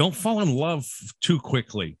don't fall in love too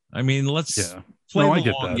quickly. I mean, let's play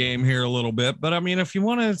the long game here a little bit. But I mean, if you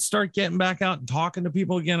want to start getting back out and talking to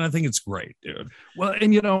people again, I think it's great, dude. Well,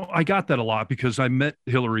 and I got that a lot because I met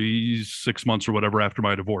Hillary 6 months or whatever after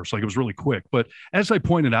my divorce. Like, it was really quick. But as I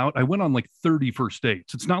pointed out, I went on like 30 first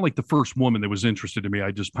dates. It's not like the first woman that was interested in me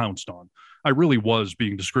I just pounced on. I really was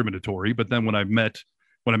being discriminatory. But then when I met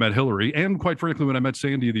Hillary, and quite frankly, when I met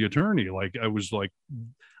Sandy, the attorney, like, I was like,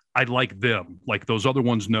 I like them. Like, those other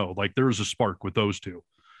ones, no. Like, there's a spark with those two.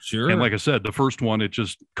 Sure. And like I said, the first one, it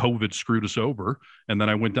just COVID screwed us over, and then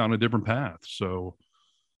I went down a different path. So,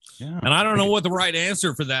 yeah. And I don't know what the right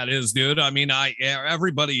answer for that is, dude. I mean, I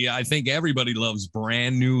think everybody loves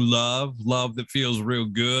brand new love that feels real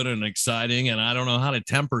good and exciting. And I don't know how to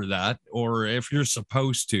temper that, or if you're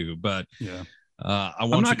supposed to, but yeah. I'm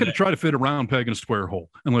not going to try to fit a round peg in a square hole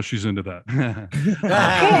unless she's into that.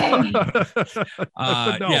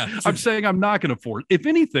 I'm saying I'm not going to force. If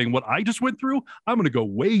anything, what I just went through, I'm going to go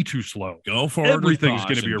way too slow. Go for it. Everything's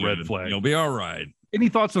going to be a red flag. You'll be all right. Any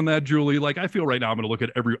thoughts on that, Julie? Like, I feel right now I'm going to look at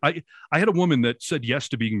I had a woman that said yes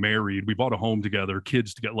to being married. We bought a home together,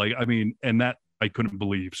 kids together. Like, I mean, and that I couldn't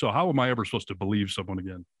believe. So how am I ever supposed to believe someone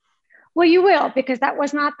again? Well, you will, because that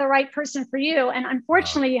was not the right person for you. And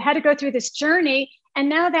unfortunately, you had to go through this journey. And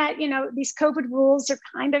now that, these COVID rules are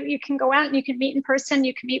you can go out and you can meet in person,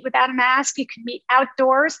 you can meet without a mask, you can meet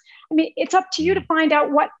outdoors. I mean, it's up to you to find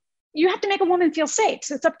out what you have to make a woman feel safe.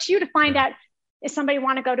 So it's up to you to find out if somebody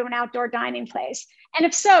want to go to an outdoor dining place. And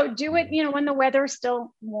if so, do it, when the weather is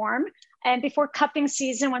still warm and before cuffing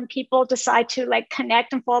season, when people decide to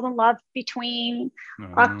connect and fall in love between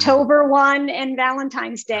October 1 and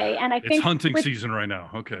Valentine's Day. And I think it's hunting season right now.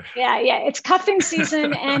 Okay. Yeah. It's cuffing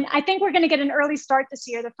season. And I think we're going to get an early start this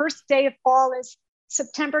year. The first day of fall is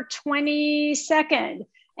September 22nd.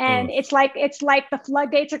 And it's like the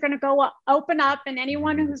floodgates are going to open up, and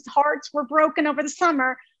anyone whose hearts were broken over the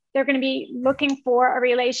summer, they're going to be looking for a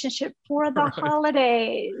relationship for the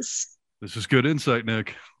holidays. This is good insight,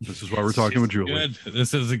 Nick. This is why we're talking with Julie. Good.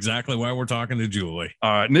 This is exactly why we're talking to Julie.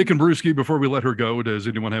 All right, Nick and Brewski, before we let her go, does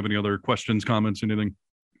anyone have any other questions, comments, anything?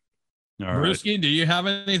 All Brewski, do you have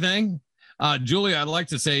anything? Julie, I'd like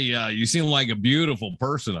to say you seem like a beautiful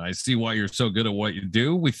person. I see why you're so good at what you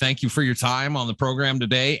do. We thank you for your time on the program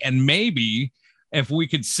today. And maybe if we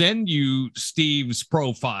could send you Steve's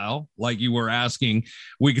profile, like you were asking,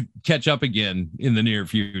 we could catch up again in the near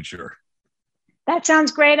future. That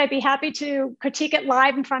sounds great. I'd be happy to critique it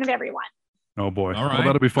live in front of everyone. Oh, boy. All right. Well,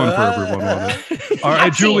 that'll be fun for everyone. All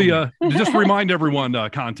right, Julie, just remind everyone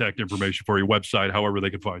contact information for your website, however they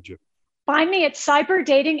can find you. Find me at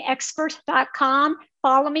cyberdatingexpert.com.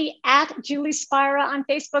 Follow me at Julie Spira on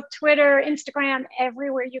Facebook, Twitter, Instagram,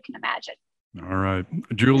 everywhere you can imagine. All right,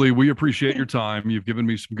 Julie, we appreciate your time. You've given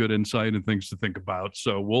me some good insight and things to think about.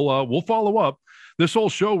 So we'll follow up. This whole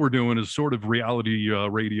show we're doing is sort of reality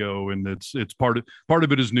radio, and it's part of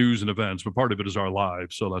it is news and events, but part of it is our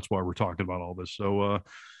lives. So that's why we're talking about all this. So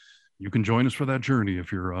you can join us for that journey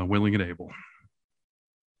if you're willing and able.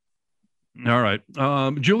 All right,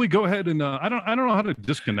 Julie, go ahead and I don't know how to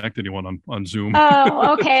disconnect anyone on Zoom.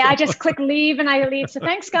 Oh, okay. I just click leave and I leave. So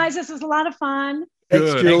thanks, guys. This was a lot of fun.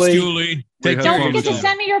 Thanks, Julie. Thanks, Julie. Don't forget to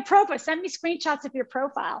send me your profile. Send me screenshots of your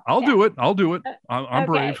profile. I'll do it. I'm okay.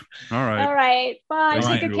 Brave. All right. All right. Bye. All Take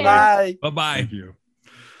right, good care. Bye. Bye-bye. Thank you.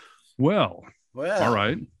 Well, all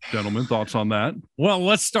right, gentlemen, thoughts on that? Well,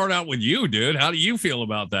 let's start out with you, dude. How do you feel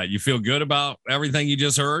about that? You feel good about everything you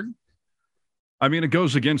just heard? I mean, it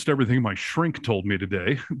goes against everything my shrink told me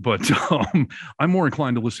today, but I'm more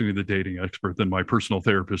inclined to listen to the dating expert than my personal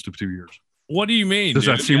therapist of 2 years. What do you mean? Does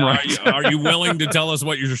that seem right? Are you willing to tell us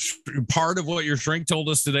what part of what your shrink told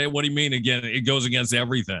us today? What do you mean? Again, it goes against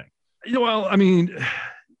everything. Well, I mean,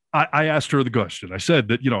 I asked her the question. I said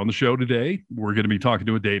that, on the show today, we're going to be talking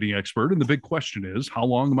to a dating expert. And the big question is, how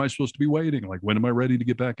long am I supposed to be waiting? Like, when am I ready to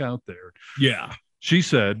get back out there? Yeah. She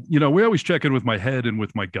said, we always check in with my head and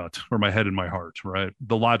with my gut, or my head and my heart, right?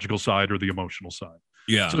 The logical side or the emotional side.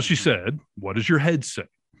 Yeah. So she said, what does your head say?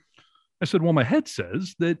 I said, well, my head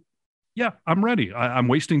says that, yeah, I'm ready. I'm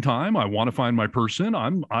wasting time. I want to find my person.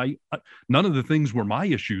 None of the things were my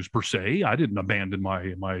issues per se. I didn't abandon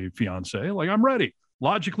my fiance. Like, I'm ready.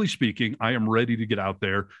 Logically speaking, I am ready to get out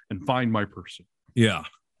there and find my person. Yeah.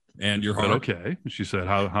 And your heart. Okay. She said,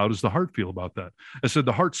 how does the heart feel about that? I said,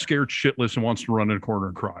 the heart's scared shitless and wants to run in a corner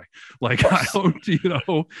and cry. Like, I don't,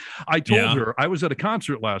 I told her I was at a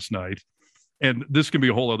concert last night, and this can be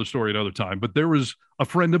a whole other story another time, but there was a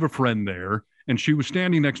friend of a friend there, and she was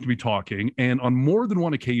standing next to me talking. And on more than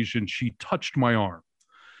one occasion, she touched my arm.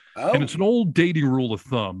 Oh. And it's an old dating rule of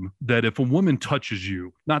thumb that if a woman touches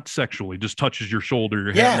you, not sexually, just touches your shoulder,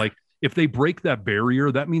 your head, like if they break that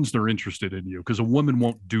barrier, that means they're interested in you, because a woman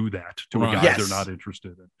won't do that to a guy they're not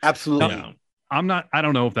interested in. Absolutely. Now, I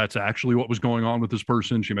don't know if that's actually what was going on with this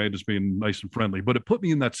person. She may have just been nice and friendly, but it put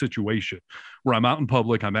me in that situation where I'm out in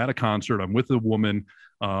public, I'm at a concert, I'm with a woman,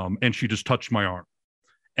 and she just touched my arm.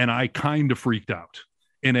 And I kind of freaked out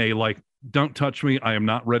in a like, don't touch me. I am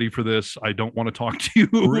not ready for this. I don't want to talk to you.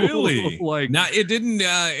 Really? Like, now it didn't,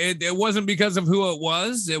 it wasn't because of who it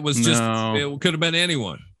was. It was just, it could have been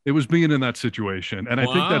anyone. It was being in that situation. And I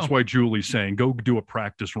think that's why Julie's saying, go do a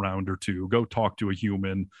practice round or two, go talk to a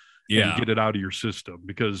human and get it out of your system,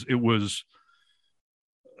 because it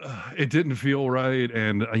didn't feel right.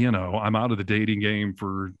 And, I'm out of the dating game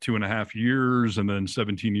for 2.5 years and then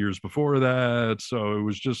 17 years before that. So it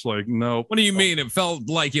was just like, no. What do you mean? It felt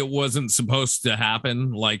like it wasn't supposed to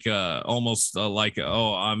happen? Like almost like,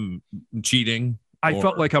 oh, I'm cheating? I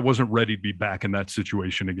felt like I wasn't ready to be back in that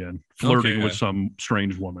situation again, flirting with some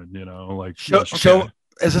strange woman, like. Show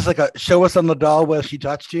is this like a show us on the doll where she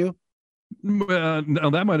touched you? No,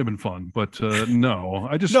 that might have been fun, but no,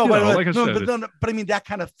 I just like I said, but I mean that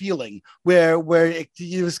kind of feeling where it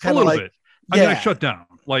was kind of like bit. I mean, I shut down.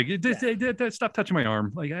 Like, stop touching my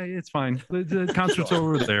arm. Like, it's fine. The concert's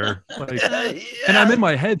over there. Like, and I'm in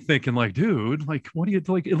my head thinking, like, dude, like, what do you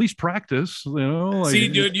like? At least practice, Like, see,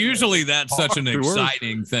 dude, usually that's such an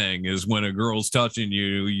exciting thing is when a girl's touching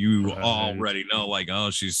you. You already know, like, oh,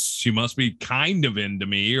 she must be kind of into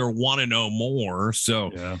me or want to know more.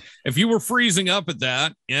 So, if you were freezing up at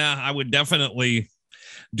that, I would definitely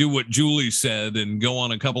do what Julie said and go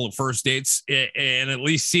on a couple of first dates and at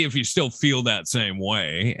least see if you still feel that same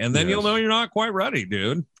way. And then you'll know you're not quite ready,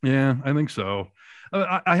 dude. Yeah, I think so.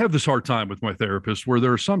 I have this hard time with my therapist where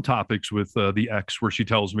there are some topics with the ex where she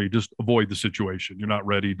tells me just avoid the situation. You're not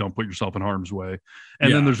ready. Don't put yourself in harm's way.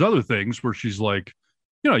 And then there's other things where she's like,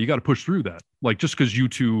 you got to push through that. Like, just because you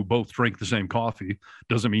two both drink the same coffee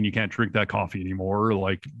doesn't mean you can't drink that coffee anymore.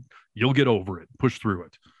 Like, you'll get over it. Push through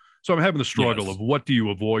it. So I'm having the struggle of what do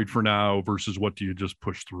you avoid for now versus what do you just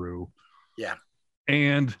push through? Yeah.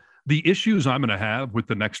 And the issues I'm going to have with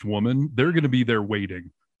the next woman, they're going to be there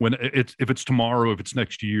waiting when if it's tomorrow, if it's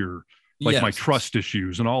next year, like my trust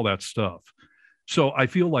issues and all that stuff. So I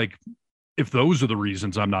feel like if those are the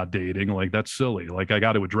reasons I'm not dating, like, that's silly. Like, I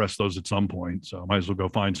got to address those at some point. So I might as well go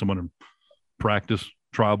find someone and practice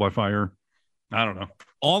trial by fire. I don't know.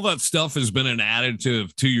 All that stuff has been an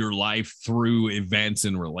additive to your life through events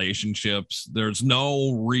and relationships. There's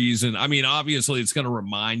no reason. I mean, obviously it's going to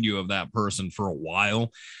remind you of that person for a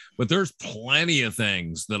while, but there's plenty of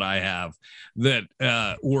things that I have that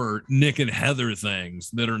were Nick and Heather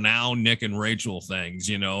things that are now Nick and Rachel things,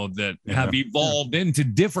 that have evolved into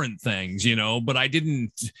different things, but I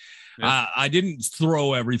didn't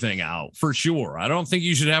throw everything out, for sure. I don't think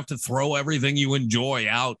you should have to throw everything you enjoy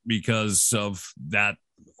out because of that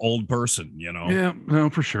old person, Yeah, no,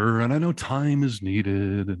 for sure. And I know time is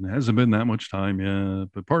needed and it hasn't been that much time yet,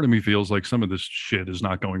 but part of me feels like some of this shit is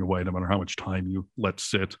not going away no matter how much time you let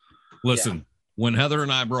sit. Listen, when Heather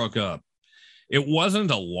and I broke up, it wasn't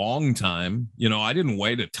a long time. I didn't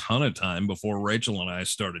wait a ton of time before Rachel and I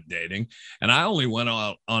started dating. And I only went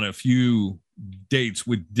out on a few dates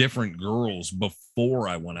with different girls before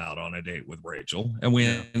I went out on a date with Rachel. And we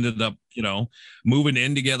ended up, moving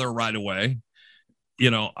in together right away.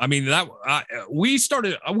 I mean,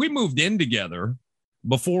 we moved in together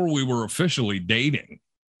before we were officially dating.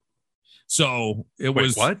 So it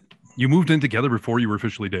was what? You moved in together before you were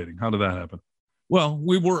officially dating. How did that happen? Well,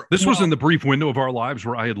 This was in the brief window of our lives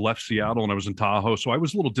where I had left Seattle and I was in Tahoe. So I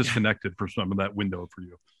was a little disconnected for some of that window for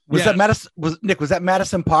you. Was that Madison? Was that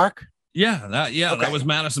Madison Park? Yeah, that was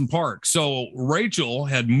Madison Park. So Rachel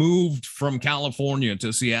had moved from California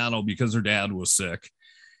to Seattle because her dad was sick.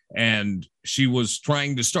 and she was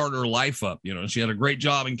trying to start her life up. You know, she had a great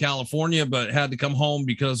job in California, but had to come home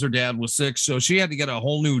because her dad was sick. So she had to get a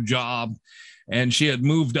whole new job, and she had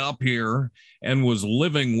moved up here and was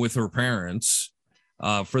living with her parents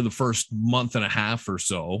for the first month and a half or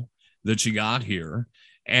so that she got here.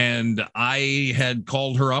 And I had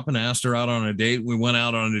called her up and asked her out on a date. We went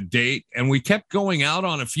out on a date, and we kept going out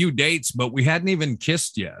on a few dates, but we hadn't even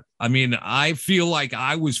kissed yet. I mean, I feel like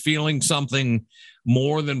I was feeling something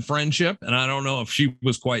more than friendship, and I don't know if she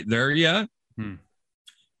was quite there yet.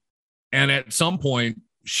 And at some point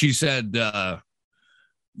she said,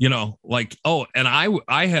 you know, like, oh, and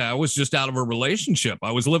I was just out of a relationship.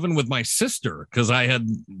 I was living with my sister because I had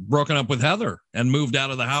broken up with Heather and moved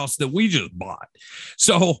out of the house that we just bought.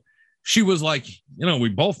 So she was like, you know, we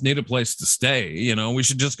both need a place to stay. You know, we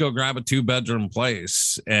should just go grab a 2-bedroom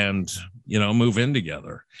place and, you know, move in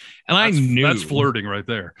together. And I knew that's flirting right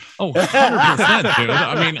there. Oh, 100%, dude.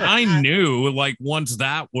 I mean, I knew like once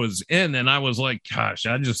that was in, and I was like, gosh,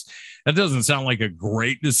 that doesn't sound like a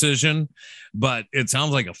great decision, but it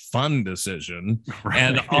sounds like a fun decision. Right.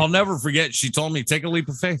 And I'll never forget, she told me, take a leap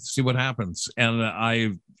of faith, see what happens. And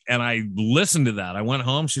I listened to that. I went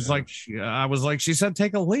home. She said,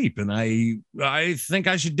 take a leap. And I think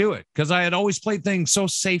I should do it because I had always played things so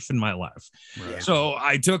safe in my life. Right. So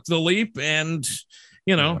I took the leap, and,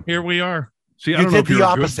 you know, here we are. See, I don't know if you're the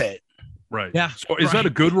opposite. Right. Yeah. So is that a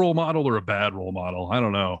good role model or a bad role model? I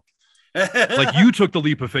don't know. Like, you took the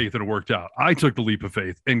leap of faith and it worked out. I took the leap of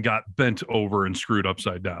faith and got bent over and screwed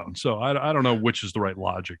upside down. So I don't know which is the right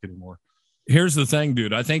logic anymore. Here's the thing,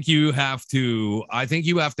 dude. I think you have to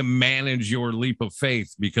manage your leap of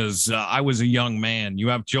faith because I was a young man. You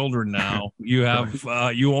have children now. You have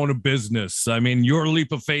you own a business. I mean, your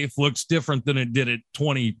leap of faith looks different than it did at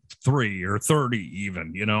 23 or 30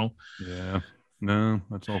 even, you know? Yeah. No,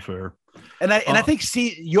 that's all fair. And I think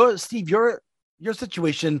your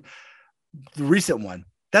situation, the recent one,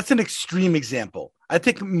 that's an extreme example. I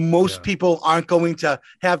think most people aren't going to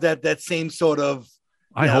have that same sort of.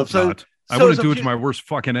 I hope not. I wouldn't do it to my worst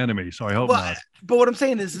fucking enemy, so I hope not. But what I'm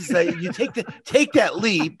saying is that you take that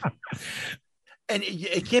leap, and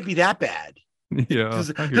it can't be that bad. Yeah,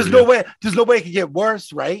 there's no way it could get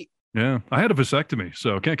worse, right? Yeah, I had a vasectomy,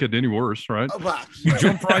 so it can't get any worse, right? You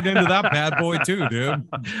jumped right into that bad boy too, dude.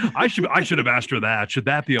 I should have asked her that. Should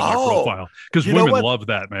that be on my profile? Because women love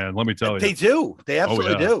that, man. Let me tell you, they do. They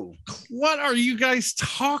absolutely do. What are you guys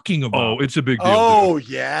talking about? Oh, it's a big deal. Oh, dude.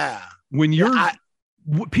 yeah. When you're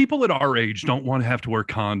people at our age don't want to have to wear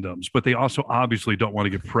condoms, but they also obviously don't want to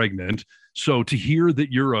get pregnant. So to hear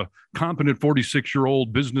that you're a competent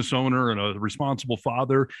 46-year-old business owner and a responsible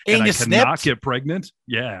father and I cannot get pregnant.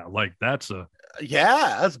 Yeah. Like that's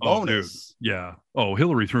that's bonus. Yeah. Oh,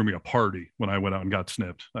 Hillary threw me a party when I went out and got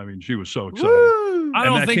snipped. I mean, she was so excited. Woo! I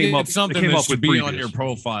don't think it's something that should be on your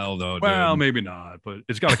profile though. Dude. Well, maybe not, but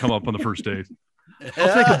it's got to come up on the first date.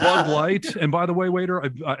 I'll take a Bud Light. And by the way, waiter,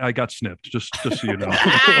 I got snipped. Just so you know.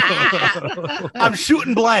 I'm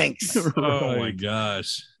shooting blanks. Right. Oh my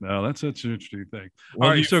gosh. No, that's an interesting thing. All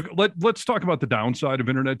right, so let's talk about the downside of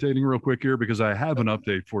internet dating real quick here because I have an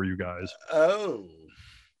update for you guys.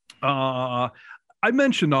 I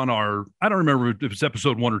mentioned on I don't remember if it's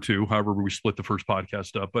episode 1 or 2, however we split the first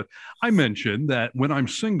podcast up, but I mentioned that when I'm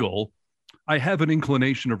single, I have an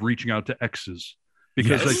inclination of reaching out to exes.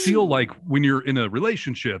 Because I feel like when you're in a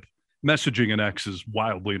relationship, messaging an ex is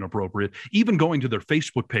wildly inappropriate. Even going to their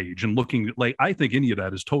Facebook page and looking, like, I think any of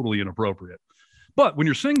that is totally inappropriate. But when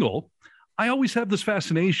you're single, I always have this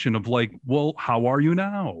fascination of like, well, how are you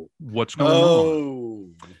now? What's going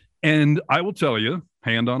on? And I will tell you,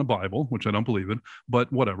 hand on a Bible, which I don't believe in, but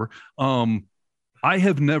whatever. I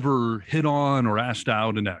have never hit on or asked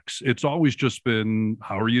out an ex. It's always just been,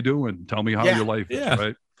 how are you doing? Tell me how your life is,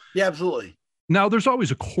 right? Yeah, absolutely. Now, there's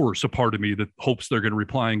always a part of me that hopes they're going to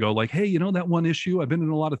reply and go like, hey, you know, that one issue, I've been in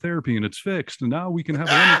a lot of therapy and it's fixed. And now we can have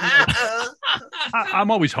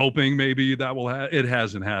I'm always hoping maybe that it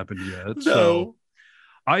hasn't happened yet. No. So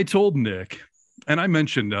I told Nick, and I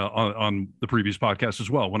mentioned on the previous podcast as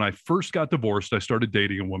well, when I first got divorced, I started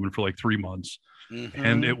dating a woman for like 3 months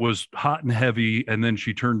and it was hot and heavy. And then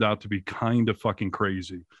she turned out to be kind of fucking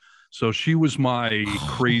crazy. So she was my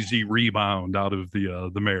crazy rebound out of the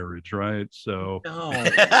marriage, right? So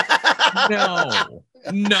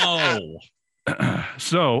no.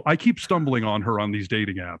 So I keep stumbling on her on these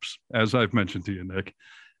dating apps, as I've mentioned to you, Nick.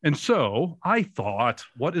 And so I thought,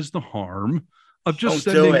 what is the harm of just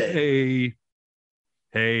sending a,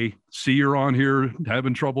 hey, see you're on here,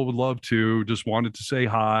 having trouble with love too. Just wanted to say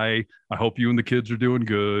hi. I hope you and the kids are doing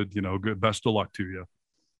good. You know, good. Best of luck to you.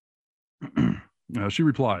 She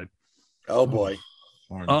replied. Oh boy.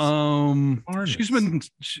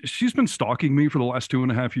 She's been stalking me for the last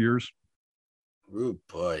 2.5 years. Oh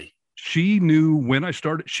boy. She knew when I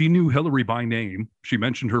started. She knew Hillary by name. She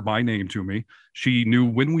mentioned her by name to me. She knew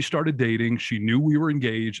when we started dating. She knew we were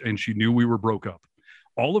engaged, and she knew we were broke up.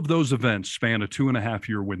 All of those events span a 2.5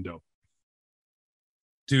 year window.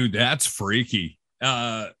 Dude, that's freaky.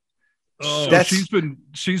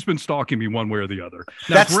 She's been stalking me one way or the other.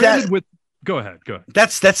 Now, go ahead.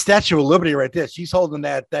 That's Statue of Liberty right there. She's holding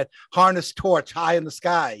that harness torch high in the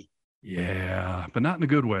sky. Yeah, but not in a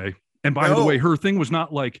good way. And by the way, her thing was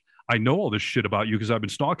not like, I know all this shit about you because I've been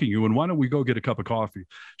stalking you, and why don't we go get a cup of coffee?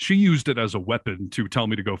 She used it as a weapon to tell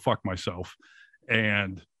me to go fuck myself.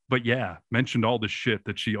 But yeah, mentioned all this shit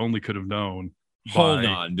that she only could have known. Hold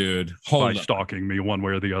on, dude. By stalking me one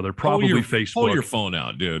way or the other. Probably Facebook. Pull your phone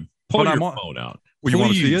out, dude. Pull your phone out. Well, you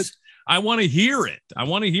want to see it? I want to hear it.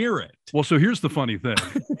 Well, so here's the funny thing.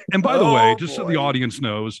 And by the way, just so the audience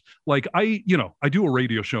knows, like I do a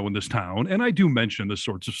radio show in this town, and I do mention this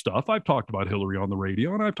sorts of stuff. I've talked about Hillary on the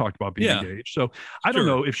radio, and I've talked about being engaged. So I don't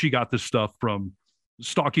know if she got this stuff from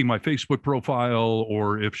stalking my Facebook profile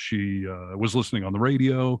or if she was listening on the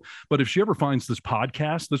radio. But if she ever finds this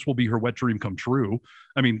podcast, this will be her wet dream come true.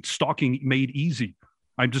 I mean, stalking made easy.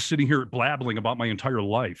 I'm just sitting here blabbling about my entire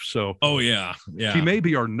life. So, she may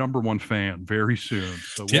be our number one fan very soon.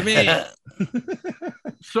 So,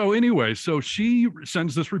 so anyway, so she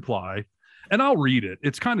sends this reply, and I'll read it.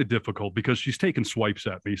 It's kind of difficult because she's taking swipes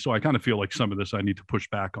at me. So I kind of feel like some of this I need to push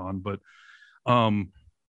back on. But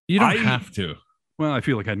you don't have to. Well, I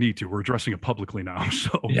feel like I need to. We're addressing it publicly now.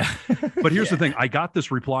 So, but here's the thing. I got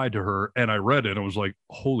this reply to her, and I read it, and I was like,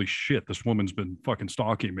 holy shit, this woman's been fucking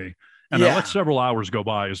stalking me. And I let several hours go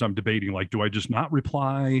by as I'm debating, like, do I just not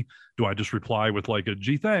reply? Do I just reply with like a,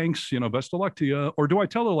 gee, thanks, best of luck to you? Or do I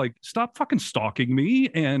tell her, like, stop fucking stalking me?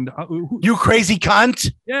 And you crazy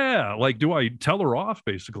cunt. Yeah. Like, do I tell her off,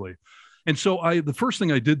 basically? And so the first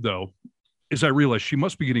thing I did, though, is I realized she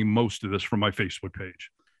must be getting most of this from my Facebook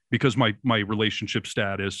page, because my relationship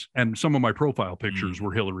status and some of my profile pictures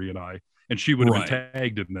were Hillary and I, and she would have been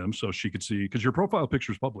tagged in them so she could see, because your profile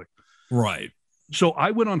picture is public. Right. So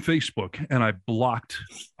I went on Facebook and I blocked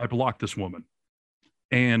this woman.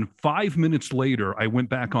 And 5 minutes later, I went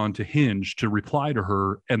back onto Hinge to reply to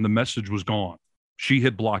her, and the message was gone. She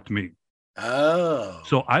had blocked me. Oh.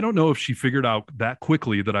 So I don't know if she figured out that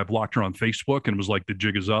quickly that I blocked her on Facebook and was like, the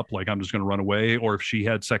jig is up, like I'm just going to run away, or if she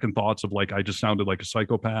had second thoughts of like, I just sounded like a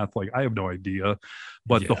psychopath. Like, I have no idea.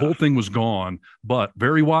 But the whole thing was gone. But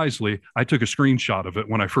very wisely, I took a screenshot of it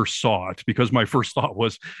when I first saw it, because my first thought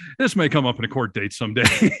was, this may come up in a court date someday.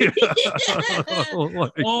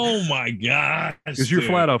 Like, oh my God. Because you're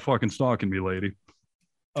flat out fucking stalking me, lady.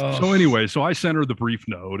 So anyway, so I sent her the brief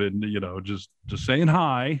note and, just saying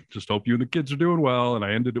hi, just hope you and the kids are doing well. And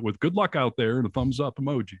I ended it with good luck out there and a thumbs up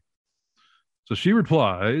emoji. So she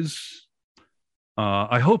replies,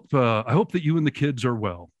 I hope that you and the kids are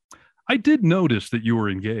well. I did notice that you were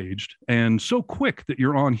engaged and so quick that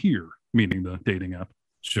you're on here, meaning the dating app.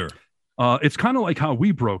 Sure. It's kind of like how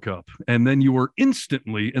we broke up and then you were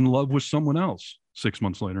instantly in love with someone else 6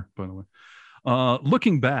 months later, by the way.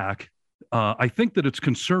 Looking back, I think that it's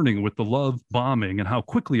concerning with the love bombing and how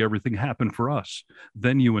quickly everything happened for us.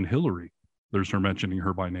 Then you and Hillary, there's her mentioning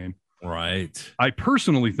her by name. Right. I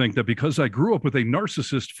personally think that because I grew up with a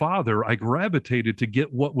narcissist father, I gravitated to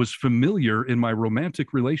get what was familiar in my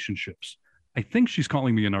romantic relationships. I think she's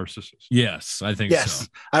calling me a narcissist. Yes, I think so.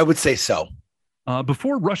 I would say so.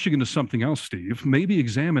 Before rushing into something else, Steve, maybe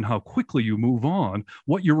examine how quickly you move on,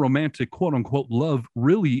 what your romantic quote unquote love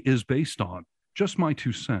really is based on. Just my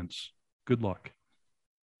 2 cents. Good luck.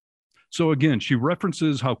 So again, she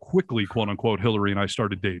references how quickly, quote unquote, Hillary and I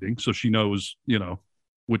started dating. So she knows,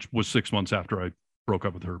 which was 6 months after I broke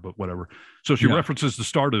up with her, but whatever. So she references the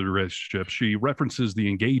start of the relationship. She references the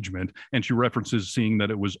engagement, and she references seeing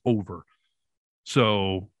that it was over.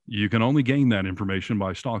 So you can only gain that information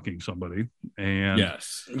by stalking somebody. And,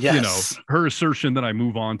 her assertion that I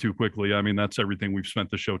move on too quickly, I mean, that's everything we've spent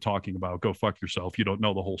the show talking about. Go fuck yourself. You don't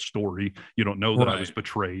know the whole story. You don't know that I was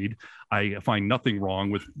betrayed. I find nothing wrong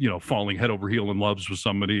with, falling head over heel in love with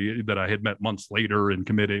somebody that I had met months later and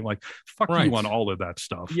committing. Like, fuck you on all of that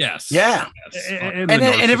stuff. Yes. Yeah. And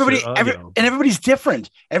everybody's different.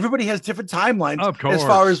 Everybody has different timelines as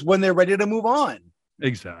far as when they're ready to move on.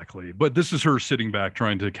 Exactly. But this is her sitting back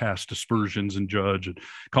trying to cast aspersions and judge and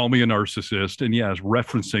call me a narcissist. And yes,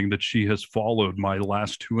 referencing that she has followed my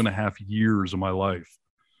last 2.5 years of my life.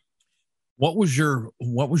 What was your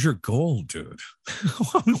goal, dude?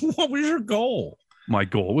 What was your goal? My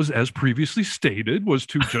goal was, as previously stated, was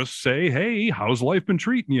to just say, hey, how's life been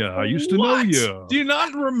treating you? I used to know you. Do you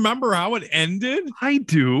not remember how it ended? I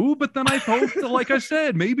do, but then I hoped, like I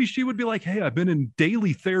said, maybe she would be like, hey, I've been in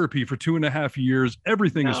daily therapy for 2.5 years.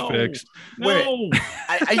 Everything is fixed. No.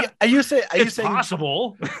 Are you saying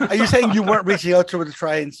possible? Are you saying you weren't reaching out to her to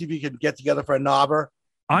try and see if you could get together for a knobber?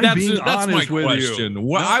 That's my question.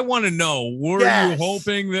 Well, I want to know, were you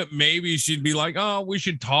hoping that maybe she'd be like, oh, we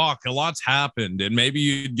should talk, a lot's happened, and maybe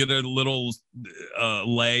you'd get a little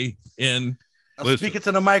lay in? Speak it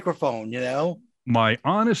to the microphone, you know? My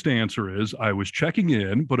honest answer is I was checking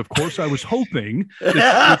in, but of course I was hoping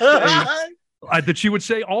that she would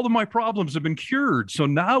say all of my problems have been cured. So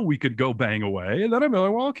now we could go bang away. And then I'd be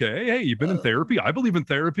like, well, okay, hey, you've been in therapy. I believe in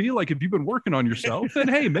therapy. Like, if you've been working on yourself, then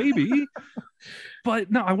hey, maybe.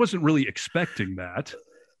 But no, I wasn't really expecting that.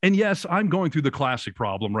 And yes, I'm going through the classic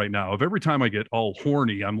problem right now of every time I get all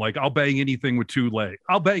horny, I'm like, I'll bang anything with 2 legs.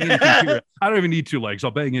 I'll bang anything here. I don't even need 2 legs.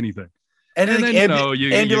 I'll bang anything. And then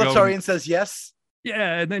ambulatorian says yes.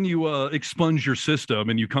 Yeah, and then you expunge your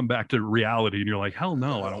system and you come back to reality and you're like, hell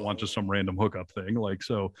no, I don't want just some random hookup thing.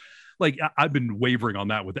 I've been wavering on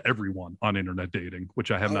that with everyone on internet dating,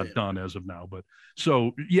 which I have not done as of now. But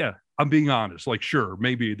so, yeah, I'm being honest. Like, sure,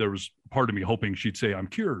 maybe there was part of me hoping she'd say I'm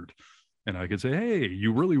cured. And I could say, hey,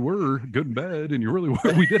 you really were good in bed and you really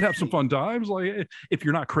were. We did have some fun times. Like, if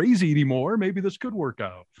you're not crazy anymore, maybe this could work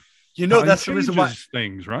out. You know, that's the reason why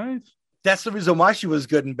things, right? That's the reason why she was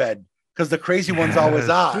good in bed. Because the crazy ones always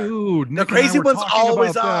are. Dude, the crazy ones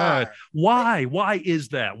always are. Why? Why is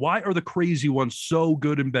that? Why are the crazy ones so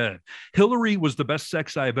good in bed? Hillary was the best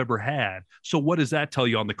sex I've ever had. So what does that tell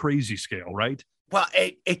you on the crazy scale, right? Well,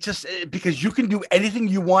 it just because you can do anything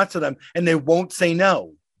you want to them and they won't say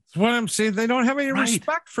no. That's what I'm saying. They don't have any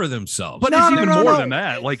respect for themselves. But it's even more than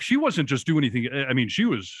that. Like, she wasn't just doing anything. I mean, she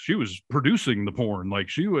was producing the porn. Like,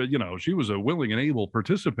 she was a willing and able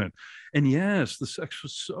participant. And yes, the sex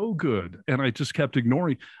was so good. And I just kept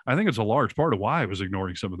ignoring. I think it's a large part of why I was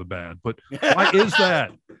ignoring some of the bad. But why is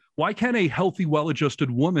that? Why can't a healthy,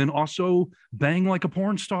 well-adjusted woman also bang like a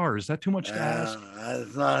porn star? Is that too much to ask?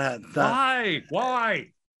 It's not. Why?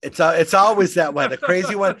 It's always that way. The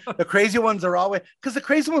crazy ones are always, because the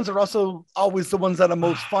crazy ones are also always the ones that are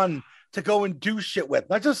most fun to go and do shit with.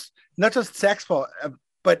 Not just sex,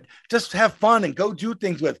 but just have fun and go do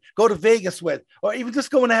things with, go to Vegas with, or even just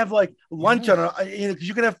go and have like lunch on, because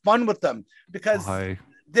you can have fun with them because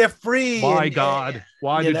they're free. My God,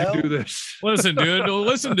 why did you do this? Listen, dude,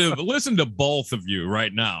 listen to both of you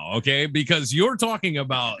right now, okay? Because you're talking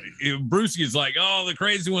about Brewski's like, oh, the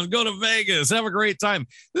crazy ones, go to Vegas, have a great time.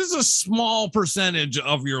 This is a small percentage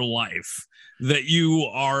of your life that you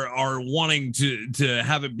are wanting to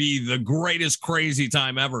have it be the greatest crazy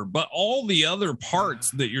time ever. But all the other parts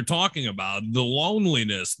that you're talking about, the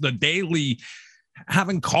loneliness, the daily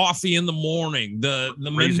having coffee in the morning, the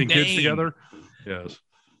raising mundane, kids together, yes.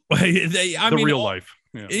 Real life.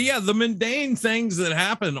 Yeah, the mundane things that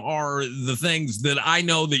happen are the things that I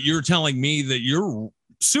know that you're telling me that you're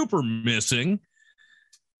super missing,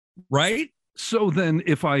 right? So then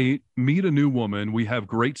if I meet a new woman, we have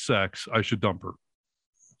great sex, I should dump her.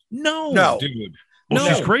 No, dude.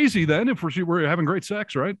 Well, she's crazy then if we're having great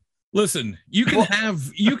sex, right? Listen, you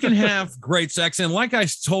can have great sex. And like I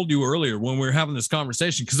told you earlier when we were having this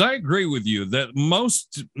conversation, because I agree with you that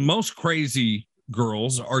most crazy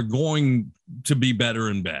girls are going to be better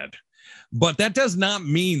in bed, but that does not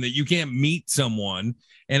mean that you can't meet someone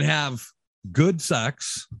and have good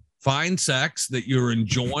sex, fine sex that you're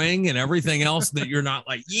enjoying and everything else that you're not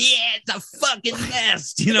like, yeah, it's a fucking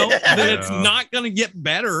best, that it's not going to get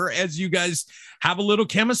better as you guys have a little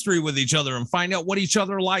chemistry with each other and find out what each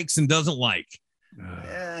other likes and doesn't like.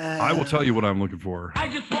 I will tell you what I'm looking for. I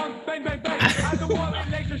just want bang, bang, bang. I don't want a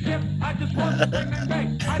relationship. I just want bang, bang,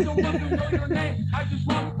 bang. I don't want to know your name. I just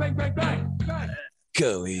want bang, bang, bang. Bang.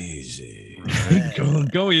 Go easy.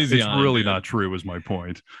 Go easy. It's really not true is my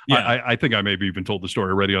point. Yeah. I think I maybe even told the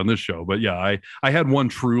story already on this show, but yeah, I had one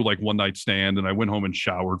true one night stand and I went home and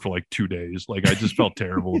showered for like 2 days. Like I just felt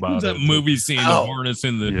terrible about that it. Movie scene of harness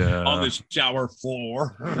on the shower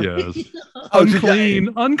floor. Yes.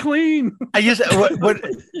 Unclean. I used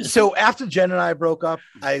so after Jen and I broke up,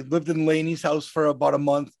 I lived in Laney's house for about a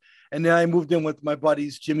month. And then I moved in with my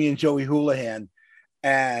buddies, Jimmy and Joey Houlihan.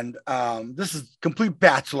 And this is complete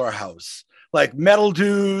bachelor house, like metal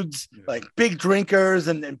dudes, like big drinkers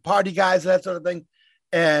and party guys, and that sort of thing.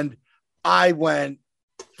 And I went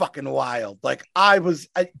fucking wild. Like I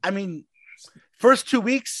mean, first 2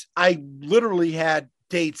 weeks, I literally had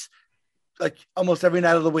dates like almost every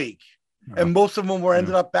night of the week. And most of them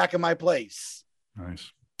ended up back in my place.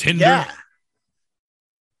 Nice. Tinder.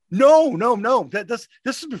 No. This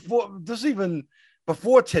is before. This is even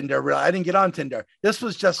before Tinder. Really, I didn't get on Tinder. This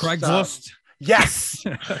was just Craigslist. Yes,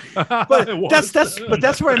 but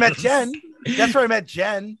that's where I met Jen. That's where I met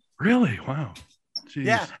Jen. Really? Wow. Jeez.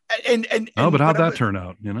 Yeah, and but how'd that turn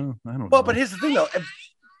out? You know, I don't know. Well, but here's the thing, though.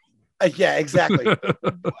 Yeah, exactly.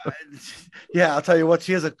 Yeah, I'll tell you what.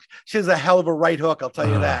 She has a hell of a right hook. I'll tell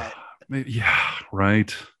you that. Yeah,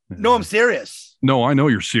 right. No, I'm serious. No, I know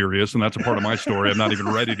you're serious, and that's a part of my story I'm not even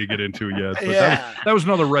ready to get into yet. But that was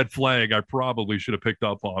another red flag I probably should have picked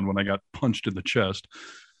up on when I got punched in the chest.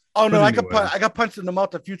 Oh, no, anyway. I got punched in the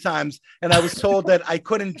mouth a few times, and I was told that I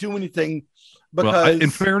couldn't do anything because... Well, in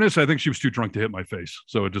fairness, I think she was too drunk to hit my face,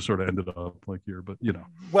 so it just sort of ended up like here, but you know.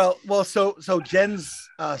 Well, so Jen's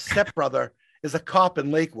stepbrother is a cop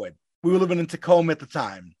in Lakewood. We were living in Tacoma at the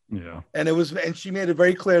time. Yeah. And she made it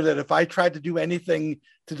very clear that if I tried to do anything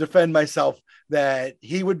to defend myself, that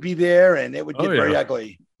he would be there and it would get very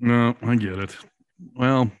ugly. No, I get it.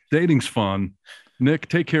 Well, dating's fun. Nick,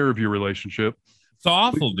 take care of your relationship. It's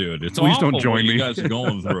awful, dude. It's Please awful don't join me. You guys are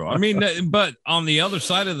going through. I mean, but on the other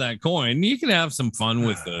side of that coin, you can have some fun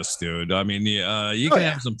with this, dude. I mean, you can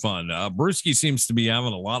have some fun. Brewski seems to be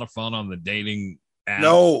having a lot of fun on the dating app.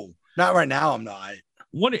 No, not right now. I'm not.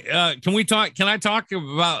 What can we talk? Can I talk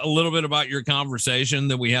about a little bit about your conversation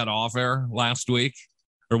that we had off air last week,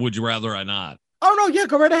 or would you rather I not? Oh no, yeah,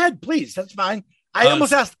 go right ahead, please. That's fine. I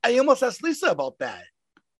almost asked Lisa about that.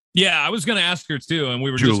 Yeah, I was going to ask her too, and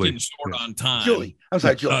we were just getting short on time. Julie, I'm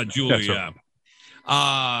sorry, Julie. Julie, yeah.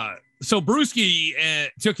 So Brewski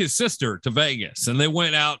took his sister to Vegas, and they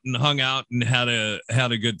went out and hung out and had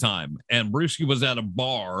a good time. And Brewski was at a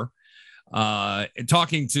bar,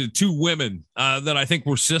 talking to two women that I think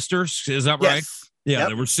were sisters. Is that right? Yeah,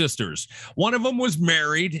 they were sisters. One of them was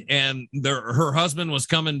married, and her husband was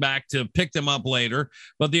coming back to pick them up later,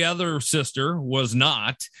 but the other sister was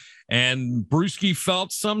not. And Brewski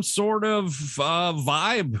felt some sort of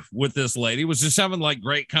vibe with this lady, was just having like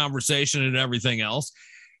great conversation and everything else.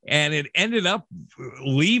 And it ended up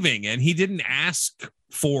leaving, and he didn't ask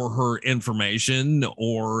for her information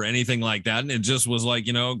or anything like that. And it just was like,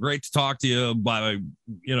 great to talk to you. Bye.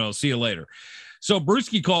 See you later. So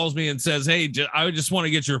Brewski calls me and says, hey, I just want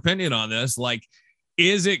to get your opinion on this. Like,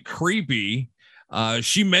 is it creepy?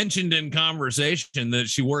 She mentioned in conversation that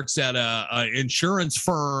she works at a insurance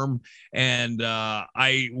firm, and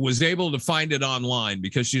I was able to find it online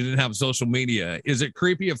because she didn't have social media. Is it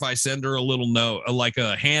creepy if I send her a little note, like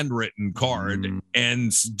a handwritten card,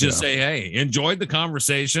 and just say, hey, enjoyed the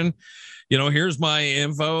conversation. Here's my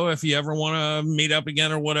info. If you ever want to meet up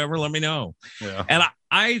again or whatever, let me know. Yeah. And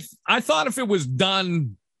I thought if it was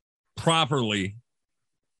done properly,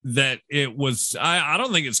 that it was, I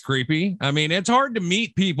don't think it's creepy. I mean, it's hard to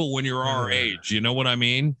meet people when you're our age. You know what I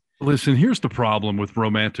mean? Listen, here's the problem with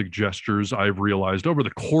romantic gestures I've realized over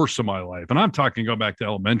the course of my life. And I'm talking going back to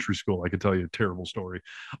elementary school. I could tell you a terrible story.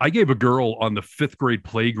 I gave a girl on the 5th grade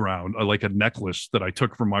playground like a necklace that I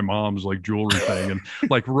took from my mom's like jewelry thing, and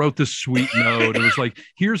like wrote this sweet note. It was like,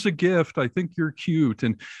 here's a gift. I think you're cute.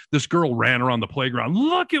 And this girl ran around the playground.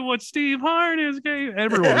 Look at what Steve Harness gave.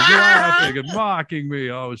 Everyone was laughing and mocking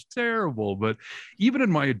me. Oh, it was terrible. But even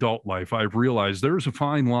in my adult life, I've realized there's a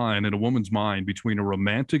fine line in a woman's mind between a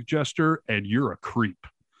romantic gesture and you're a creep,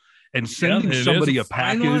 and sending somebody a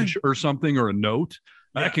package or something or a note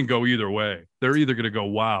that can go either way. They're either going to go,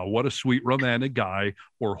 wow, what a sweet romantic guy,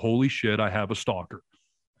 or holy shit, I have a stalker.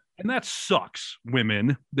 And that sucks,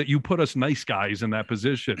 women, that you put us nice guys in that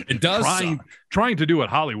position. It does trying to do what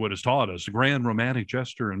Hollywood has taught us, a grand romantic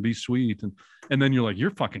gesture and be sweet, and then you're like,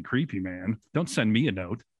 you're fucking creepy, man. Don't send me a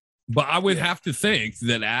note. But I would have to think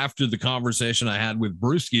that after the conversation I had with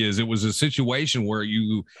Brewski, it was a situation where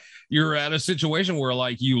you're at a situation where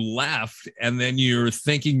like you left, and then you're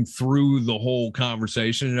thinking through the whole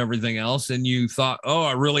conversation and everything else, and you thought, oh,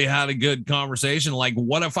 I really had a good conversation. Like,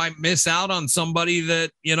 what if I miss out on somebody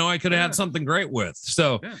that I could have had something great with?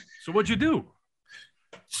 So what'd you do?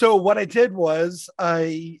 So what I did was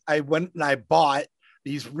I went and I bought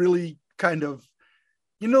these really kind of,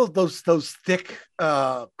 those thick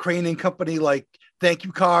Crane and Company, like thank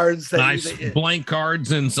you cards. Nice blank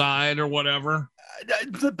cards inside or whatever.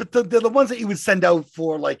 But they're the ones that you would send out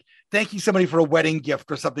for like thanking somebody for a wedding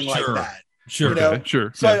gift or something like that. Sure.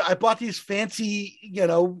 Sure. So I bought these fancy,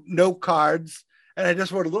 note cards, and I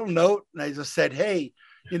just wrote a little note, and I just said, hey,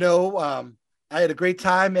 I had a great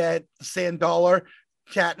time at the Sand Dollar,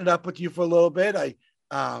 chatting it up with you for a little bit.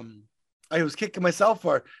 I was kicking myself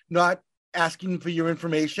for not asking for your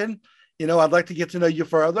information. I'd like to get to know you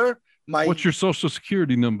further. What's your social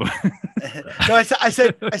security number? No, I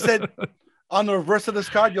said on the reverse of this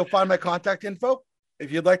card, you'll find my contact info.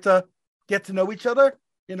 if you'd like to get to know each other,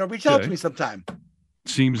 reach out to me sometime.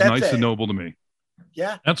 Seems nice and noble to me.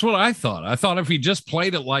 Yeah. That's what I thought. I thought if he just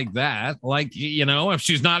played it like that, if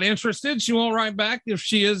she's not interested, she won't write back. If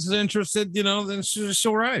she is interested, then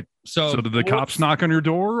she'll write. So did the cops knock on your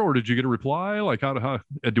door, or did you get a reply? Like, how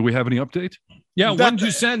do we have any update? Yeah. When did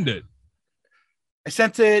you send it? I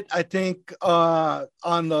sent it, I think, on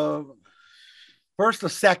the 1st or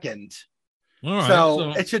 2nd. All right,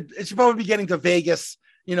 so it should probably be getting to Vegas,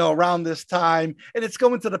 around this time, and it's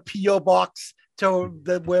going to the PO box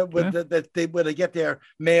where they get their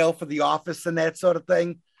mail for the office and that sort of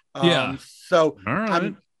thing. So all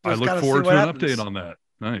right, I look forward to an update on that.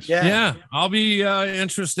 Nice. Yeah. I'll be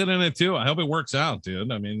interested in it too. I hope it works out,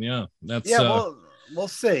 dude. I mean, we'll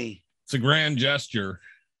see. It's a grand gesture.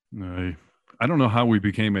 I don't know how we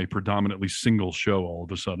became a predominantly single show all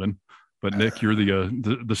of a sudden, but Nick, you're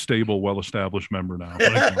the stable, well-established member now.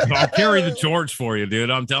 I'll carry the torch for you, dude.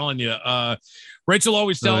 I'm telling you. Rachel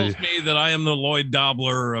always tells me that I am the Lloyd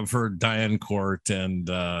Dobler of her Diane Court, and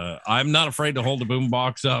I'm not afraid to hold the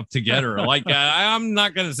boombox up to get her. Like I'm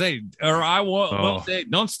not going to say, or I will say,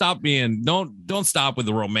 don't stop with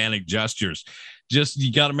the romantic gestures. Just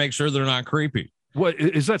you got to make sure they're not creepy. What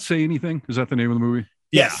is that? Say Anything? Is that the name of the movie?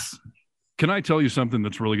 Yes. Can I tell you something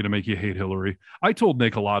that's really going to make you hate Hillary? I told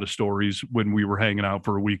Nick a lot of stories when we were hanging out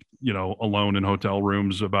for a week, alone in hotel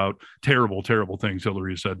rooms about terrible, terrible things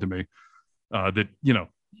Hillary said to me. That,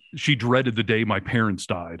 she dreaded the day my parents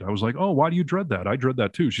died. I was like, oh, why do you dread that? I dread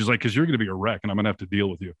that too. She's like, because you're going to be a wreck and I'm going to have to deal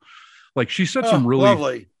with you. Like she said some really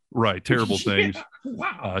lovely. Right, terrible things.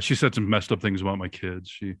 Wow. She said some messed up things about my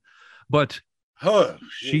kids. We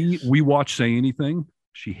watched Say Anything.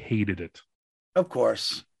 She hated it. Of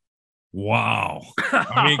course. Wow.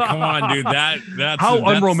 I mean, come on, dude. That's how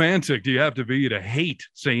unromantic do you have to be to hate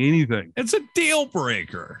Say Anything? It's a deal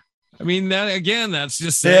breaker. I mean, that's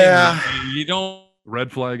just saying you don't.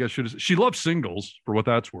 Red flag. She loves Singles for what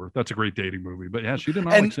that's worth. That's a great dating movie. But yeah, she did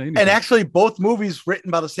not like Say Anything. And actually, both movies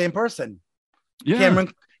written by the same person. Yeah.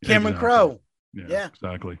 Cameron Crowe. Yeah,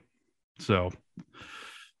 exactly. So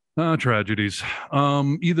tragedies.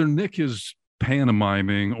 Either Nick is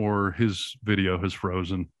pantomiming or his video has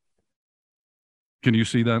frozen. Can you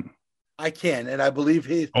see that? I can, and I believe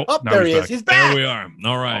there he is. He's back. There we are.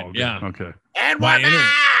 All right. Okay. Yeah. Okay. And we're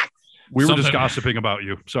back. We were just gossiping about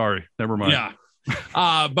you. Sorry. Never mind. Yeah.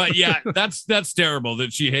 But yeah, that's terrible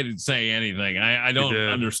that she hated Say Anything. I don't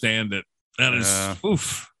understand it. That is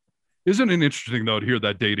oof. Isn't it interesting though to hear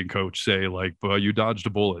that dating coach say like, you dodged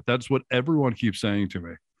a bullet? That's what everyone keeps saying to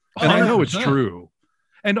me. And 100%. I know it's true.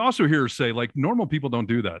 And also hear her say like normal people don't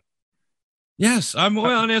do that. Yes,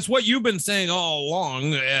 and it's what you've been saying all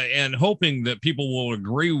along and hoping that people will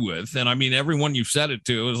agree with. And I mean, everyone you've said it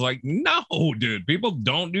to is like, no, dude, people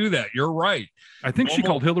don't do that. You're right. I think she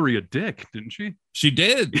called Hillary a dick, didn't she? She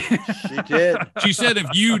did. She did. She said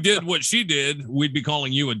if you did what she did, we'd be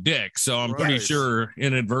calling you a dick. So I'm pretty sure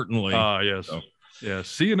inadvertently. Yes. So. Yeah.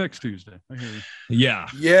 See you next Tuesday. Yeah.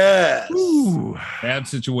 Yes. Ooh. Bad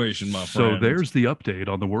situation, my friend. So there's the update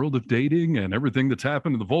on the world of dating and everything that's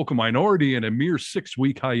happened to the vocal minority in a mere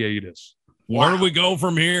 6-week hiatus. Where do we go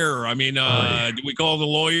from here? I mean, do we call the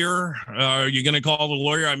lawyer? Are you going to call the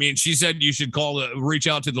lawyer? I mean, she said you should reach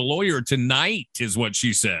out to the lawyer tonight is what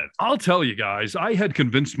she said. I'll tell you guys, I had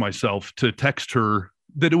convinced myself to text her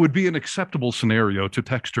that it would be an acceptable scenario to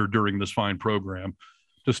text her during this fine program.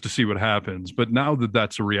 Just to see what happens. But now that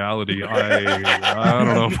that's a reality, I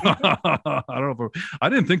don't know. I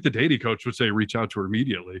didn't think the dating coach would say reach out to her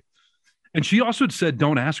immediately. And she also said,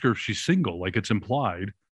 don't ask her if she's single, like it's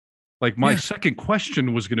implied. Like my second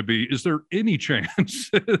question was going to be, is there any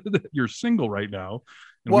chance that you're single right now?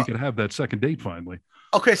 And we could have that second date finally.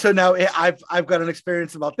 Okay. So now I've got an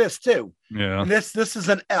experience about this too. Yeah. And this is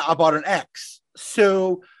about an ex.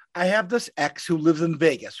 So I have this ex who lives in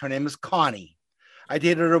Vegas. Her name is Connie. I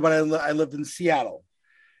dated her when I lived in Seattle.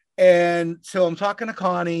 And so I'm talking to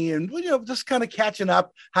Connie and, just kind of catching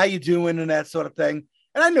up, how you doing and that sort of thing.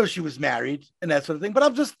 And I know she was married and that sort of thing, but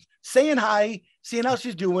I'm just saying hi, seeing how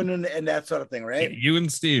she's doing and that sort of thing, right? You and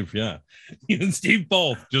Steve, yeah. You and Steve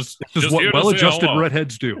both. Just what well-adjusted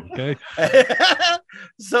redheads do, okay?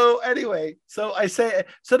 So anyway, so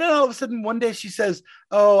then all of a sudden one day she says,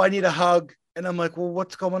 oh, I need a hug. And I'm like, well,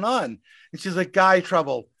 what's going on? And she's like, guy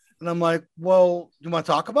trouble. And I'm like, well, you want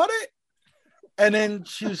to talk about it? And then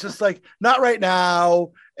she was just like, not right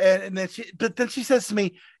now. And then she says to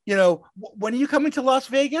me, when are you coming to Las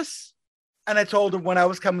Vegas? And I told her when I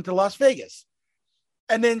was coming to Las Vegas.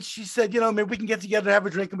 And then she said, maybe we can get together, have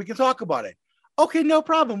a drink, and we can talk about it. Okay, no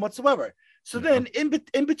problem whatsoever. So then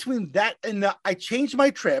in between that and I changed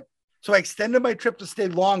my trip So I extended my trip to stay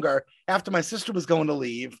longer after my sister was going to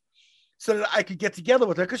leave so that I could get together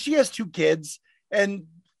with her because she has 2 kids and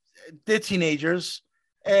they're teenagers.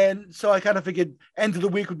 And so I kind of figured end of the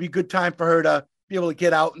week would be a good time for her to be able to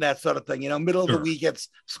get out and that sort of thing. You know, middle of the week, it's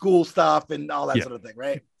school stuff and all that sort of thing,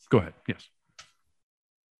 right? Go ahead. Yes.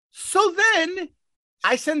 So then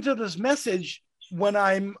I sent her this message when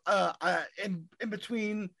I'm in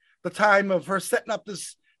between the time of her setting up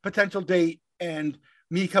this potential date and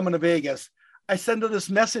me coming to Vegas. I send her this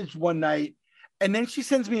message one night, and then she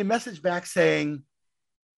sends me a message back saying,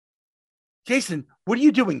 Jason, what are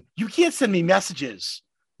you doing? You can't send me messages.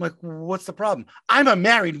 I'm like, what's the problem? I'm a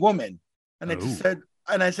married woman. And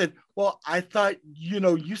I said, well, I thought,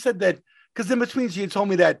 you said that, because in between she had told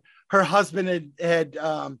me that her husband had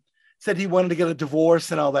said he wanted to get a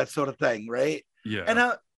divorce and all that sort of thing, right? Yeah. And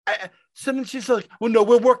so then she's like, well, no,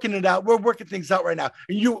 we're working it out. We're working things out right now.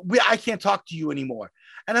 And I can't talk to you anymore.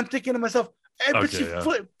 And I'm thinking to myself, but she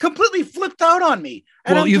completely flipped out on me.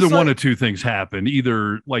 And well, either one of two things happened.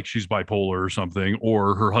 Either like she's bipolar or something,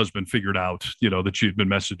 or her husband figured out, that she'd been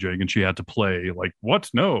messaging and she had to play like, what?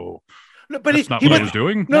 No, but that's not what he was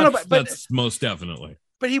doing. No, but that's most definitely.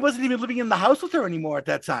 But he wasn't even living in the house with her anymore at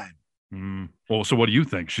that time. Well, so what do you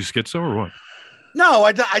think? She's schizo or what? No,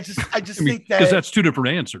 I just think that, because that's two different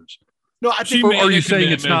answers. No, I think. Or are you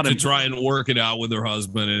saying it's not to try and work it out with her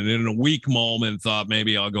husband, and in a weak moment thought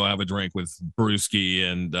maybe I'll go have a drink with Brewski,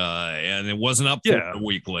 and it wasn't up for a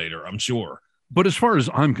week later, I'm sure. But as far as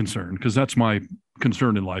I'm concerned, because that's my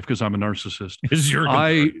concern in life, because I'm a narcissist.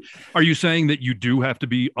 Are you saying that you do have to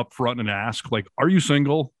be upfront and ask, like, are you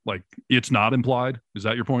single? Like, it's not implied. Is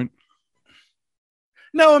that your point?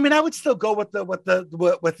 No, I mean, I would still go with them.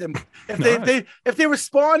 If they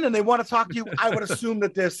respond and they want to talk to you, I would assume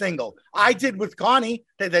that they're single. I did with Connie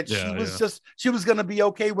that she was going to be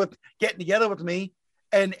okay with getting together with me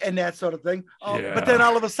and that sort of thing. But then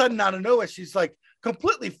all of a sudden, out of nowhere, she's like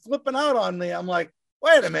completely flipping out on me. I'm like,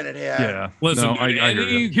 wait a minute here. Yeah, listen,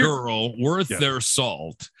 any girl worth their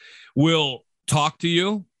salt will talk to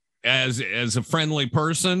you as a friendly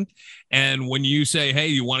person, and when you say, hey,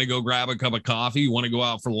 you want to go grab a cup of coffee, you want to go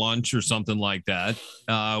out for lunch or something like that,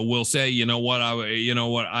 we'll say,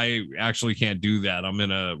 I actually can't do that, I'm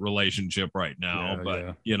in a relationship right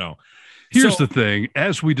now. Here's the thing,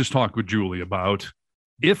 as we just talked with Julie about,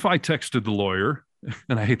 if I texted the lawyer,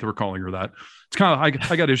 and I hate that we're calling her that, it's kind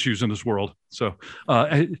of I got issues in this world, so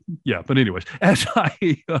but anyways, as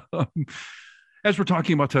we're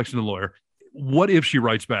talking about texting the lawyer, what if she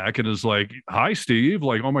writes back and is like, hi, Steve,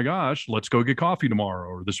 like, oh my gosh, let's go get coffee tomorrow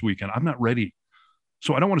or this weekend. I'm not ready.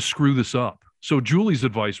 So I don't want to screw this up. So Julie's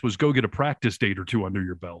advice was go get a practice date or 2 under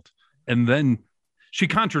your belt. And then she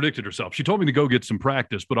contradicted herself. She told me to go get some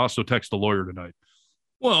practice, but also text the lawyer tonight.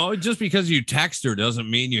 Well, just because you text her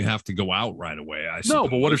doesn't mean you have to go out right away. No,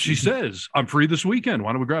 but what if she says, I'm free this weekend?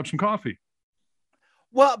 Why don't we grab some coffee?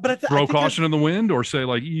 Well, but throw caution in the wind, or say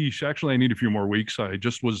like, "Eesh, actually, I need a few more weeks. I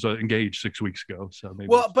just was engaged 6 weeks ago, so maybe."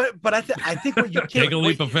 Well, but I think what you take a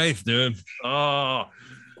leap of faith, dude. Oh,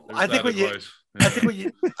 I think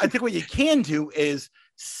what you can do is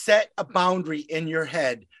set a boundary in your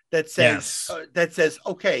head that says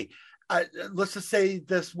okay. Let's just say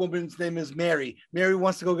this woman's name is Mary. Mary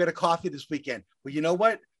wants to go get a coffee this weekend. Well, you know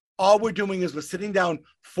what? All we're doing is we're sitting down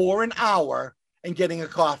for an hour and getting a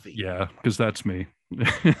coffee. Yeah, because that's me.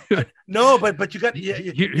 No, but you got.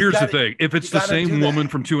 Here's the thing: if it's the same woman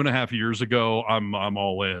from 2.5 years ago, I'm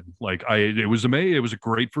all in. Like it was amazing. It was a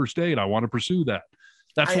great first date. I want to pursue that.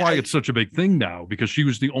 That's why it's such a big thing now, because she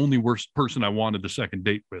was the only worst person I wanted the second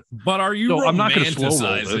date with. But are you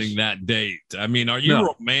romanticizing that date? I mean, are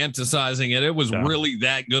you romanticizing it? It was really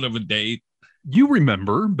that good of a date. You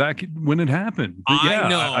remember back when it happened? I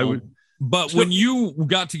know. But when you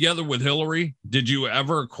got together with Hillary, did you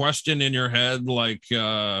ever question in your head, like,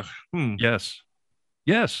 Yes.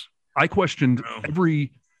 I questioned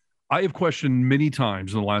I have questioned many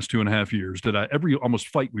times in the last 2.5 years. Every almost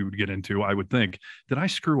fight we would get into, I would think, did I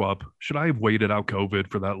screw up? Should I have waited out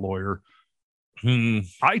COVID for that lawyer?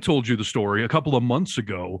 I told you the story a couple of months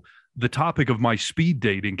ago. The topic of my speed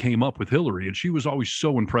dating came up with Hillary, and she was always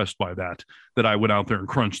so impressed by that I went out there and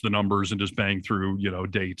crunched the numbers and just banged through,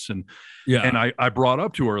 dates. And I brought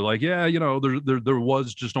up to her like, there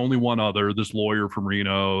was just only one other, this lawyer from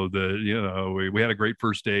Reno that, we had a great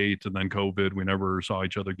first date, and then COVID, we never saw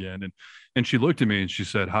each other again. And she looked at me and she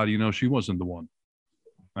said, how do you know she wasn't the one?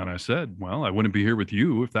 And I said, well, I wouldn't be here with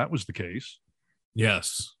you if that was the case.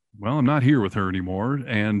 Yes. Well, I'm not here with her anymore,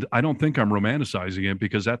 and I don't think I'm romanticizing it,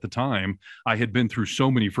 because at the time I had been through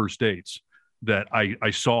so many first dates that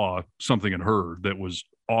I saw something in her that was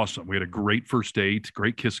awesome. We had a great first date,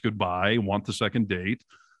 great kiss goodbye, want the second date,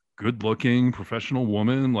 good looking, professional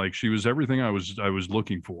woman. Like she was everything I was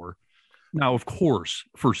looking for. Now, of course,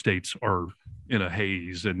 first dates are in a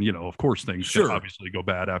haze, and of course things can obviously go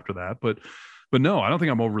bad after that. But no, I don't think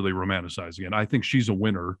I'm overly romanticizing it. I think she's a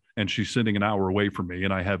winner, and she's sitting an hour away from me,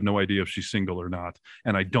 and I have no idea if she's single or not,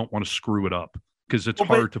 and I don't want to screw it up because it's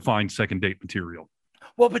hard to find second date material.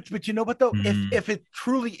 Well, but you know what though, if it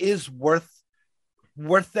truly is worth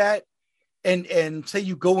that, and say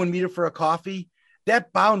you go and meet her for a coffee,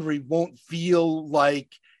 that boundary won't feel like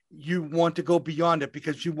you want to go beyond it,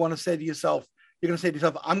 because you want to say to yourself,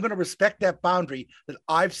 I'm going to respect that boundary that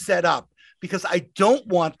I've set up, because I don't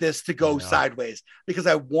want this to go sideways, because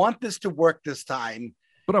I want this to work this time.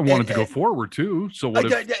 But I wanted to go forward too. So what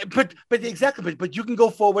if... But exactly. But you can go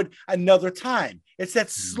forward another time. It's that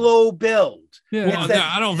slow build. Yeah. Well,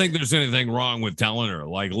 I don't think there's anything wrong with telling her,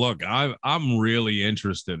 like, look, I'm really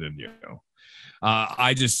interested in you.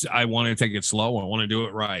 I want to take it slow. I want to do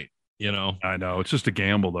it right. I know it's just a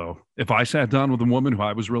gamble though. If I sat down with a woman who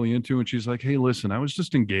I was really into and she's like, hey, listen, I was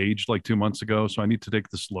just engaged like 2 months ago, so I need to take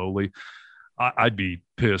this slowly, I'd be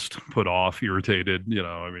pissed, put off, irritated.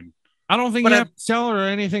 I don't think you have to tell her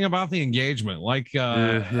anything about the engagement. Like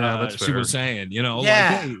that's she was saying, like,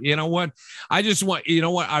 hey, you know what? I just want,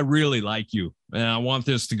 I really like you and I want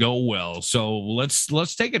this to go well. So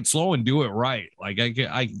let's take it slow and do it right. Like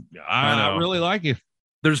I really like you.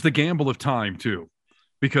 There's the gamble of time too,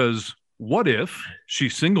 because what if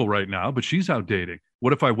she's single right now, but she's out dating?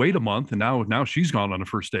 What if I wait a month and now she's gone on a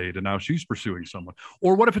first date and now she's pursuing someone?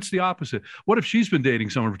 Or what if it's the opposite? What if she's been dating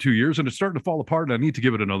someone for 2 years and it's starting to fall apart and I need to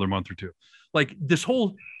give it another month or two? Like this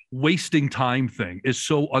whole wasting time thing is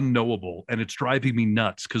so unknowable, and it's driving me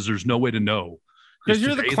nuts because there's no way to know. Because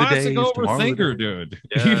you're the classic overthinker, dude.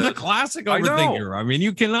 Yeah. You're the classic overthinker. I mean,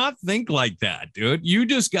 you cannot think like that, dude. You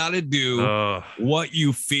just got to do what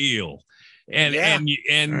you feel. And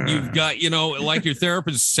you've got, like your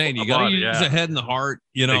therapist is saying, you got to use the head and the heart,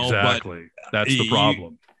 Exactly. That's the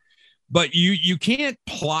problem. But you can't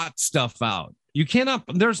plot stuff out. You cannot,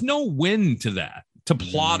 there's no win to that, to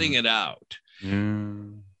plotting it out.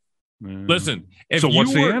 Listen, so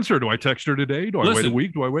what's the answer? Do I text her today? Do I wait a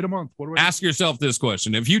week? Do I wait a month? What do I ask yourself this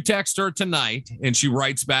question? If you text her tonight and she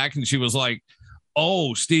writes back and she was like,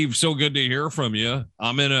 oh, Steve, so good to hear from you.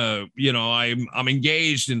 I'm I'm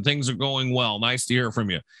engaged and things are going well. Nice to hear from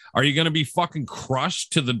you. Are you going to be fucking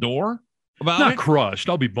crushed to the door about it? Not crushed.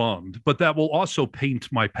 I'll be bummed, but that will also paint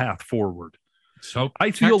my path forward. So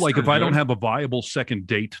I feel like if I don't have a viable second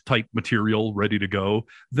date type material ready to go,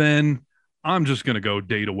 then I'm just going to go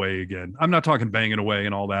date away again. I'm not talking banging away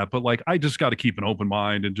and all that, but like, I just got to keep an open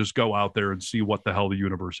mind and just go out there and see what the hell the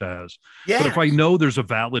universe has. Yeah. But if I know there's a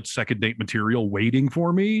valid second date material waiting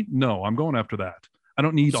for me, no, I'm going after that. I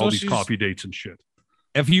don't need all these coffee dates and shit.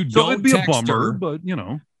 If you don't it'd be text a bummer, her, but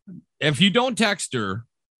if you don't text her,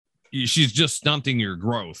 she's just stunting your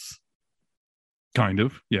growth. Kind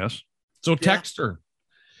of. Yes. So text her.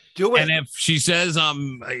 Do it. And if she says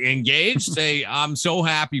I'm engaged, say I'm so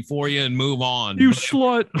happy for you and move on. You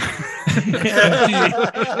slut.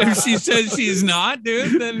 if she says she's not,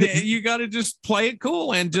 dude, then you got to just play it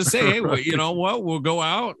cool and just say, hey, well, you know what? We'll go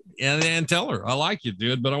out and tell her I like you,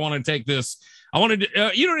 dude, but I want to take this. I want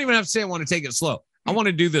to. You don't even have to say I want to take it slow. I want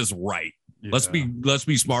to do this right. Yeah. Let's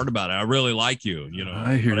be smart about it. I really like you.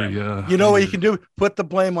 I hear you. You know what you can do? Put the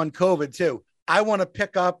blame on COVID too. I want to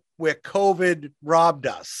pick up where COVID robbed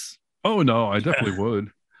us. Oh no, I definitely would.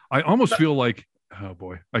 I almost feel like, oh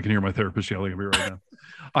boy, I can hear my therapist yelling at me right now.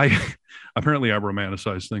 I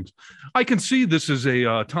romanticize things. I can see this as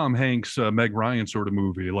a Tom Hanks, Meg Ryan sort of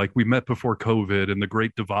movie. Like we met before COVID and the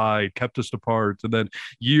Great Divide kept us apart, and then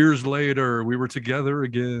years later we were together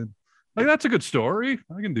again. Like that's a good story.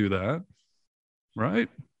 I can do that, right?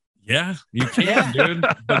 Yeah, you can, dude.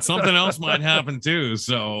 But something else might happen too.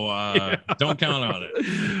 So don't count on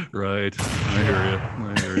it. Right.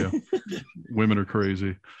 I hear you. Women are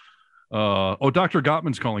crazy. Dr.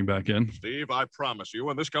 Gottman's calling back in. Steve, I promise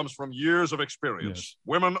you, and this comes from years of experience, yes.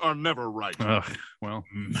 Women are never right. Well,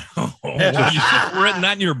 you should have written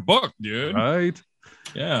that in your book, dude. Right?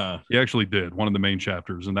 Yeah. He actually did, one of the main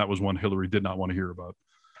chapters, and that was one Hillary did not want to hear about.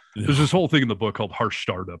 There's this whole thing in the book called harsh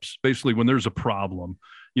startups. Basically, when there's a problem,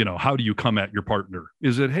 how do you come at your partner?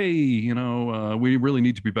 Is it, hey, we really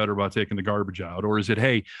need to be better about taking the garbage out? Or is it,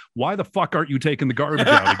 hey, why the fuck aren't you taking the garbage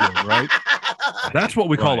out again, right? That's what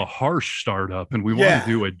we call a harsh startup, and we want to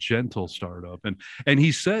do a gentle startup. And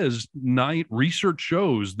he says research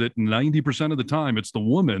shows that 90% of the time it's the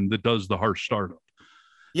woman that does the harsh startup.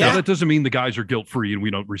 Yeah, now, that doesn't mean the guys are guilt-free and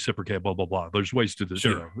we don't reciprocate, blah, blah, blah. There's ways to do this.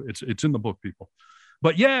 Sure. It's in the book, people.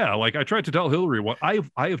 But yeah, like I tried to tell Hillary what I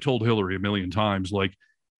have told Hillary a million times, like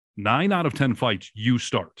 9 out of 10 fights you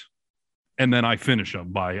start. And then I finish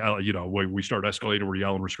them by, we start escalating, we're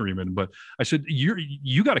yelling, we're screaming. But I said,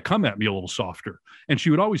 you got to come at me a little softer. And she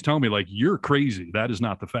would always tell me, like, you're crazy. That is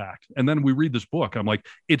not the fact. And then we read this book. I'm like,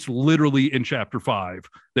 it's literally in chapter 5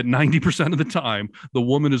 that 90% of the time, the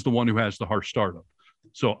woman is the one who has the harsh startup.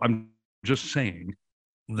 So I'm just saying.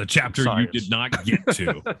 The chapter you did not get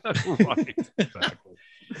to. Right. Exactly.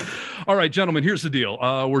 All right, gentlemen, here's the deal.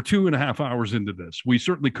 We're 2.5 hours into this. We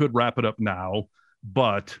certainly could wrap it up now,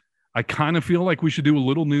 but I kind of feel like we should do a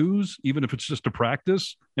little news, even if it's just a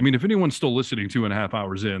practice. I mean, if anyone's still listening 2.5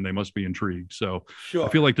 hours in, they must be intrigued. So sure. I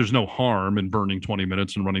feel like there's no harm in burning 20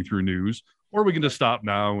 minutes and running through news, or we can just stop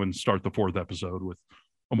now and start the 4th episode with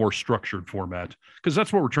a more structured format, because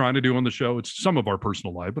that's what we're trying to do on the show. It's some of our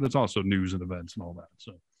personal life, but it's also news and events and all that.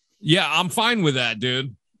 So yeah, I'm fine with that,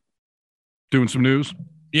 dude. Doing some news.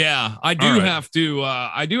 Yeah, I do have to.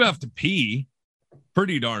 I do have to pee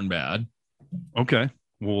pretty darn bad. Okay.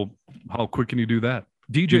 Well, how quick can you do that?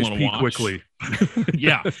 DJs pee quickly.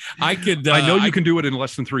 Yeah, I could. I know you can do it in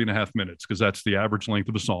less than 3.5 minutes, because that's the average length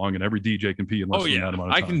of a song, and every DJ can pee in less than that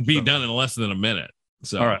amount of time. I can be done in less than a minute.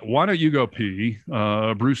 So, all right, why don't you go pee?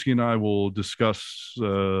 Brewski and I will discuss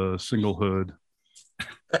singlehood.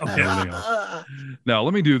 Everything else. Now,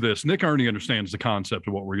 let me do this. Nick already understands the concept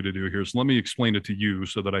of what we're going to do here, so let me explain it to you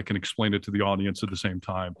so that I can explain it to the audience at the same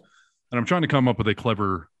time. And I'm trying to come up with a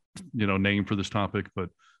clever, name for this topic,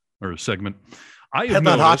 or a segment. I have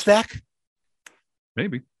noticed, hot stack.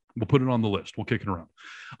 Maybe we'll put it on the list. We'll kick it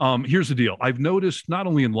around. Here's the deal. I've noticed, not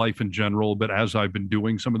only in life in general, but as I've been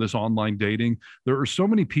doing some of this online dating, there are so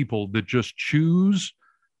many people that just choose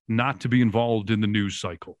not to be involved in the news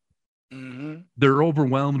cycle. Mm-hmm. They're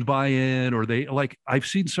overwhelmed by it, or I've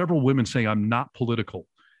seen several women say, I'm not political.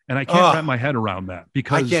 And I can't wrap my head around that,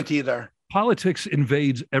 because I can't either. Politics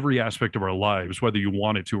invades every aspect of our lives, whether you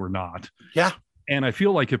want it to or not. Yeah. And I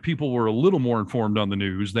feel like if people were a little more informed on the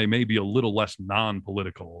news, they may be a little less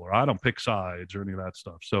non-political, or I don't pick sides or any of that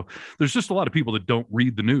stuff. So there's just a lot of people that don't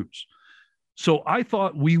read the news. So I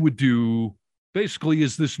thought we would do, basically,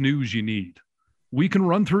 is this news you need? We can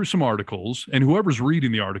run through some articles, and whoever's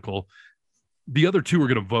reading the article, the other two are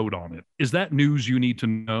going to vote on it. Is that news you need to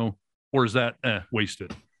know, or is that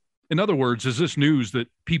wasted? In other words, is this news that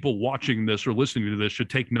people watching this or listening to this should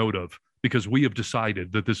take note of, because we have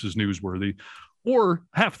decided that this is newsworthy? Or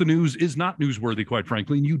half the news is not newsworthy, quite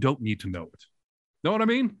frankly, and you don't need to know it. Know what I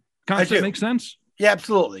mean? Concept makes sense? Yeah,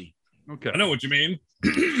 absolutely. Okay. I know what you mean.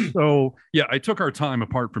 So, yeah, I took our time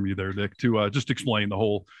apart from you there, Nick, to just explain the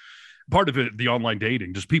whole part of it, the online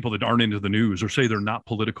dating, just people that aren't into the news or say they're not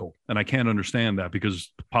political. And I can't understand that,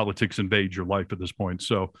 because politics invades your life at this point.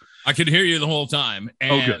 So I could hear you the whole time.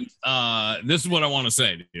 And this is what I want to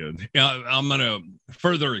say, dude. I'm going to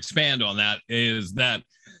further expand on that, is that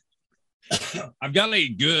I've got a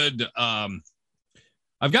good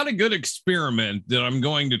experiment that I'm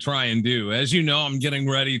going to try and do. As you know, I'm getting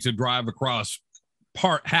ready to drive across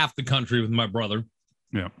half the country with my brother.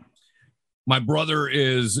 Yeah. My brother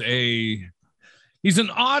he's an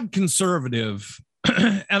odd conservative,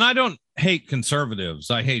 and I don't hate conservatives.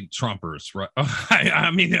 I hate Trumpers, right?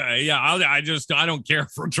 I don't care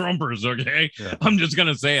for Trumpers. Okay. Yeah. I'm just going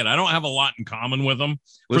to say it. I don't have a lot in common with them.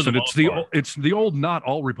 Listen, it's the old, not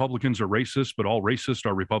all Republicans are racist, but all racists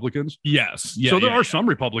are Republicans. Yes. Yeah, so there are some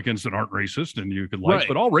Republicans that aren't racist and you could like,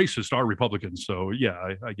 but all racists are Republicans. So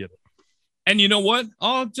yeah, I get it. And you know what?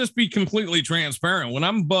 I'll just be completely transparent. When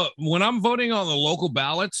I'm voting on the local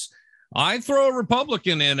ballots, I throw a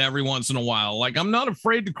Republican in every once in a while. Like, I'm not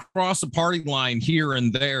afraid to cross a party line here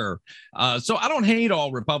and there. So I don't hate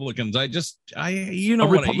all Republicans. A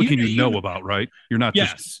Republican you know about, right? You're not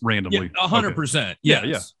just randomly. 100%.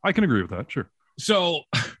 Yeah. I can agree with that. Sure. So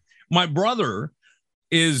my brother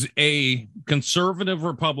is a conservative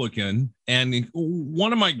Republican and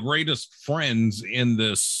one of my greatest friends in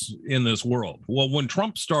this world. Well, when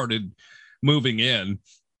Trump started moving in,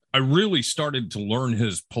 I really started to learn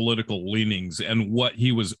his political leanings and what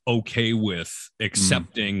he was okay with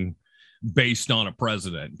accepting based on a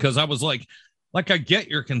president. Because I was like, I get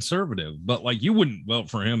you're conservative, but like, you wouldn't vote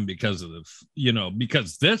for him because of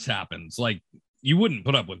because this happens. Like, you wouldn't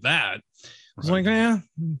put up with that. I was like,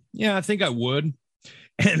 yeah, I think I would.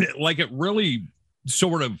 And it really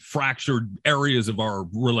sort of fractured areas of our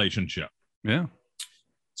relationship. Yeah.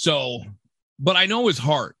 So, but I know his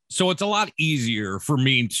heart. So it's a lot easier for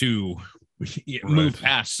me to move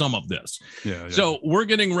past some of this. Yeah. So we're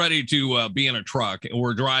getting ready to be in a truck, and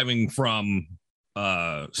we're driving from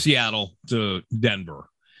Seattle to Denver.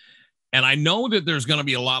 And I know that there's going to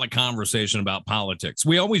be a lot of conversation about politics.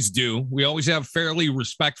 We always do. We always have fairly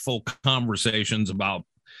respectful conversations about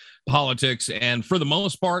politics. And for the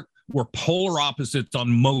most part, we're polar opposites on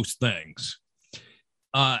most things.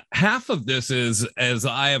 Half of this is, as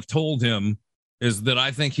I have told him, is that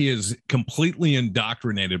I think he is completely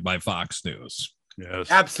indoctrinated by Fox News.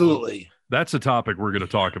 Yes, absolutely. That's a topic we're going to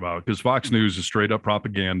talk about because Fox News is straight up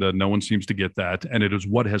propaganda. No one seems to get that. And it is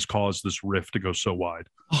what has caused this rift to go so wide.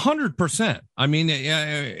 100%. I mean,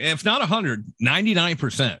 if not 100,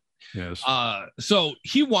 99%. Yes. So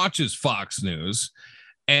he watches Fox News,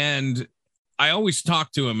 and I always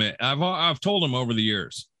talk to him. I've told him over the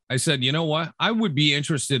years, I said, you know what? I would be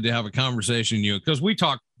interested to have a conversation with you because we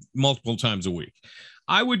talk multiple times a week.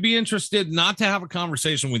 I would be interested not to have a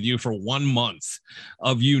conversation with you for 1 month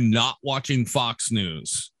of you not watching Fox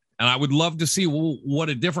News. And I would love to see what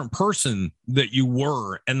a different person that you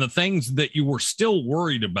were and the things that you were still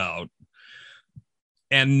worried about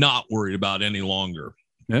and not worried about any longer.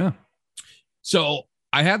 Yeah. So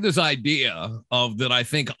I had this idea of that I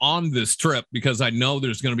think on this trip, because I know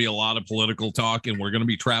there's going to be a lot of political talk and we're going to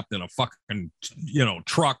be trapped in a fucking,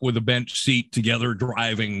 truck with a bench seat together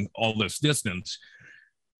driving all this distance,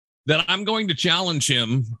 that I'm going to challenge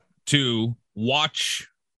him to watch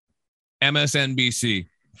MSNBC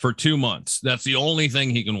for 2 months. That's the only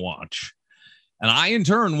thing he can watch. And I, in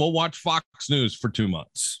turn, will watch Fox News for 2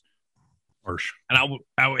 months. Harsh. And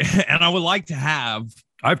I would like to have.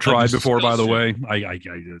 I've tried before, by the way. I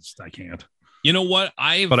can't. You know what?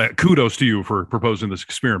 But kudos to you for proposing this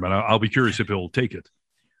experiment. I'll be curious if he'll take it.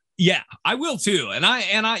 Yeah, I will too. And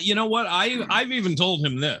I, you know what? I've even told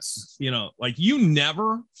him this.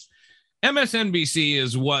 MSNBC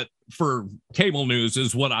is what, for cable news,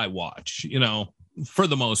 is what I watch. For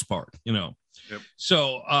the most part. Yep.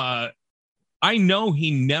 So I know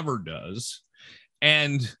he never does,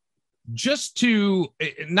 and just to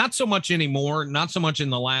not so much anymore, not so much in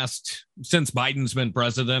the last since Biden's been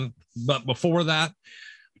president, but before that,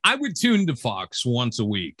 I would tune to Fox once a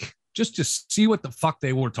week just to see what the fuck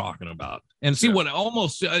they were talking about and see what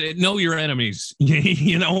almost know your enemies,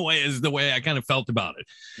 is the way I kind of felt about it.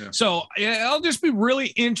 Yeah. So it'll just be really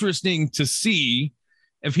interesting to see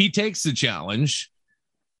if he takes the challenge,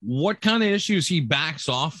 what kind of issues he backs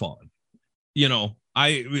off on.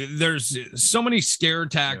 There's so many scare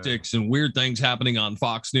tactics and weird things happening on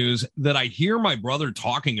Fox News that I hear my brother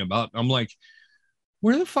talking about. I'm like,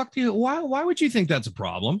 where the fuck why would you think that's a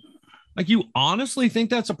problem? Like, you honestly think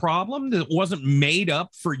that's a problem that wasn't made up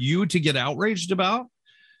for you to get outraged about?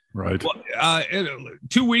 Right. Well,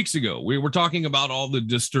 2 weeks ago, we were talking about all the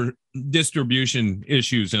distribution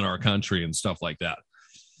issues in our country and stuff like that.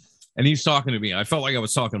 And he's talking to me. I felt like I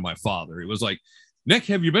was talking to my father. He was like, Nick,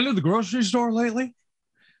 have you been to the grocery store lately?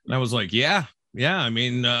 And I was like, yeah. I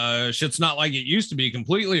mean, shit's not like it used to be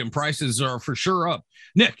completely, and prices are for sure up.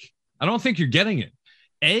 Nick, I don't think you're getting it.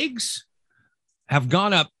 Eggs have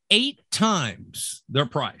gone up 8 times their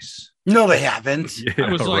price. No, they haven't. Yeah,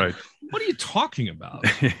 I was like, what are you talking about?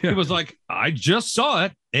 It was like, I just saw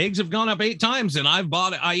it. Eggs have gone up 8 times, and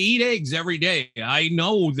I eat eggs every day. I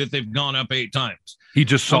know that they've gone up 8 times. He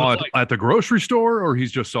just saw it at the grocery store, or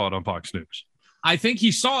he's just saw it on Fox News? I think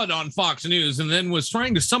he saw it on Fox News and then was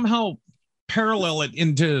trying to somehow parallel it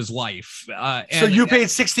into his life. So you paid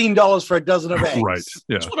 $16 for a dozen of eggs. Right.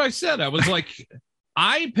 Yeah. That's what I said. I was like,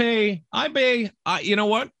 I pay, you know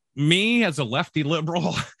what? Me as a lefty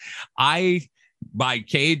liberal, I buy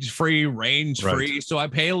cage-free, range-free, so I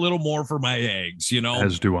pay a little more for my eggs,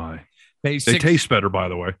 As do I. They taste better, by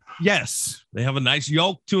the way. Yes. They have a nice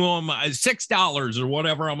yolk to them. $6 or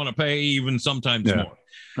whatever I'm going to pay, even sometimes more.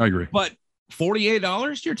 I agree. But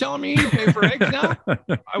 $48 you're telling me you pay for eggs now?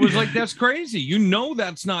 I was like, that's crazy.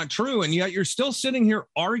 That's not true. And yet you're still sitting here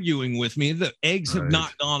arguing with me that eggs have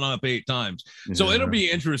not gone up 8 times. So it'll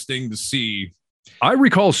be interesting to see. I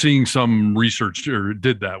recall seeing some researcher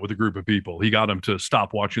did that with a group of people. He got them to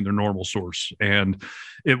stop watching their normal source. And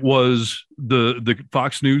it was the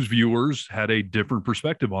Fox News viewers had a different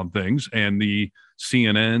perspective on things. And the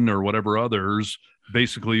CNN or whatever others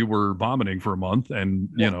basically were vomiting for a month and,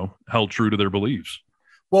 held true to their beliefs.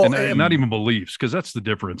 Well, and not even beliefs, because that's the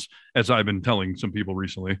difference. As I've been telling some people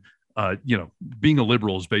recently, being a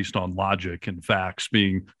liberal is based on logic and facts.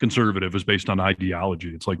 Being conservative is based on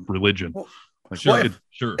ideology. It's like religion. Sure.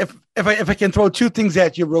 If I can throw 2 things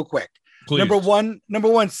at you real quick. Please. Number one,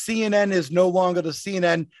 CNN is no longer the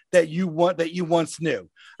CNN that you once knew.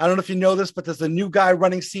 I don't know if you know this, but there's a new guy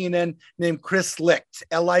running CNN named Chris Licht,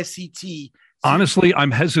 Lict. Honestly,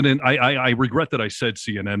 I'm hesitant. I regret that I said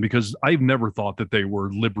CNN because I've never thought that they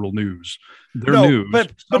were liberal news. They're news.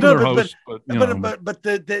 But they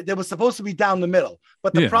were supposed to be down the middle.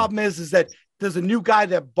 But the problem is that there's a new guy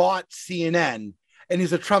that bought CNN, and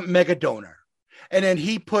he's a Trump mega donor. And then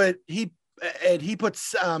he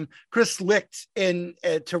puts Chris Licht in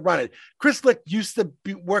to run it. Chris Licht used to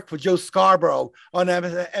work for Joe Scarborough on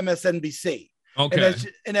MSNBC. Okay.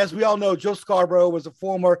 And as we all know, Joe Scarborough was a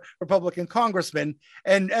former Republican congressman,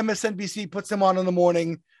 and MSNBC puts him on in the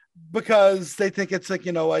morning because they think it's like,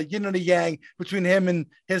 a yin and a yang between him and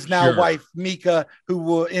his now wife, Mika, who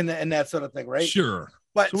were in that sort of thing, right? Sure.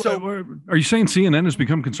 But are you saying CNN has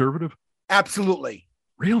become conservative? Absolutely.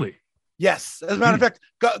 Really? Yes. As a matter of fact,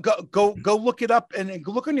 go look it up and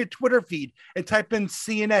look on your Twitter feed and type in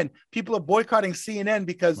CNN. People are boycotting CNN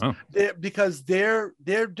because they've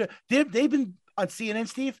been on CNN,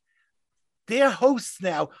 Steve. Their hosts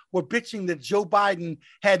now were bitching that Joe Biden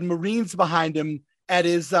had Marines behind him at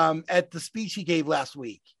his at the speech he gave last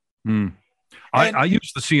week. I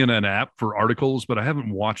use the CNN app for articles, but I haven't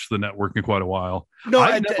watched the network in quite a while. No,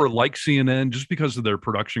 I never liked CNN just because of their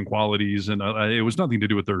production qualities, and it was nothing to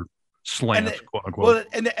do with their slant, quote unquote.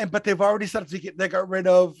 Well, but they've already started to they got rid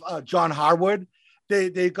of John Harwood.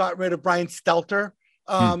 They got rid of Brian Stelter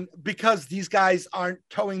because these guys aren't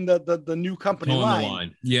towing the new company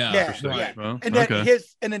line. Yeah. Well, and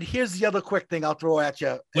then here's the other quick thing I'll throw at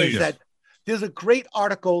you. Is that there's a great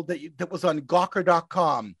article that was on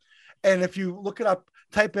Gawker.com. And if you look it up,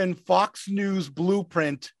 type in Fox News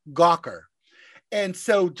Blueprint Gawker. And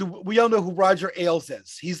so we all know who Roger Ailes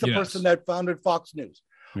is. He's the person that founded Fox News.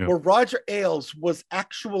 Yeah. Well, Roger Ailes was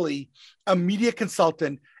actually a media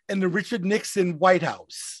consultant in the Richard Nixon White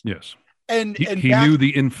House. Yes. And he knew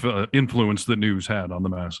the influence that news had on the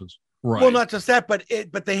masses. Right. Well, not just that, but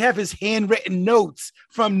they have his handwritten notes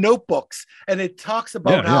from notebooks, and it talks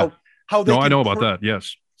about how they. No, I know about that.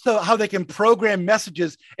 Yes. So how they can program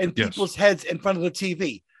messages in people's heads in front of the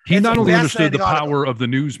TV. He not only understood the power of the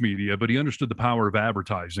news media, but he understood the power of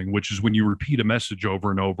advertising, which is when you repeat a message over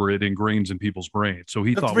and over, it ingrains in people's brains. So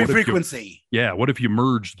he thought, frequency. What if you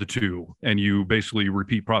merged the two and you basically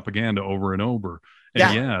repeat propaganda over and over?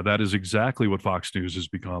 And that is exactly what Fox News has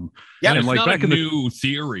become. Yeah, and it's not a new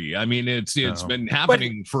theory. I mean, it's been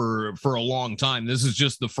happening for a long time. This is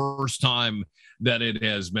just the first time that it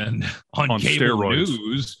has been on cable steroids.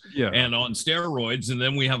 News and on steroids. And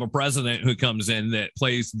then we have a president who comes in that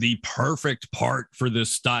plays the perfect part for this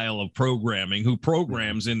style of programming, who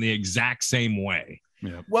programs in the exact same way.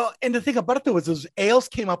 Yeah. Well, and the thing about it though is Ailes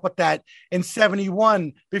came up with that in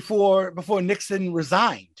 1971 before Nixon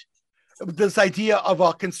resigned. This idea of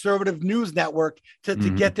a conservative news network to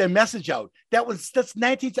get their message out. That's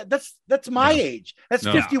my age. That's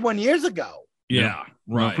 51 years ago. Yeah,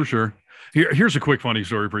 right. No, for sure. Here's a quick funny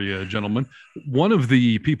story for you, gentlemen. One of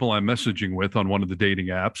the people I'm messaging with on one of the dating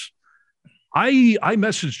apps, I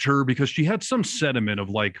messaged her because she had some sentiment of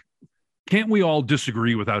like, can't we all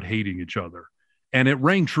disagree without hating each other? And it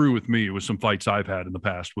rang true with me with some fights I've had in the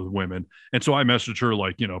past with women. And so I messaged her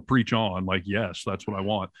like, preach on, like, yes, that's what I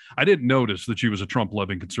want. I didn't notice that she was a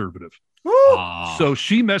Trump-loving conservative. So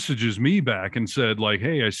she messages me back and said like,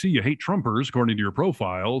 hey, I see you hate Trumpers according to your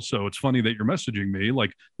profile. So it's funny that you're messaging me.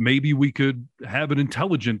 Like maybe we could have an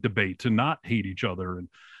intelligent debate to not hate each other. And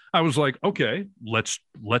I was like, okay, let's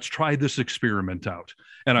try this experiment out.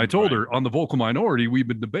 And I told her on the Vocal Minority, we've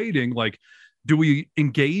been debating like, do we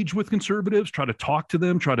engage with conservatives, try to talk to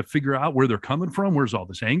them, try to figure out where they're coming from? Where's all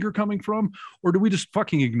this anger coming from? Or do we just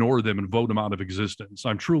fucking ignore them and vote them out of existence?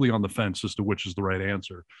 I'm truly on the fence as to which is the right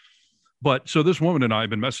answer. But so this woman and I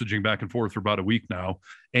have been messaging back and forth for about a week now,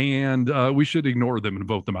 and we should ignore them and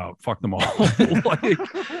vote them out. Fuck them all.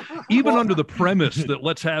 Even under the premise that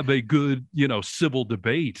let's have a good, civil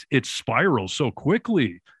debate, it spirals so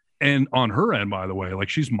quickly. And on her end, by the way, like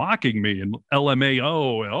she's mocking me and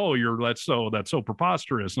LMAO. That's so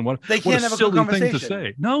preposterous. And what a silly thing to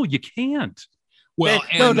say. No, you can't. Well,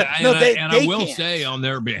 I will say on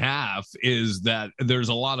their behalf is that there's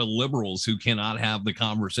a lot of liberals who cannot have the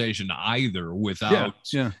conversation either without,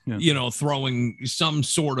 throwing some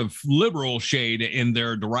sort of liberal shade in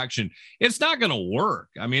their direction. It's not going to work.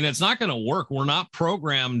 I mean, it's not going to work. We're not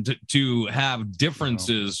programmed to have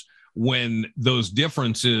differences when those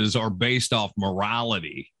differences are based off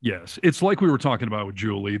morality. Yes. It's like we were talking about with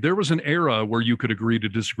Julie. There was an era where you could agree to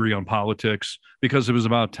disagree on politics because it was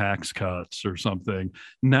about tax cuts or something.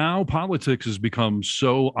 Now politics has become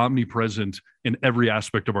so omnipresent in every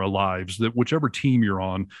aspect of our lives, that whichever team you're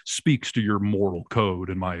on speaks to your moral code,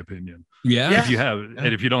 in my opinion. Yeah.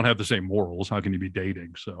 If you don't have the same morals, how can you be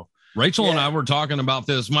dating? So Rachel and I were talking about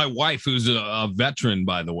this. My wife, who's a veteran,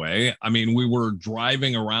 by the way, I mean, we were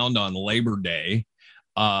driving around on Labor Day,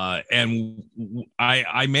 and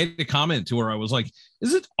I made a comment to her. I was like,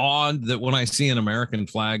 is it odd that when I see an American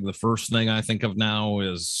flag, the first thing I think of now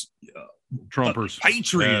is Trumpers,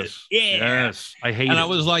 Patriot? Yes, I hate it. And I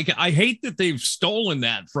was like, I hate that they've stolen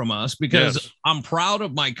that from us, because I'm proud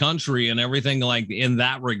of my country and everything like in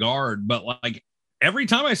that regard. But like every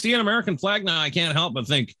time I see an American flag now, I can't help but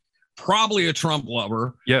think probably a Trump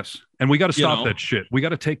lover. Yes. And we got to stop that shit. We got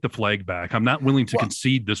to take the flag back. I'm not willing to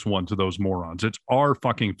concede this one to those morons. It's our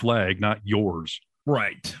fucking flag, not yours.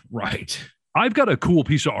 Right. I've got a cool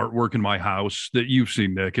piece of artwork in my house that you've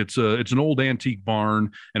seen, Nick. It's an old antique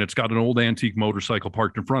barn, and it's got an old antique motorcycle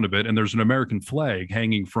parked in front of it, and there's an American flag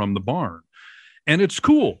hanging from the barn. And it's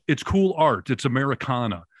cool. It's cool art. It's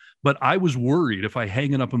Americana. But I was worried if I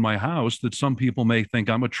hang it up in my house that some people may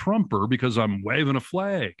think I'm a Trumper because I'm waving a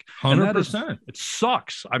flag. 100%. It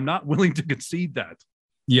sucks. I'm not willing to concede that.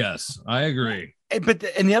 Yes, I agree. But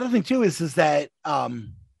the other thing too is that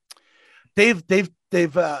they've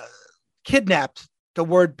kidnapped the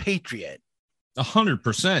word patriot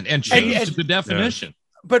 100% and changed the definition.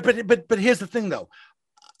 But here's the thing though.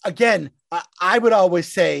 Again, I would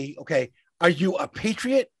always say, okay, are you a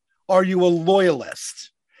patriot or are you a loyalist?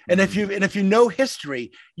 And if you know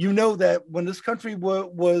history, you know that when this country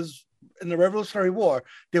was in the Revolutionary War,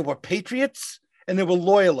 there were patriots and there were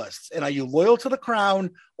loyalists. And are you loyal to the crown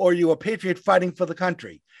or are you a patriot fighting for the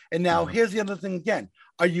country? And now here's the other thing again.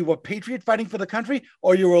 Are you a patriot fighting for the country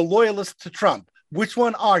or you're a loyalist to Trump? Which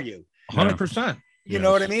one are you? 100%. You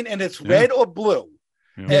know what I mean? And it's red or blue.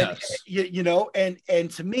 Yes. And,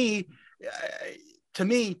 and to me,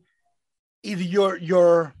 either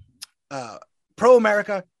you're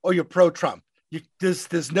pro-America or you're pro-Trump.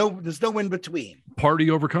 There's no in between. Party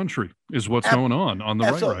over country is what's going on the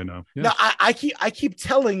right right now. Yes. Now I keep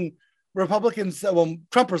telling Republicans,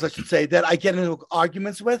 Trumpers, I should say, that I get into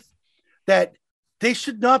arguments with, that they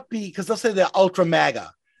should not be, because they'll say they're ultra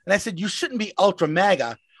MAGA, and I said you shouldn't be ultra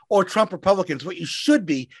MAGA or Trump Republicans. What you should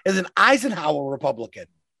be is an Eisenhower Republican.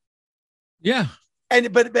 Yeah,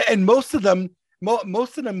 and most of them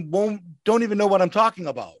don't even know what I'm talking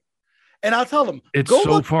about. And I'll tell them, it's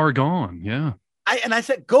so far gone. Yeah. I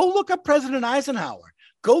said, go look up President Eisenhower.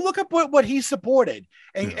 Go look up what he supported.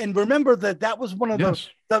 And remember that was one of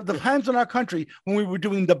the times in our country when we were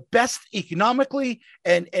doing the best economically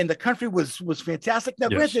and the country was fantastic. Now,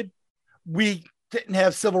 granted, we didn't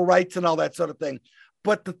have civil rights and all that sort of thing.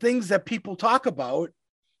 But the things that people talk about,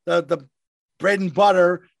 the bread and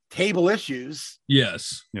butter table issues.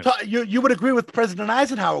 Yes. You would agree with President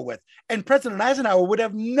Eisenhower with. And President Eisenhower would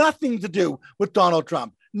have nothing to do with Donald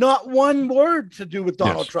Trump. Not one word to do with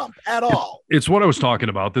Donald Trump at all. It's what I was talking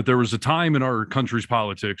about, that there was a time in our country's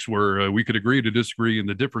politics where we could agree to disagree and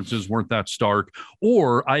the differences weren't that stark,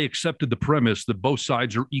 or I accepted the premise that both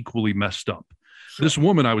sides are equally messed up. Sure. This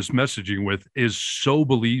woman I was messaging with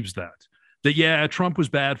believes that Trump was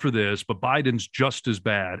bad for this, but Biden's just as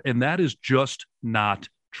bad. And that is just not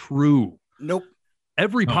true. Nope.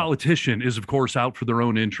 Every politician is, of course, out for their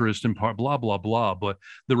own interest and blah, blah, blah. But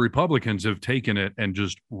the Republicans have taken it and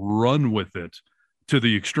just run with it to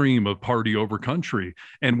the extreme of party over country.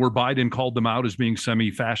 And where Biden called them out as being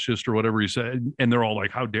semi-fascist or whatever he said, and they're all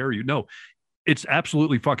like, how dare you? No, it's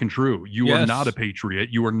absolutely fucking true. You are not a patriot.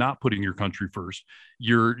 You are not putting your country first.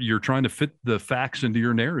 You're trying to fit the facts into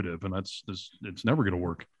your narrative, and it's never going to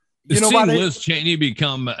work. Seeing Liz Cheney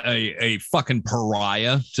become a fucking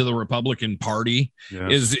pariah to the Republican Party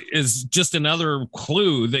is just another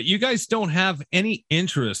clue that you guys don't have any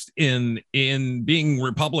interest in being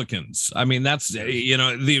Republicans. I mean, that's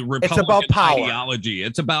the Republican ideology.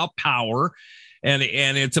 It's about power, and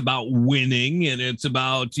it's about winning, and it's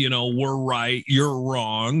about we're right, you're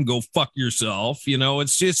wrong, go fuck yourself.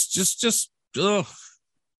 It's just ugh,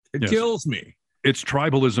 it kills me. It's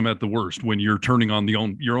tribalism at the worst when you're turning on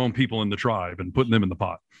your own people in the tribe and putting them in the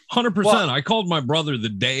pot. 100%. I called my brother the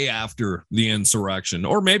day after the insurrection,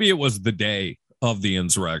 or maybe it was the day of the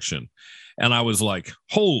insurrection. And I was like,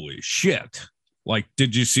 holy shit. Like,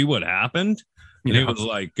 did you see what happened? And he was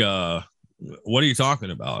like, what are you talking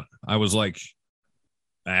about? I was like,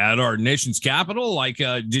 at our nation's capital, like,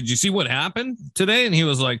 did you see what happened today? And he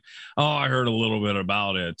was like, oh, I heard a little bit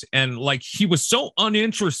about it. And like, he was so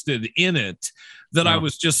uninterested in it that I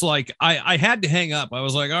was just like, I had to hang up. I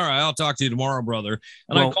was like, all right, I'll talk to you tomorrow, brother.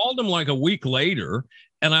 And I called him like a week later,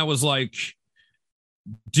 and I was like,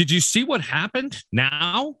 did you see what happened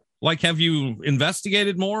now? Like, have you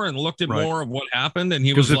investigated more and looked at more of what happened? And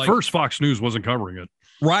he was like, first Fox News wasn't covering it.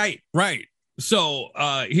 Right. So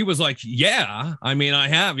he was like, yeah, I mean, I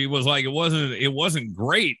have. He was like, it wasn't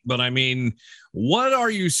great, but I mean, what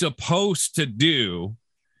are you supposed to do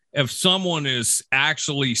if someone is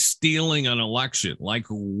actually stealing an election? Like,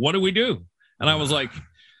 what do we do? And I was like,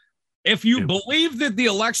 if you believe that the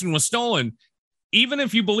election was stolen, even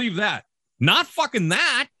if you believe that, not fucking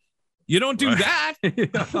that, you don't do that.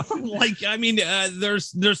 Like, I mean,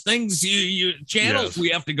 there's things channels we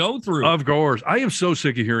have to go through. Of course. I am so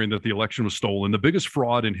sick of hearing that the election was stolen, the biggest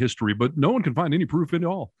fraud in history, but no one can find any proof at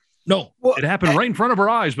all. No, it happened right in front of our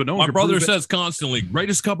eyes, but no one. My brother says constantly,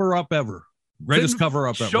 greatest cover up ever. Greatest cover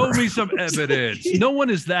up ever. Show me some evidence. No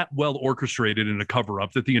one is that well orchestrated in a cover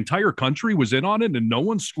up that the entire country was in on it and no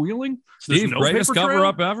one's squealing. Steve, greatest cover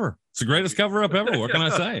up ever. It's the greatest cover up ever. What can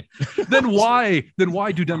I say? Then why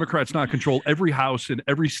do Democrats not control every house in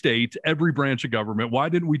every state, every branch of government? Why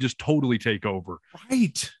didn't we just totally take over?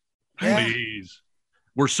 Right. Please.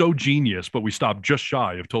 We're so genius, but we stopped just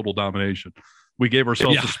shy of total domination. We gave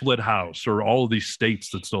ourselves a split house, or all of these states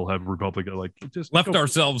that still have Republican, like just left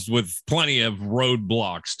ourselves with plenty of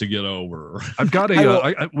roadblocks to get over. I've got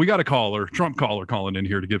we got a caller, Trump caller, calling in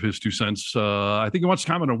here to give his 2 cents. I think he wants to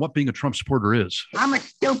comment on what being a Trump supporter is. I'm a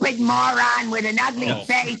stupid moron with an ugly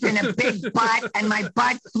face and a big butt, and my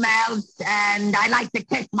butt smells, and I like to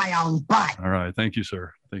kiss my own butt. All right, thank you,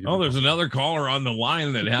 sir. Thank you. Oh, there's another caller on the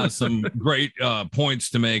line that has some great points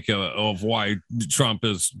to make of why Trump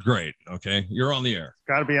is great. Okay, you're on the air.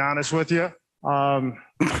 Got to be honest with you,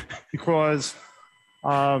 because,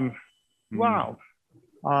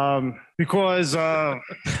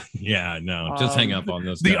 yeah, no, just hang up on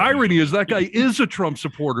this. The irony is that guy is a Trump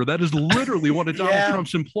supporter. That is literally one of Donald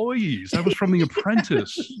Trump's employees. That was from The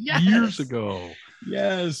Apprentice years ago.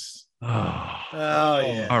 Yes. Oh,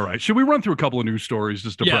 yeah. All right. Should we run through a couple of news stories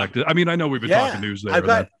just to practice? I mean, I know we've been talking news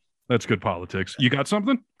there. That's good politics. You got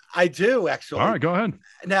something? I do, actually. All right, go ahead.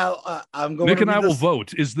 Now, I'm going Nick to and I will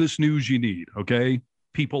vote. Is this news you need? Okay.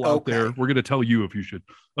 People out there, we're going to tell you if you should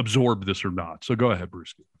absorb this or not. So go ahead,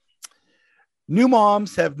 Bruce. New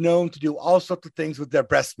moms have known to do all sorts of things with their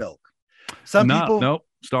breast milk. No,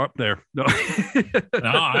 stop there. No,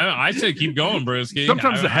 I say keep going, Brewski.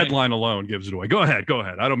 Sometimes the headline alone gives it away. Go ahead.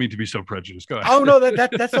 I don't mean to be so prejudiced. Go ahead. Oh no,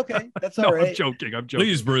 that's okay. That's all right. I'm joking.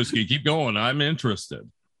 Please, Brewski, keep going. I'm interested.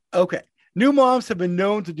 Okay. New moms have been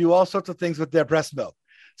known to do all sorts of things with their breast milk.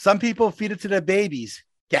 Some people feed it to their babies.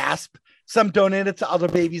 Gasp. Some donate it to other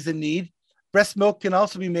babies in need. Breast milk can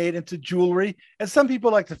also be made into jewelry, and some people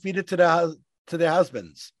like to feed it to their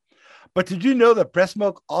husbands. But did you know that breast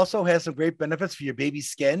milk also has some great benefits for your baby's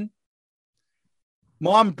skin?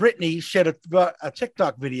 Mom Brittany shared a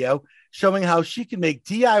TikTok video showing how she can make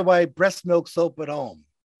DIY breast milk soap at home.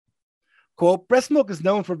 Quote, breast milk is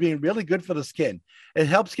known for being really good for the skin. It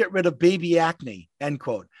helps get rid of baby acne, end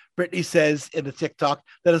quote. Brittany says in the TikTok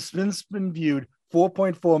that it's been viewed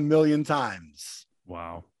 4.4 million times.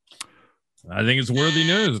 Wow. I think it's worthy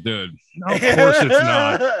news, dude. No, of course it's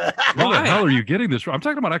not. Where the hell are you getting this from? I'm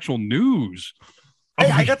talking about actual news. Hey,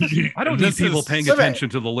 I got this. I don't need people paying attention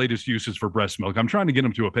to the latest uses for breast milk. I'm trying to get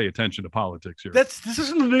them to pay attention to politics here. This is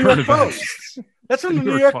from the New York Post. That's from the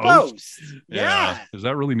New York Post. Yeah. Is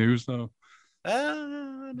that really news, though? I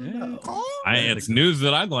don't know. It's news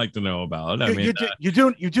that I'd like to know about. You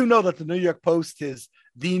do know that the New York Post is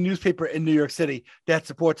the newspaper in New York City that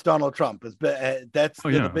supports Donald Trump. They're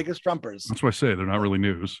the biggest Trumpers. That's why I say they're not really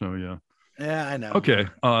news. So yeah. Yeah, I know. Okay.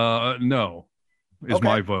 No is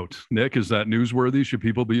my vote. Nick, is that newsworthy? Should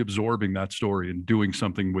people be absorbing that story and doing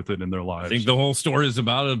something with it in their lives? I think the whole story is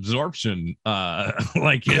about absorption. So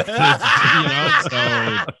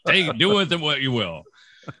do with it what you will.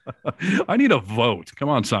 I need a vote. Come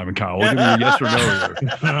on, Simon Cowell. Give me a yes or no here.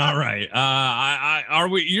 All right. Are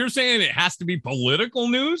we? You're saying it has to be political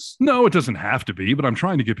news? No, it doesn't have to be. But I'm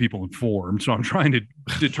trying to get people informed, so I'm trying to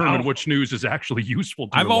determine which news is actually usful.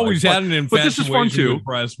 I've always had an infatuation with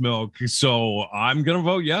breast milk, so I'm gonna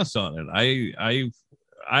vote yes on it.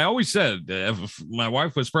 I always said if my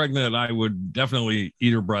wife was pregnant, I would definitely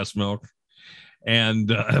eat her breast milk,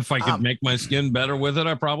 and if I could make my skin better with it,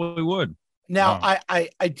 I probably would. Now, I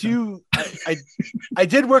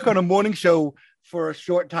did work on a morning show for a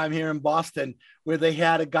short time here in Boston where they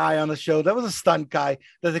had a guy on the show that was a stunt guy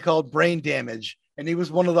that they called Brain Damage. And he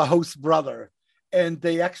was one of the host's brother. And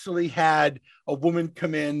they actually had a woman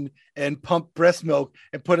come in and pump breast milk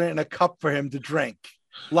and put it in a cup for him to drink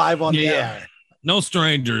live on the air. No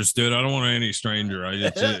strangers, dude. I don't want any stranger.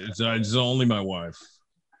 It's only my wife.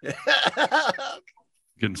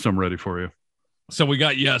 Getting some ready for you. So we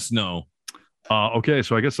got yes, no. Okay,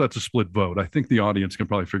 so I guess that's a split vote. I think the audience can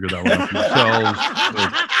probably figure that one out for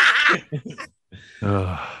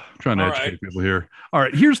themselves. Trying to educate people here. All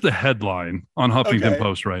right, here's the headline on Huffington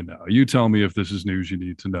Post right now. You tell me if this is news you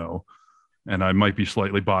need to know. And I might be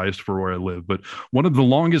slightly biased for where I live, but one of the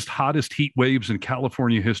longest, hottest heat waves in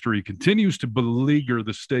California history continues to beleaguer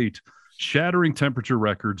the state, shattering temperature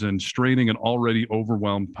records and straining an already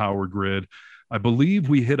overwhelmed power grid. I believe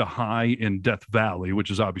we hit a high in Death Valley, which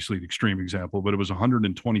is obviously an extreme example, but it was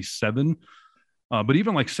 127. But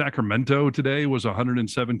even like Sacramento today was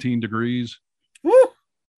 117 degrees. Woo!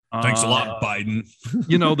 Thanks a lot, Biden.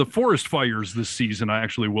 The forest fires this season, I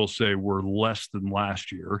actually will say, were less than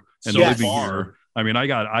last year. And so living far. here, I mean, I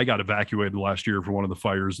got evacuated last year for one of the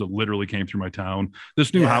fires that literally came through my town.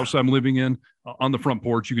 This new house I'm living in, on the front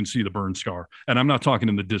porch, you can see the burn scar. And I'm not talking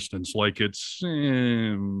in the distance, like it's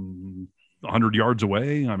 100 yards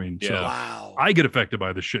away. I mean, so wow. I get affected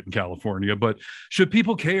by this shit in California, but should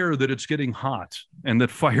people care that it's getting hot and that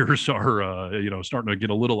fires are, starting to get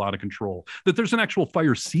a little out of control, that there's an actual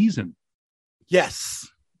fire season? Yes.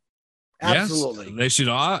 Absolutely. Yes, they should.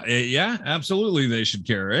 Absolutely. They should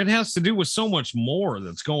care. It has to do with so much more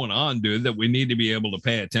that's going on, dude, that we need to be able to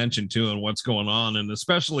pay attention to and what's going on. And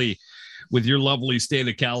especially with your lovely state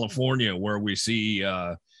of California, where we see,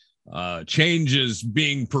 changes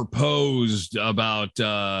being proposed about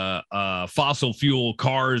fossil fuel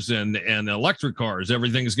cars and electric cars.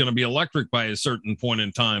 Everything's going to be electric by a certain point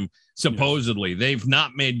in time, supposedly. They've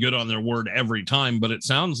not made good on their word every time, but it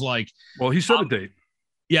sounds like... Well, he set a date.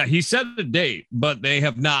 Yeah, he set a date, but they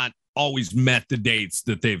have not always met the dates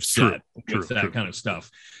that they've set with that kind of stuff.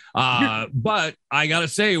 But I gotta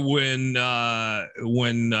say, when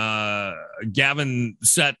Gavin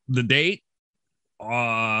set the date,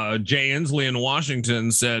 Jay Inslee in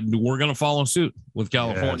Washington said, we're going to follow suit with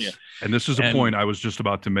California. Yes. And this is a point I was just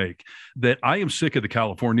about to make, that I am sick of the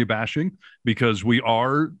California bashing, because we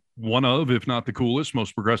are one of, if not the coolest,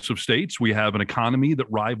 most progressive states. We have an economy that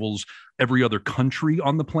rivals every other country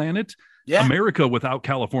on the planet. Yeah. America without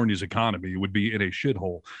California's economy would be in a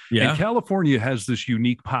shithole. Yeah. And California has this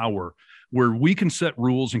unique power where we can set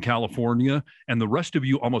rules in California and the rest of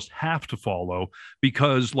you almost have to follow,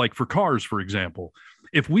 because, like, for cars, for example,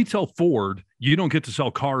 if we tell Ford, you don't get to sell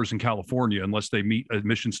cars in California unless they meet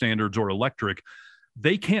emission standards or electric,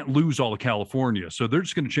 they can't lose all of California. So they're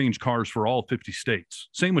just going to change cars for all 50 states.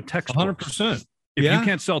 Same with textbooks. 100%. If you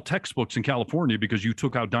can't sell textbooks in California because you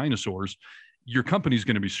took out dinosaurs, your company's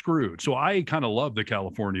going to be screwed. So I kind of love that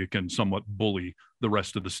California can somewhat bully the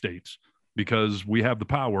rest of the states, because we have the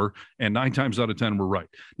power, and 9 times out of 10, we're right.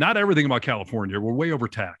 Not everything about California. We're way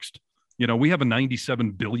overtaxed. We have a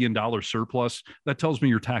 $97 billion surplus. That tells me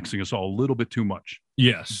you're taxing us all a little bit too much.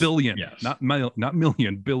 Yes. Billion, yes. Not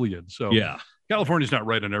million, billion. So yeah, California's not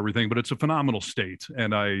right on everything, but it's a phenomenal state.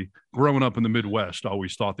 And growing up in the Midwest,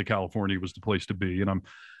 always thought that California was the place to be. And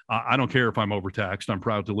I don't care if I'm overtaxed. I'm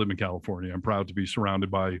proud to live in California. I'm proud to be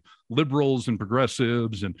surrounded by liberals and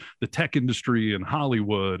progressives and the tech industry and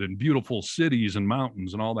Hollywood and beautiful cities and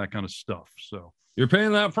mountains and all that kind of stuff. So you're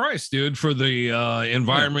paying that price, dude, for the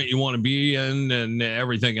environment you want to be in and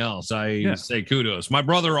everything else. I say kudos. My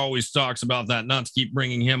brother always talks about that, not to keep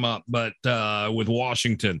bringing him up, but with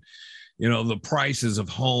Washington, the prices of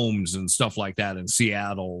homes and stuff like that in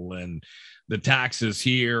Seattle, and the taxes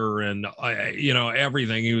here, and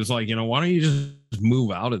everything. He was like, why don't you just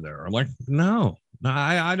move out of there? I'm like, no,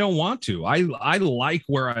 I don't want to. I like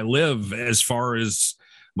where I live as far as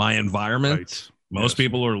my environment. Right. Most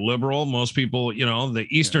people are liberal. Most people, the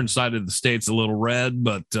eastern side of the state's a little red,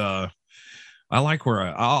 but I like where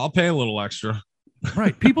I'll pay a little extra.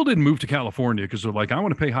 Right. People didn't move to California because they're like, I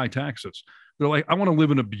want to pay high taxes. They're like, I want to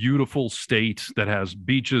live in a beautiful state that has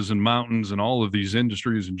beaches and mountains and all of these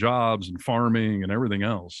industries and jobs and farming and everything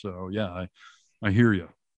else. So yeah, I hear you.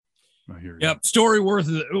 Yep. Story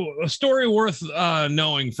worth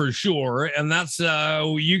knowing for sure. And that's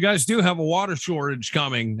you guys do have a water shortage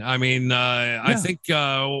coming. I mean, I think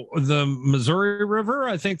the Missouri River,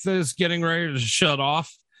 I think is getting ready to shut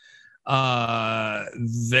off. I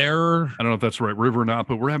don't know if that's the right river or not,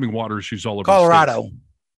 but we're having water issues all over Colorado.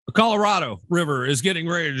 The Colorado River is getting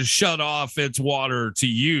ready to shut off its water to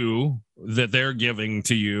you that they're giving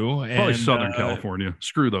to you. Probably Southern California.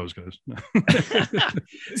 Screw those guys.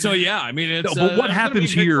 So, yeah, I mean, it's. But what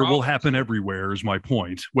happens here will happen everywhere is my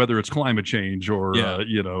point, whether it's climate change or,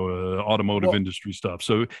 automotive industry stuff.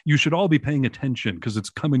 So you should all be paying attention because it's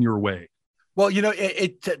coming your way. Well,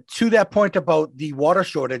 to that point about the water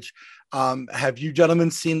shortage, have you gentlemen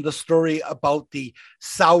seen the story about the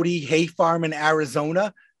Saudi hay farm in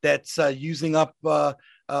Arizona that's using up a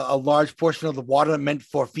large portion of the water meant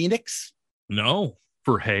for Phoenix? No.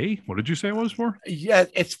 For hay? What did you say it was for? Yeah,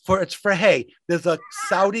 it's for hay. There's a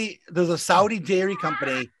Saudi dairy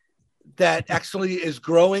company that actually is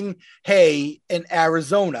growing hay in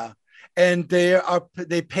Arizona, and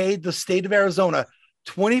they paid the state of Arizona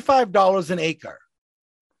 $25 an acre,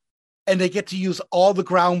 and they get to use all the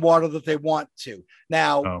groundwater that they want to.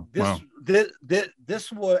 Now,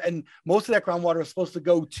 this was, and most of that groundwater is supposed to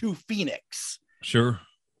go to Phoenix. Sure.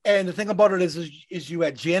 And the thing about it is you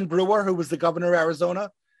had Jan Brewer, who was the governor of Arizona,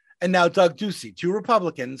 and now Doug Ducey, two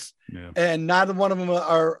Republicans, and neither one of them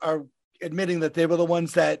are admitting that they were the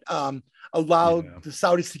ones that allowed the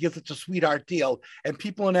Saudis to get such a sweetheart deal. And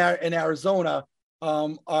people in Arizona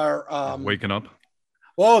are waking up.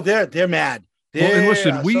 Oh, they're mad. Well, and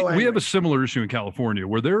listen, we have a similar issue in California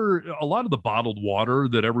where there are a lot of the bottled water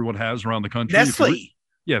that everyone has around the country. Nestle.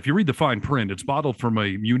 If you read the fine print, it's bottled from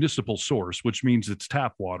a municipal source, which means it's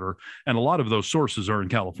tap water. And a lot of those sources are in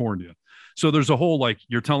California. So there's a whole, like,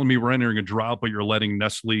 you're telling me we're entering a drought, but you're letting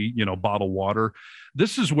Nestle, bottle water.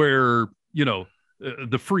 This is where,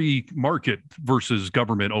 the free market versus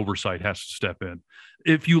government oversight has to step in.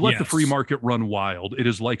 If you let the free market run wild, it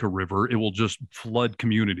is like a river. It will just flood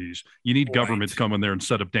communities. You need government to come in there and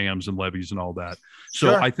set up dams and levees and all that.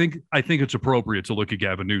 So I think it's appropriate to look at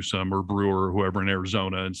Gavin Newsom or Brewer or whoever in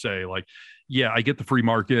Arizona and say, like, yeah, I get the free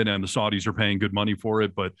market and the Saudis are paying good money for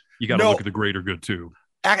it, but you got to look at the greater good too.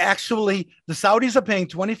 Actually, the Saudis are paying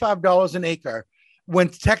 $25 an acre when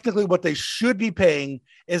technically what they should be paying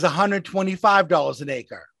is $125 an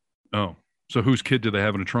acre. Oh, so whose kid do they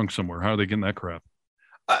have in a trunk somewhere? How are they getting that crap?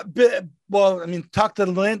 Well, I mean, talk to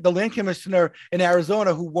the land commissioner in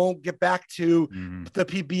Arizona who won't get back to the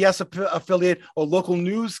PBS affiliate or local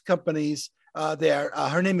news companies there.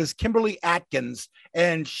 Her name is Kimberly Atkins,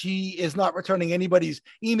 and she is not returning anybody's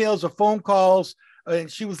emails or phone calls. And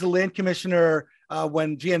she was the land commissioner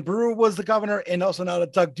when Jan Brewer was the governor, and also now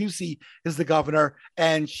that Doug Ducey is the governor,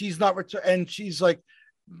 and she's not and she's like,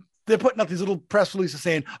 they're putting up these little press releases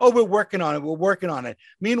saying, "Oh, we're working on it."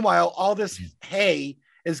 Meanwhile, all this hay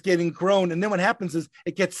is getting grown, and then what happens is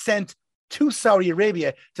it gets sent to Saudi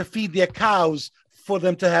Arabia to feed their cows for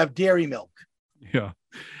them to have dairy milk. Yeah,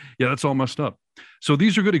 that's all messed up. So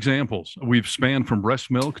these are good examples. We've spanned from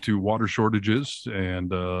breast milk to water shortages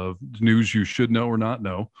and news you should know or not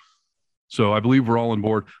know. So I believe we're all on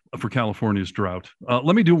board for California's drought.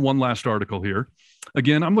 Let me do one last article here.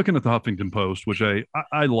 Again, I'm looking at the Huffington Post, which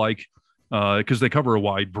I like because they cover a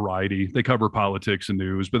wide variety. They cover politics and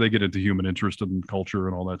news, but they get into human interest and culture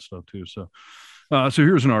and all that stuff too. So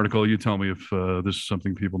here's an article. You tell me if this is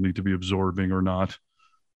something people need to be absorbing or not.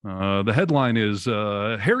 The headline is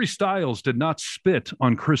Harry Styles did not spit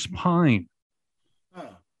on Chris Pine.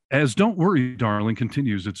 As Don't Worry, Darling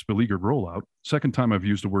continues its beleaguered rollout. Second time I've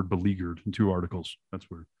used the word beleaguered in 2 articles. That's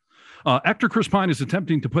weird. Actor Chris Pine is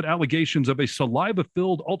attempting to put allegations of a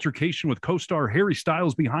saliva-filled altercation with co-star Harry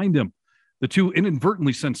Styles behind him. The two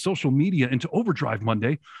inadvertently sent social media into overdrive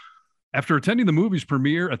Monday. After attending the movie's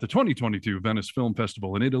premiere at the 2022 Venice Film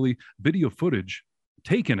Festival in Italy, video footage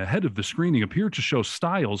taken ahead of the screening appeared to show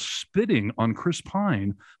Styles spitting on Chris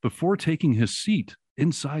Pine before taking his seat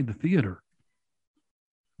inside the theater.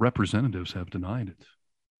 Representatives have denied it.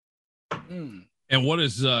 And what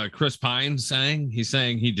is Chris Pine saying? He's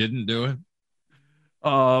saying he didn't do it?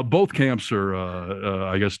 Both camps are,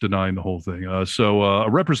 I guess, denying the whole thing. So a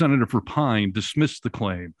representative for Pine dismissed the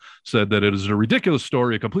claim, said that it is a ridiculous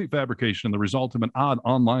story, a complete fabrication, and the result of an odd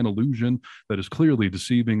online illusion that is clearly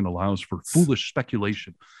deceiving and allows for foolish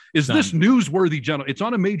speculation. Is this newsworthy, gentlemen? It's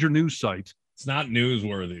on a major news site. It's not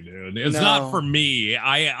newsworthy, dude. It's not for me.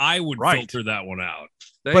 I would filter that one out.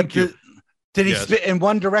 Thank you. Did he spit in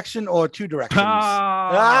one direction or 2 directions?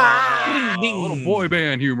 Little boy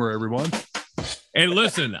band humor, everyone. And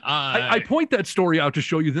listen, I point that story out to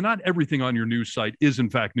show you that not everything on your news site is in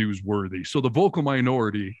fact newsworthy. So the vocal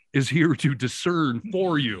minority is here to discern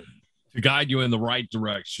for you, to guide you in the right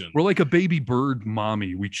direction. We're like a baby bird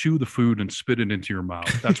mommy. We chew the food and spit it into your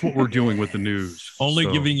mouth. That's what we're doing with the news. Only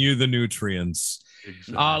giving you the nutrients.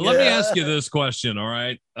 Exactly. Let me ask you this question, all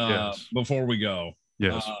right? Before we go.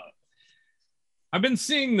 Yes. I've been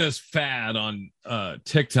seeing this fad on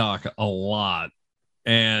TikTok a lot.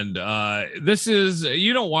 And this is,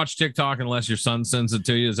 you don't watch TikTok unless your son sends it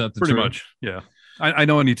to you. Is that the Pretty truth? much, yeah. I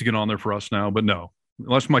know I need to get on there for us now, but no.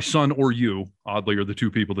 Unless my son or you, oddly, are the two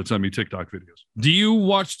people that send me TikTok videos. Do you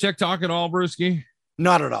watch TikTok at all, Brewski?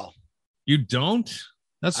 Not at all. You don't?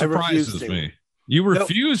 That surprises me. You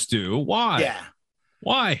refuse to? Why? Yeah.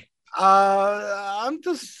 Why? I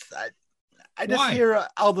just hear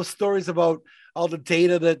all the stories about all the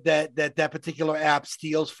data that particular app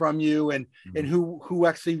steals from you, and who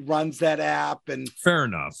actually runs that app. And fair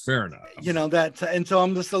enough. And so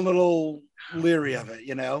I'm just a little leery of it.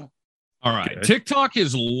 All right, okay. TikTok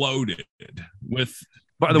is loaded with.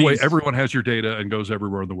 By the way, everyone has your data and goes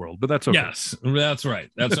everywhere in the world, but that's okay. Yes, that's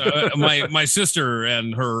right. That's my sister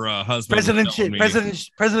and her husband.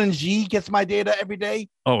 President Xi gets my data every day.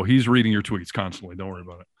 Oh, he's reading your tweets constantly. Don't worry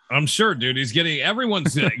about it. I'm sure, dude.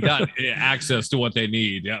 Everyone's got access to what they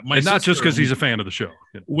need. Yeah, and not just because he's a fan of the show.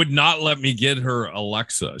 Would not let me get her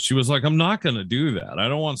Alexa. She was like, "I'm not going to do that. I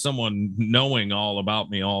don't want someone knowing all about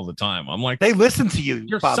me all the time." I'm like, they listen to you.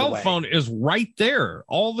 Your cell phone is right there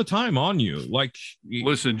all the time on you. Like,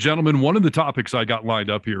 listen, gentlemen. One of the topics I got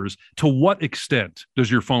lined up here is: to what extent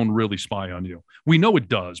does your phone really spy on you? We know it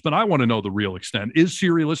does, but I want to know the real extent. Is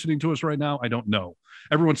Siri listening to us right now? I don't know.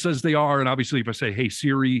 Everyone says they are, and obviously if I say, hey,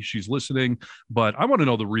 Siri, she's listening, but I want to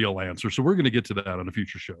know the real answer, so we're going to get to that on a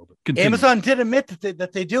future show. But Amazon did admit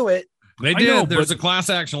that they do it. They did. Know, there's a class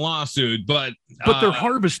action lawsuit, but they're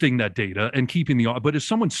harvesting that data and keeping but is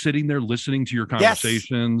someone sitting there listening to your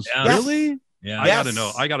conversations? Yes. Really? Yeah. I got to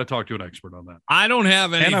know. I got to talk to an expert on that. I don't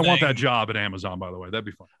have anything. And I want that job at Amazon, by the way. That'd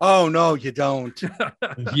be fun. Oh, no, you don't.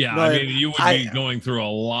 Yeah. No, I mean, you would be going through a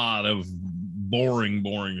lot of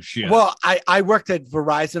boring shit. Well, I worked at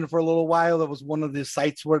Verizon for a little while. That was one of the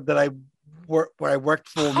sites where I worked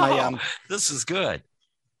for my this is good.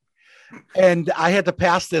 And I had to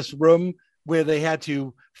pass this room where they had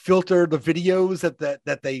to filter the videos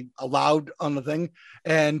that they allowed on the thing.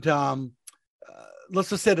 And let's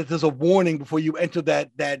just say that there's a warning before you enter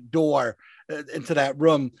that door into that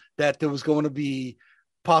room that there was going to be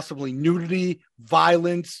possibly nudity,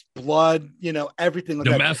 violence, blood, everything like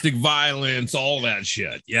domestic violence, all that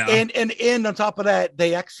shit. Yeah. And on top of that,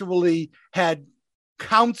 they actually had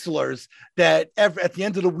counselors that at the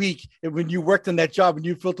end of the week, when you worked in that job and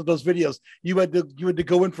you filtered those videos, you had to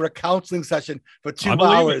go in for a counseling session for 2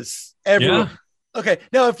 hours every week. Okay.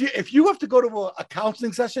 Now, if you have to go to a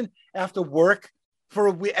counseling session after work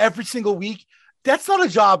for every single week, that's not a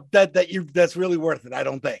job that's really worth it, I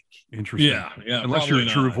don't think. Interesting. Yeah. Unless you're a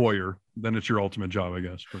true voyeur, then it's your ultimate job, I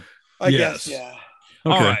guess. But I guess, yeah.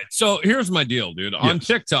 Okay. All right. So here's my deal, dude. On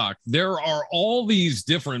TikTok, there are all these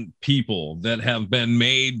different people that have been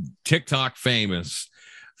made TikTok famous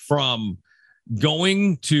from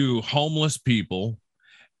going to homeless people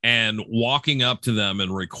and walking up to them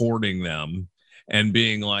and recording them and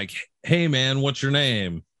being like, hey, man, what's your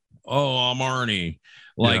name? Oh, I'm Arnie.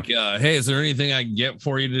 Like, hey, is there anything I can get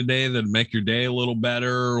for you today that'd make your day a little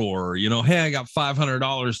better? Or, hey, I got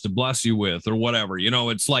 $500 to bless you with, or whatever.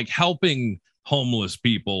 It's like helping homeless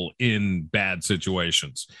people in bad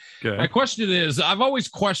situations. Okay. My question is, I've always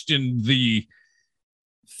questioned the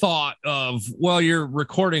thought of, well, you're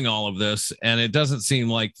recording all of this and it doesn't seem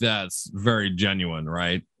like that's very genuine,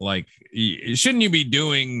 right? Like, shouldn't you be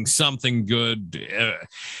doing something good?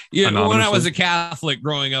 When I was a Catholic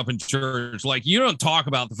growing up in church, like, you don't talk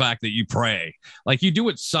about the fact that you pray. Like, you do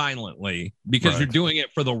it silently because you're doing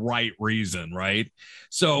it for the right reason, right?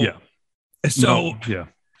 So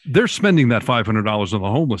they're spending that $500 on the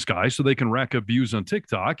homeless guy so they can rack up views on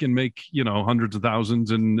TikTok and make, hundreds of thousands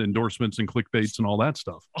and endorsements and clickbaits and all that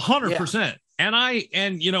stuff. 100%.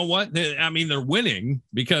 And you know what? They're winning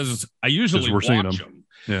because I usually watch them.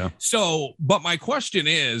 Yeah. So, but my question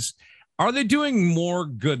is, are they doing more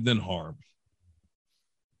good than harm?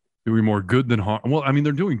 Doing more good than harm. Well,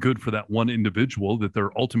 they're doing good for that one individual that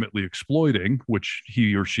they're ultimately exploiting, which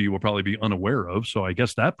he or she will probably be unaware of. So I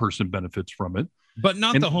guess that person benefits from it. But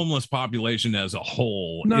not the homeless population as a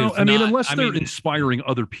whole. No, unless they're inspiring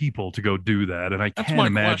other people to go do that. And I can't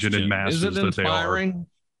imagine in masses that they are.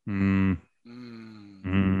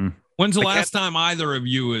 When's the last time either of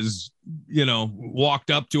you has,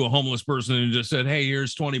 walked up to a homeless person and just said, hey,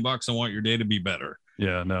 here's $20. I want your day to be better?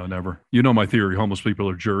 Yeah, no, never. My theory. Homeless people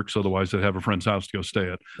are jerks. Otherwise, they'd have a friend's house to go stay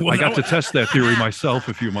at. Well, I got to test that theory myself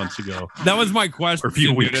a few months ago. That was my question. Or a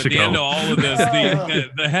few weeks at ago. The end of all of this,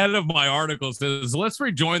 the head of my article says, let's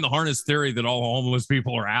rejoin the harness theory that all homeless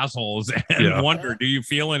people are assholes and wonder, do you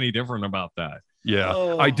feel any different about that?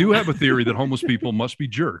 Yeah, I do have a theory that homeless people must be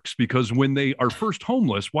jerks because when they are first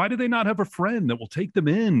homeless, why do they not have a friend that will take them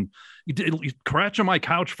in? You crouch on my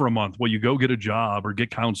couch for a month while you go get a job or get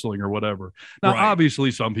counseling or whatever. Now, obviously,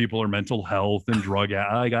 some people are mental health and drug.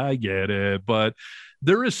 I get it, but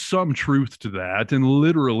there is some truth to that. And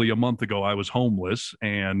literally a month ago, I was homeless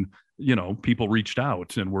and, people reached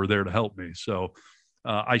out and were there to help me. So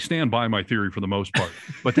I stand by my theory for the most part.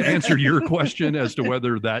 But to answer your question as to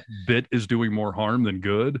whether that bit is doing more harm than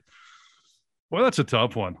good, Well, that's a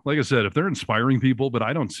tough one. Like I said, if they're inspiring people, but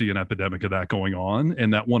I don't see an epidemic of that going on,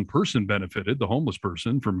 and that one person benefited, the homeless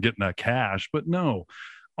person, from getting that cash. But no,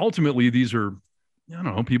 ultimately, these are, I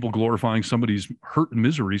don't know, people glorifying somebody's hurt and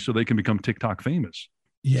misery so they can become TikTok famous.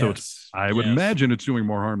 Yes. So I would imagine it's doing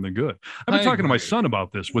more harm than good. I've been talking to my son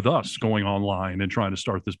about this with us going online and trying to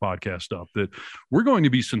start this podcast up, that we're going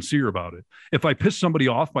to be sincere about it. If I piss somebody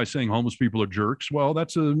off by saying homeless people are jerks, well,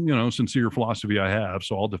 that's a, sincere philosophy I have.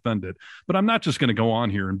 So I'll defend it. But I'm not just going to go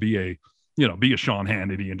on here and be a Sean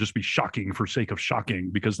Hannity and just be shocking for sake of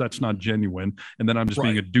shocking, because that's not genuine. And then I'm just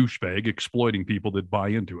being a douchebag exploiting people that buy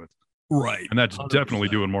into it. Right. And that's 100%. Definitely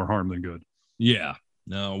doing more harm than good. Yeah.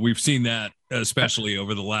 No, we've seen that, especially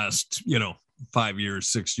over the last, 5 years,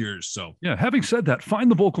 6 years. So yeah. Having said that, find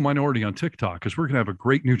the vocal minority on TikTok, because we're gonna have a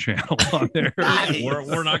great new channel on there.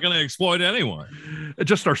 we're not going to exploit anyone,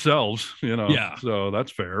 just ourselves, Yeah. So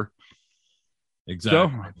that's fair.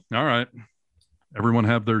 Exactly. So, all right. Everyone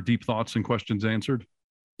have their deep thoughts and questions answered.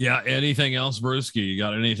 Yeah. Anything else, Brewski? You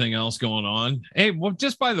got anything else going on? Hey, well,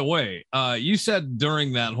 just by the way, you said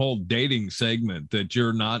during that whole dating segment that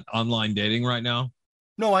you're not online dating right now.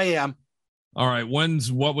 No, I am. All right.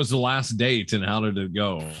 What was the last date and how did it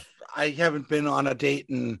go? I haven't been on a date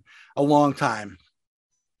in a long time.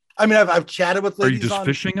 I mean, I've chatted with ladies. Are you just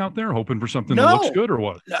fishing out there, hoping for something No. that looks good, or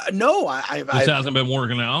what? No, This hasn't been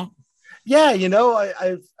working out. Yeah,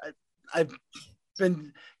 I've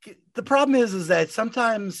been. The problem is that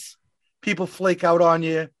sometimes people flake out on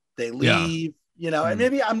you. They leave. And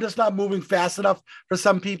maybe I'm just not moving fast enough for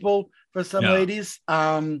some people, for some ladies.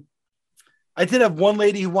 I did have one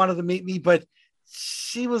lady who wanted to meet me, but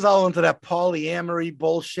she was all into that polyamory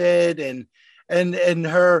bullshit and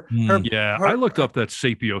her. I looked up that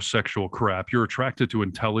sapiosexual crap. You're attracted to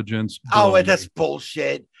intelligence. That's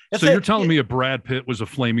bullshit. So you're telling me if Brad Pitt was a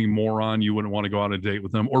flaming moron, you wouldn't want to go on a date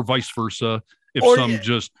with him, or vice versa? If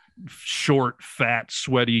just short, fat,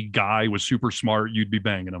 sweaty guy was super smart, you'd be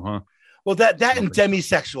banging him, huh? Well, that and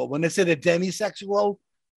demisexual. When they said a demisexual,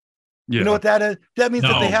 you know what that is? That means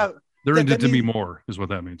that they have. They're into Demi Moore, is what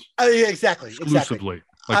that means. Exactly. Exclusively,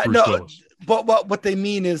 like Bruce Willis. But what they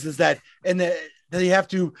mean is that, and they have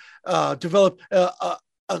to develop a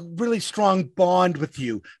really strong bond with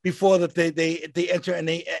you before that they enter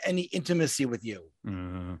any intimacy with you.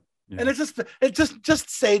 And it's just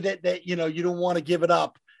say that you don't want to give it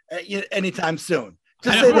up anytime soon.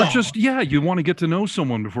 You want to get to know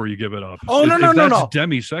someone before you give it up. Oh, no.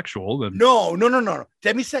 Demisexual, then no.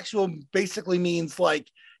 Demisexual basically means like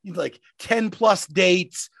 10 plus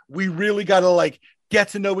dates. We really got to get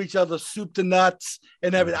to know each other, soup to nuts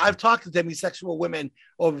and everything. I've talked to demisexual women,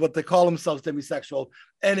 or what they call themselves, demisexual.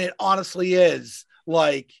 And it honestly is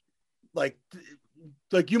like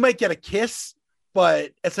you might get a kiss,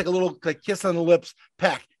 but it's like a little kiss on the lips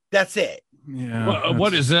peck. That's it. Yeah.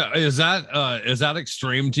 What is that? Is that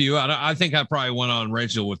extreme to you? I think I probably went on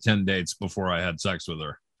Rachel with 10 dates before I had sex with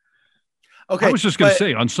her. Okay, I was just going to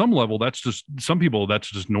say, on some level, that's just some people.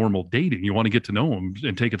 That's just normal dating. You want to get to know them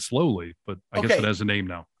and take it slowly. But I guess it has a name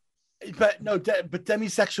now. But no, but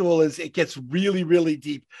demisexual it gets really, really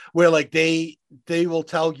deep. Where they will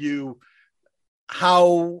tell you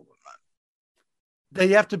how they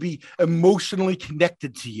have to be emotionally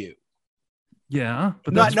connected to you. Yeah,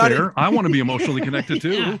 but that's fair. I want to be emotionally connected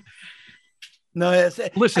too. Yeah. No,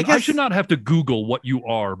 listen, I should not have to Google what you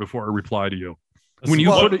are before I reply to you. When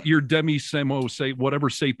you put it, your whatever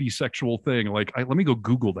sapiosexual thing, let me go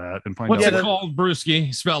Google that and find out. What's it called,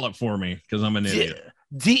 Brewski? Spell it for me, because I'm an idiot.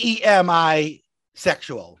 DEMI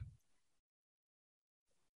sexual.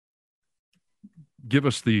 Give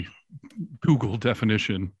us the Google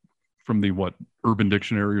definition from the Urban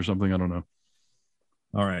Dictionary or something. I don't know.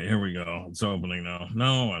 All right, here we go. It's opening now.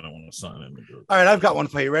 No, I don't want to sign in. All right, I've got one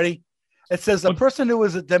for you. Ready? It says a person who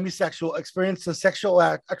is a demisexual experiences sexual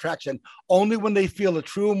attraction only when they feel a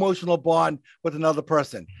true emotional bond with another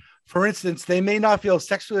person. For instance, they may not feel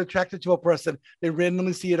sexually attracted to a person they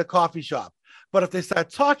randomly see at a coffee shop. But if they start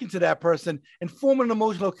talking to that person and form an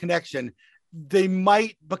emotional connection, they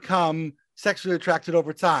might become sexually attracted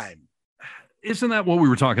over time. Isn't that what we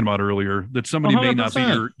were talking about earlier? That somebody 100%. May not be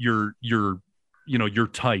your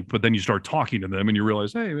type, but then you start talking to them and you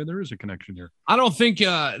realize, hey, man, there is a connection here. I don't think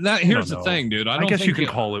here's the thing, dude. I guess you can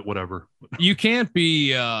call it whatever. You can't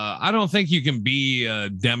be I don't think you can be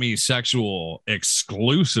demisexual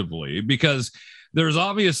exclusively, because there's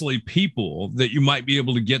obviously people that you might be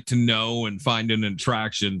able to get to know and find an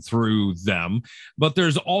attraction through them, but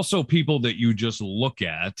there's also people that you just look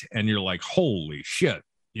at and you're like, holy shit.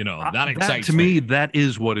 That excites me. That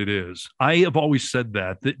is what it is. I have always said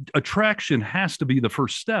that attraction has to be the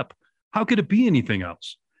first step. How could it be anything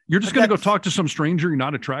else? You're just going to go talk to some stranger you're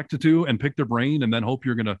not attracted to and pick their brain and then hope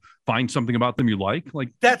you're going to find something about them you like. Like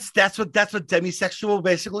that's what demisexual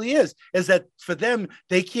basically is that for them,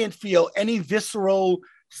 they can't feel any visceral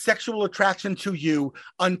sexual attraction to you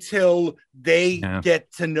until they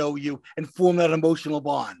get to know you and form that emotional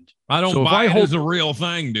bond. I don't buy it as a real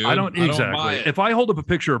thing, dude. I don't buy it. If I hold up a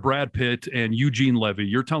picture of Brad Pitt and Eugene Levy,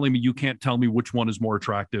 you're telling me you can't tell me which one is more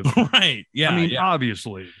attractive. Right. Yeah. I mean,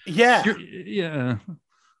 obviously. Yeah. Yeah.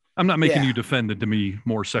 I'm not making you defend the Demi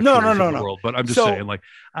Moore sexual world, but I'm just saying, like,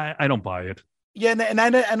 I don't buy it. Yeah, and I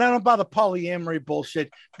don't buy the polyamory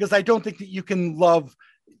bullshit because I don't think that you can love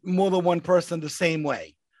more than one person the same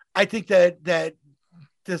way. I think that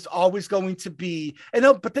there's always going to be,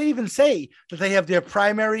 but they even say that they have their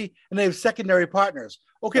primary and they have secondary partners.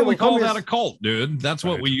 Okay, we call that a cult, dude. That's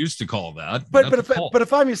what we used to call that. But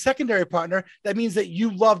if I'm your secondary partner, that means that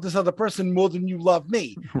you love this other person more than you love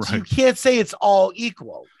me. Right. So you can't say it's all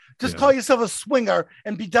equal. Just call yourself a swinger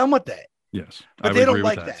and be done with it. Yes, but they don't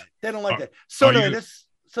like that. They don't like that. So this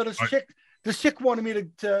chick wanted me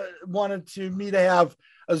to have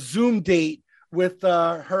a Zoom date with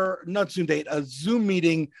a Zoom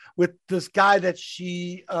meeting with this guy that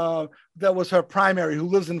she that was her primary who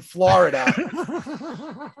lives in Florida.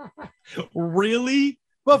 Really?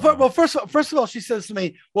 Well, first of all, she says to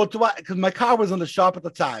me, "Well, because my car was in the shop at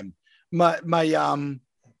the time.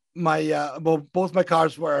 Both my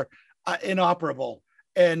cars were inoperable,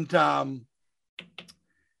 and so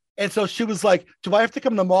she was like, "Do I have to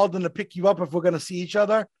come to Malden to pick you up if we're going to see each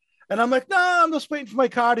other?" And I'm like, "No, I'm just waiting for my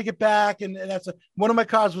car to get back." And that's one of my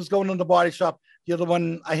cars was going to the body shop. The other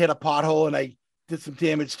one, I hit a pothole and I did some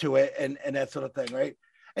damage to it, and that sort of thing, right?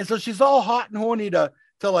 And so she's all hot and horny to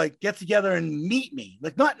like get together and meet me,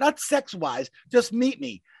 like not sex wise, just meet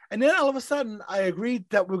me. And then all of a sudden, I agreed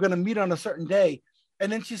that we're going to meet on a certain day. And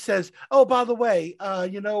then she says, "Oh, by the way,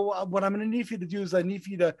 what I'm going to need for you to do is I need for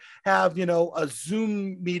you to have, a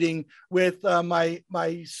Zoom meeting with my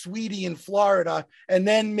sweetie in Florida, and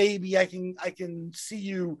then maybe I can see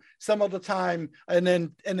you some other time." And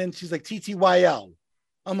then she's like, "TTYL."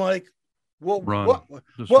 I'm like, "Well, what?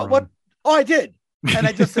 Oh, I did." And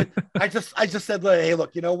I just said, I just said, "Hey,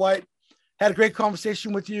 look, you know what? Had a great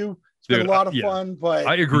conversation with you. It's been a lot of fun, but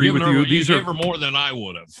I agree with you. These are more than I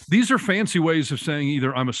would have. These are fancy ways of saying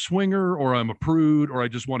either I'm a swinger or I'm a prude or I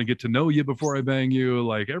just want to get to know you before I bang you.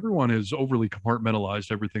 Like everyone has overly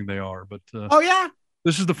compartmentalized everything they are. But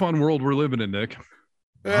this is the fun world we're living in, Nick.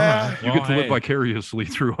 Yeah, you get to live vicariously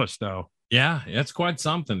through us now. Yeah, it's quite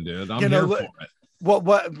something, dude. I'm here for it.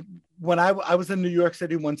 What? When I was in New York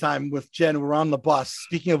City one time with Jen, we were on the bus.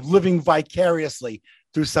 Speaking of living vicariously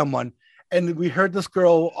through someone. And we heard this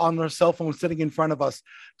girl on her cell phone sitting in front of us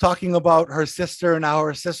talking about her sister and how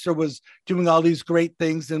her sister was doing all these great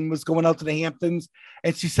things and was going out to the Hamptons.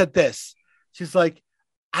 And she said this, she's like,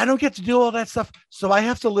 "I don't get to do all that stuff, so I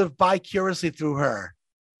have to live vicariously through her."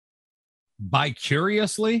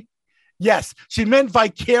 Vicariously? Yes, she meant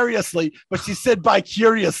vicariously, but she said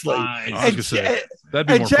vicariously. That'd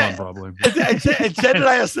be more fun, probably. And Jen and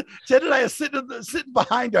I are sitting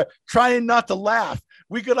behind her, trying not to laugh.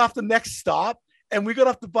 We got off the next stop, and we got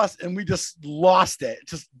off the bus, and we just lost it,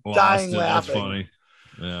 dying laughing. That's funny.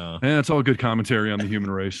 Yeah, and it's all good commentary on the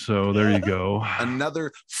human race. So there you go.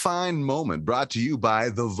 Another fine moment brought to you by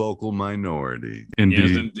the vocal minority. Indeed.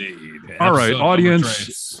 Yes, indeed. All right,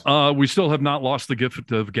 audience. We still have not lost the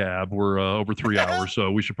gift of gab. We're over 3 hours,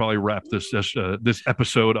 so we should probably wrap this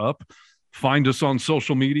episode up. Find us on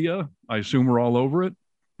social media. I assume we're all over it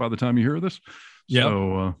by the time you hear this. Yeah.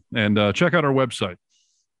 So, and check out our website.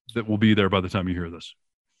 That will be there by the time you hear this.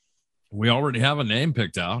 We already have a name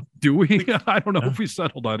picked out. Do we? I don't know if we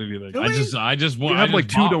settled on anything. I just want. We have like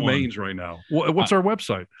 2 domains right now. What's our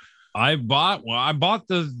website? I bought one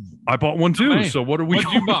too. Domain. So what are we?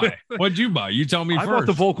 What'd you buy? What'd you buy? You tell me first. I bought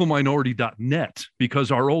the vocalminority.net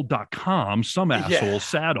because our old .com, some asshole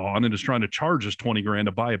sat on and is trying to charge us $20,000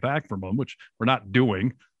 to buy it back from them, which we're not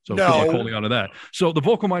doing. So good luck holding on to that. So the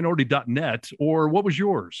vocalminority.net, or what was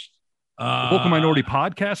yours?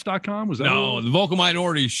 vocalminoritypodcast.com? Was that the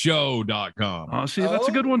vocalminorityshow.com. See, that's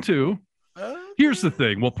a good one too. Here's the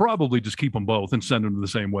thing. We'll probably just keep them both and send them to the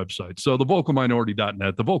same website. So the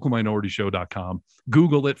vocalminority.net, the vocalminorityshow.com.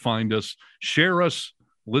 Google it, find us, share us,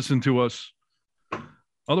 listen to us.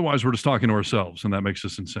 Otherwise, we're just talking to ourselves, and that makes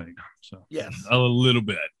us insane. So yes, a little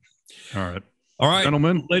bit. All right,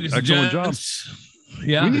 gentlemen, ladies and excellent gents. Job.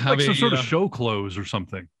 Yeah, we need like some sort of show close or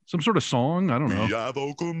something. Some sort of song. I don't know. We are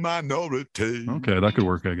vocal minority. Okay, that could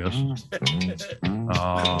work, I guess.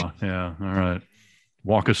 Oh, yeah. All right.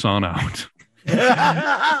 Walk us on out.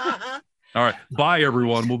 All right. Bye,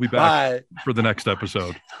 everyone. We'll be back for the next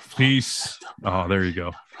episode. Peace. Oh, there you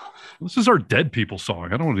go. This is our dead people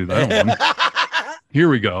song. I don't want to do that one. Here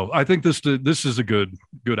we go. I think this is a good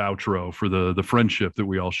outro for the friendship that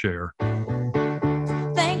we all share.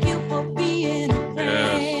 Thank you for being a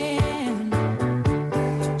friend.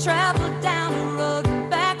 Travel down the road and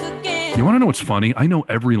back again. You want to know what's funny? I know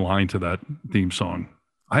every line to that theme song.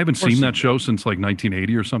 I haven't seen that show since like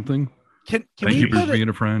 1980 or something. Thank you for being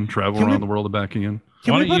a friend. Travel around the world and back again.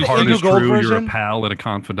 Heart is true. You're a pal and a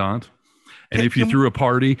confidant. And if you threw a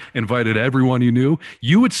party, invited everyone you knew,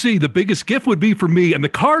 you would see the biggest gift would be for me, and the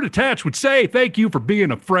card attached would say, "Thank you for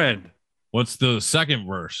being a friend." What's the second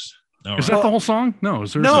verse? Is that the whole song? No,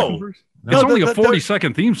 is there a second verse? It's only a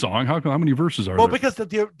 40-second theme song. How many verses are there? Well, because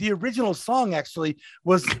the original song actually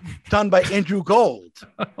was done by Andrew Gold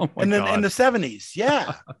in the 70s.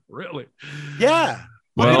 Yeah. Really? Yeah.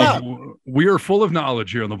 Well, we are full of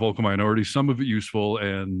knowledge here on the Vocal Minority. Some of it useful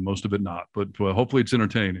and most of it not, but hopefully it's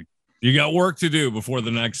entertaining. You got work to do before the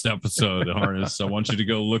next episode, Harness. I want you to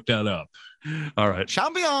go look that up. All right.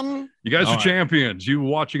 Champion. You guys are champions. You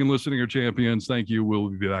watching and listening are champions. Thank you. We'll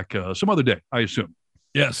be back some other day, I assume.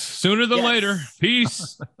 Yes, sooner than later.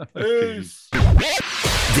 Peace. Peace.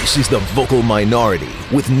 This is the Vocal Minority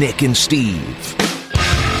with Nick and Steve.